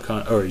your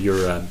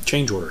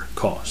change order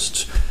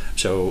costs.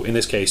 So in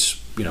this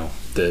case, you know,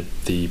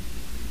 the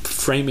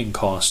framing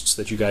costs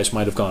that you guys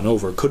might have gone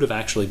over could have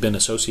actually been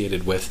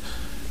associated with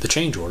the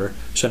change order.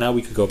 So now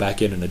we could go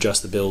back in and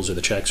adjust the bills or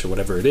the checks or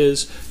whatever it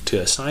is to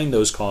assign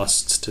those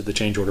costs to the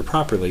change order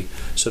properly,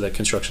 so that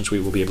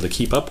ConstructionSuite will be able to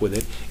keep up with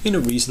it in a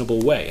reasonable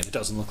way, and it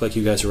doesn't look like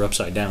you guys are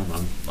upside down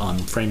on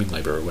framing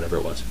labor or whatever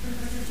it was.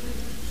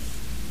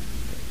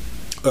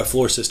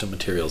 Floor system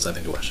materials, I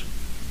think it was.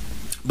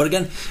 But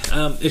again,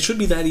 it should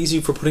be that easy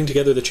for putting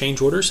together the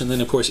change orders, and then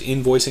of course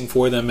invoicing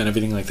for them and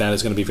everything like that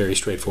is going to be very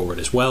straightforward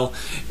as well.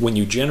 When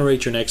you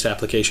generate your next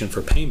application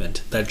for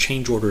payment, that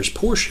change orders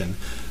portion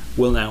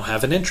will now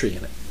have an entry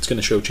in it. It's going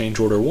to show change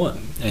order 1,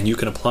 and you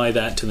can apply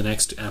that to the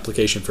next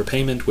application for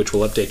payment, which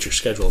will update your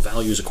schedule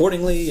values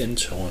accordingly, and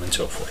so on and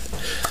so forth.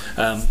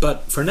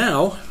 But for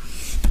now,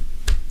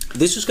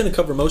 this is going to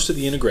cover most of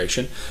the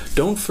integration.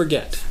 Don't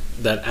forget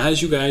that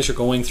as you guys are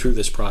going through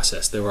this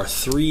process, there are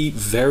 3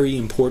 very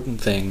important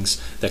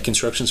things that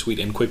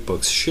ConstructionSuite and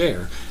QuickBooks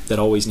share that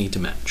always need to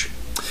match.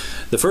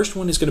 The first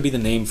one is going to be the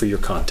name for your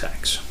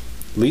contacts.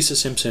 Lisa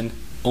Simpson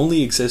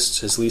only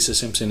exists as Lisa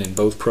Simpson in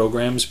both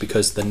programs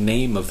because the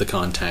name of the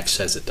contact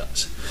says it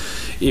does.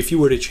 If you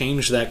were to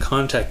change that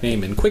contact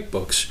name in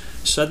QuickBooks,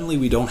 suddenly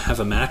we don't have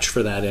a match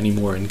for that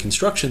anymore in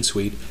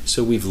ConstructionSuite,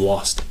 so we've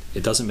lost it.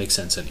 It doesn't make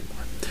sense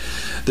anymore.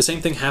 The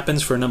same thing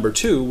happens for number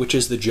 2, which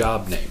is the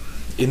job name.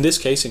 In this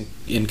case, in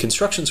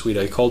ConstructionSuite,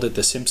 I called it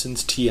the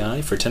Simpsons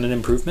TI for tenant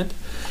improvement.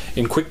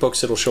 In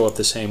QuickBooks, it'll show up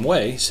the same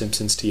way,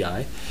 Simpsons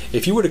TI.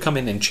 If you were to come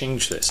in and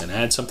change this and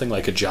add something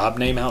like a job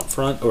name out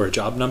front or a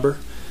job number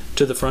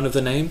to the front of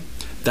the name,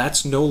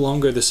 that's no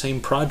longer the same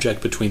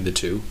project between the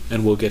two,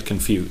 and we'll get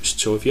confused.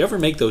 So if you ever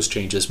make those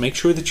changes, make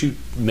sure that you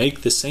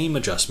make the same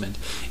adjustment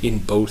in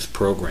both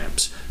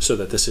programs so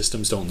that the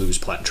systems don't lose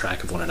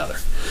track of one another.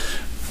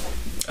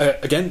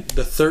 Again,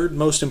 the third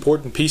most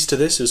important piece to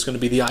this is going to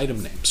be the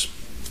item names.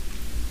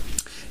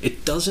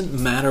 It doesn't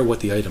matter what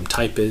the item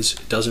type is,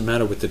 it doesn't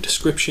matter what the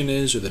description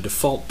is or the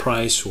default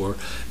price or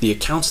the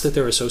accounts that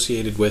they're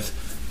associated with.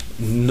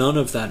 None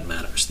of that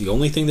matters. The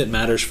only thing that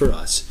matters for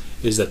us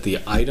is that the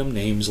item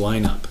names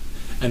line up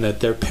and that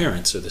their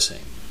parents are the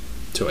same.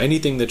 So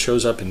anything that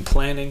shows up in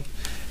planning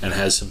and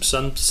has some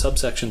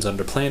subsections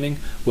under planning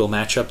will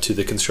match up to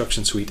the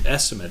ConstructionSuite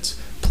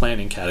estimates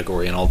planning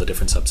category and all the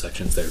different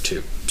subsections there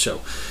too.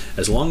 So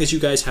as long as you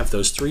guys have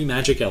those 3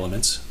 magic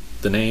elements,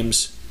 the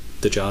names,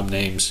 the job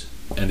names,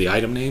 and the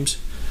item names,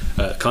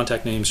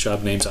 contact names,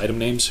 job names, item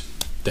names,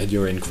 then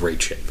you're in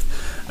great shape.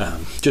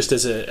 Just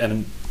as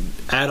an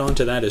add-on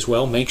to that as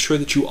well, make sure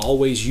that you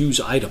always use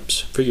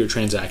items for your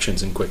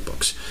transactions in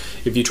QuickBooks.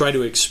 If you try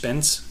to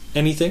expense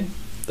anything,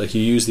 like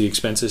you use the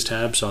expenses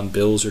tabs on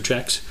bills or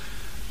checks,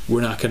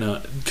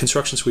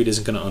 ConstructionSuite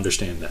isn't going to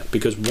understand that,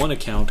 because one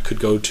account could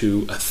go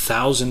to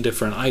 1,000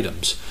 different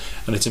items,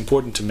 and it's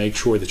important to make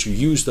sure that you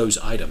use those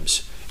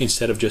items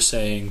instead of just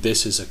saying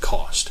this is a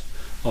cost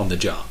on the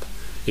job.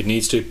 It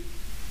needs to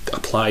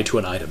apply to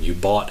an item. You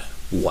bought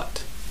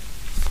what?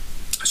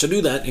 So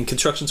do that, and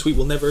ConstructionSuite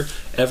will never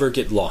ever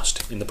get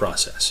lost in the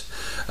process.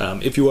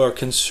 If you are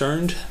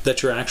concerned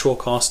that your actual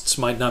costs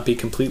might not be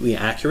completely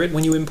accurate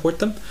when you import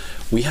them,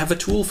 we have a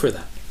tool for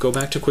that. go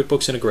back to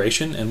QuickBooks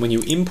integration, and when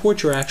you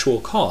import your actual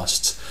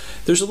costs,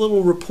 there's a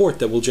little report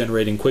that will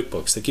generate in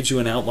QuickBooks that gives you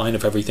an outline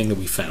of everything that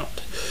we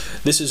found.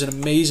 This is an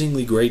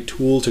amazingly great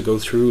tool to go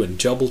through and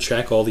double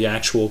check all the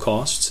actual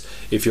costs.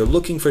 If you're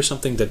looking for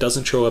something that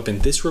doesn't show up in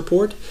this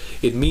report,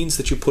 it means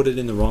that you put it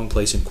in the wrong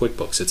place in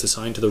QuickBooks. It's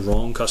assigned to the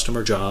wrong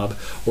customer job,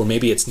 or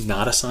maybe it's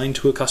not assigned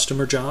to a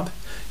customer job.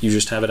 You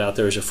just have it out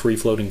there as a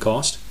free-floating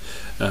cost.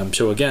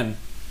 So again,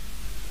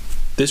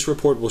 this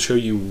report will show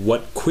you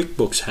what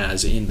QuickBooks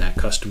has in that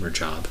customer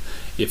job.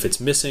 If it's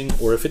missing,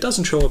 or if it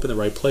doesn't show up in the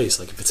right place,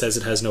 like if it says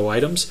it has no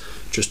items,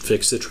 just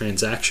fix the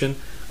transaction,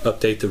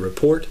 update the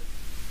report,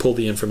 pull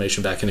the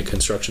information back into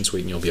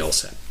ConstructionSuite, and you'll be all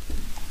set.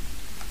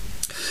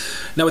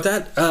 Now with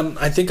that,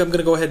 I think I'm going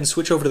to go ahead and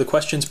switch over to the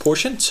questions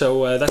portion.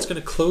 So that's going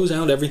to close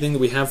out everything that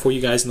we have for you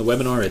guys in the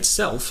webinar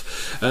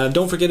itself.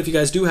 Don't forget, if you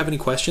guys do have any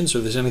questions or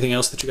there's anything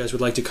else that you guys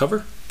would like to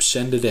cover,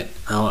 send it in.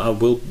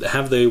 We'll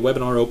have the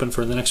webinar open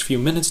for the next few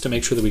minutes to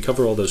make sure that we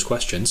cover all those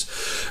questions.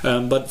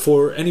 But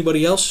for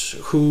anybody else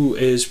who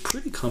is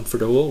pretty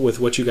comfortable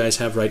with what you guys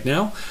have right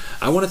now,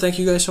 I want to thank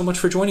you guys so much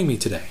for joining me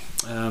today.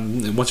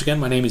 Once again,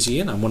 my name is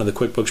Ian. I'm one of the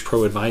QuickBooks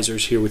Pro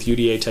advisors here with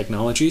UDA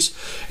Technologies.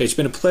 It's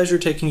been a pleasure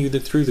taking you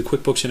through the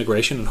QuickBooks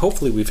integration, and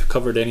hopefully we've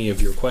covered any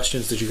of your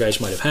questions that you guys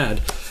might have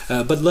had.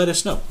 But let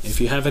us know.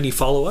 If you have any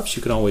follow-ups,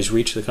 you can always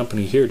reach the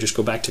company here. Just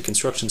go back to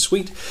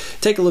ConstructionSuite,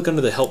 take a look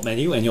under the Help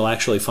menu, and you'll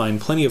actually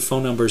find plenty of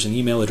phone numbers and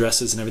email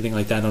addresses and everything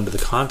like that under the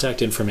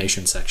Contact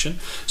Information section.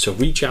 So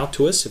reach out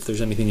to us if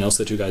there's anything else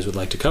that you guys would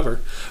like to cover.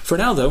 For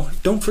now, though,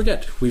 don't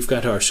forget, we've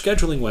got our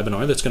scheduling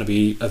webinar that's going to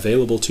be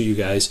available to you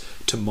guys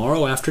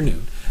tomorrow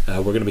afternoon.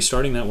 We're going to be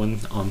starting that one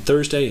on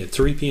Thursday at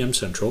 3 p.m.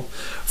 Central.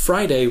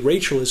 Friday,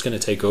 Rachel is going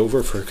to take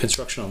over for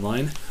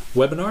ConstructionOnline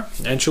webinar,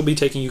 and she'll be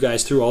taking you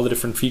guys through all the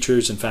different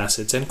features and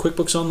facets and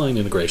QuickBooks Online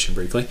integration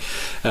briefly.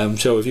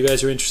 So if you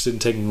guys are interested in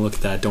taking a look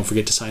at that, don't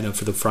forget to sign up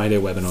for the Friday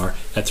webinar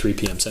at 3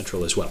 p.m.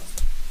 Central as well.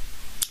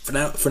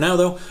 For now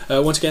though,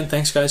 once again,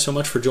 thanks guys so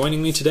much for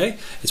joining me today.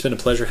 It's been a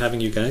pleasure having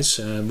you guys.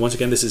 Once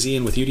again, this is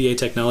Ian with UDA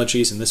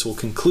Technologies, and this will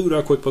conclude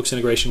our QuickBooks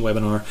integration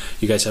webinar.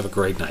 You guys have a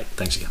great night.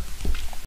 Thanks again.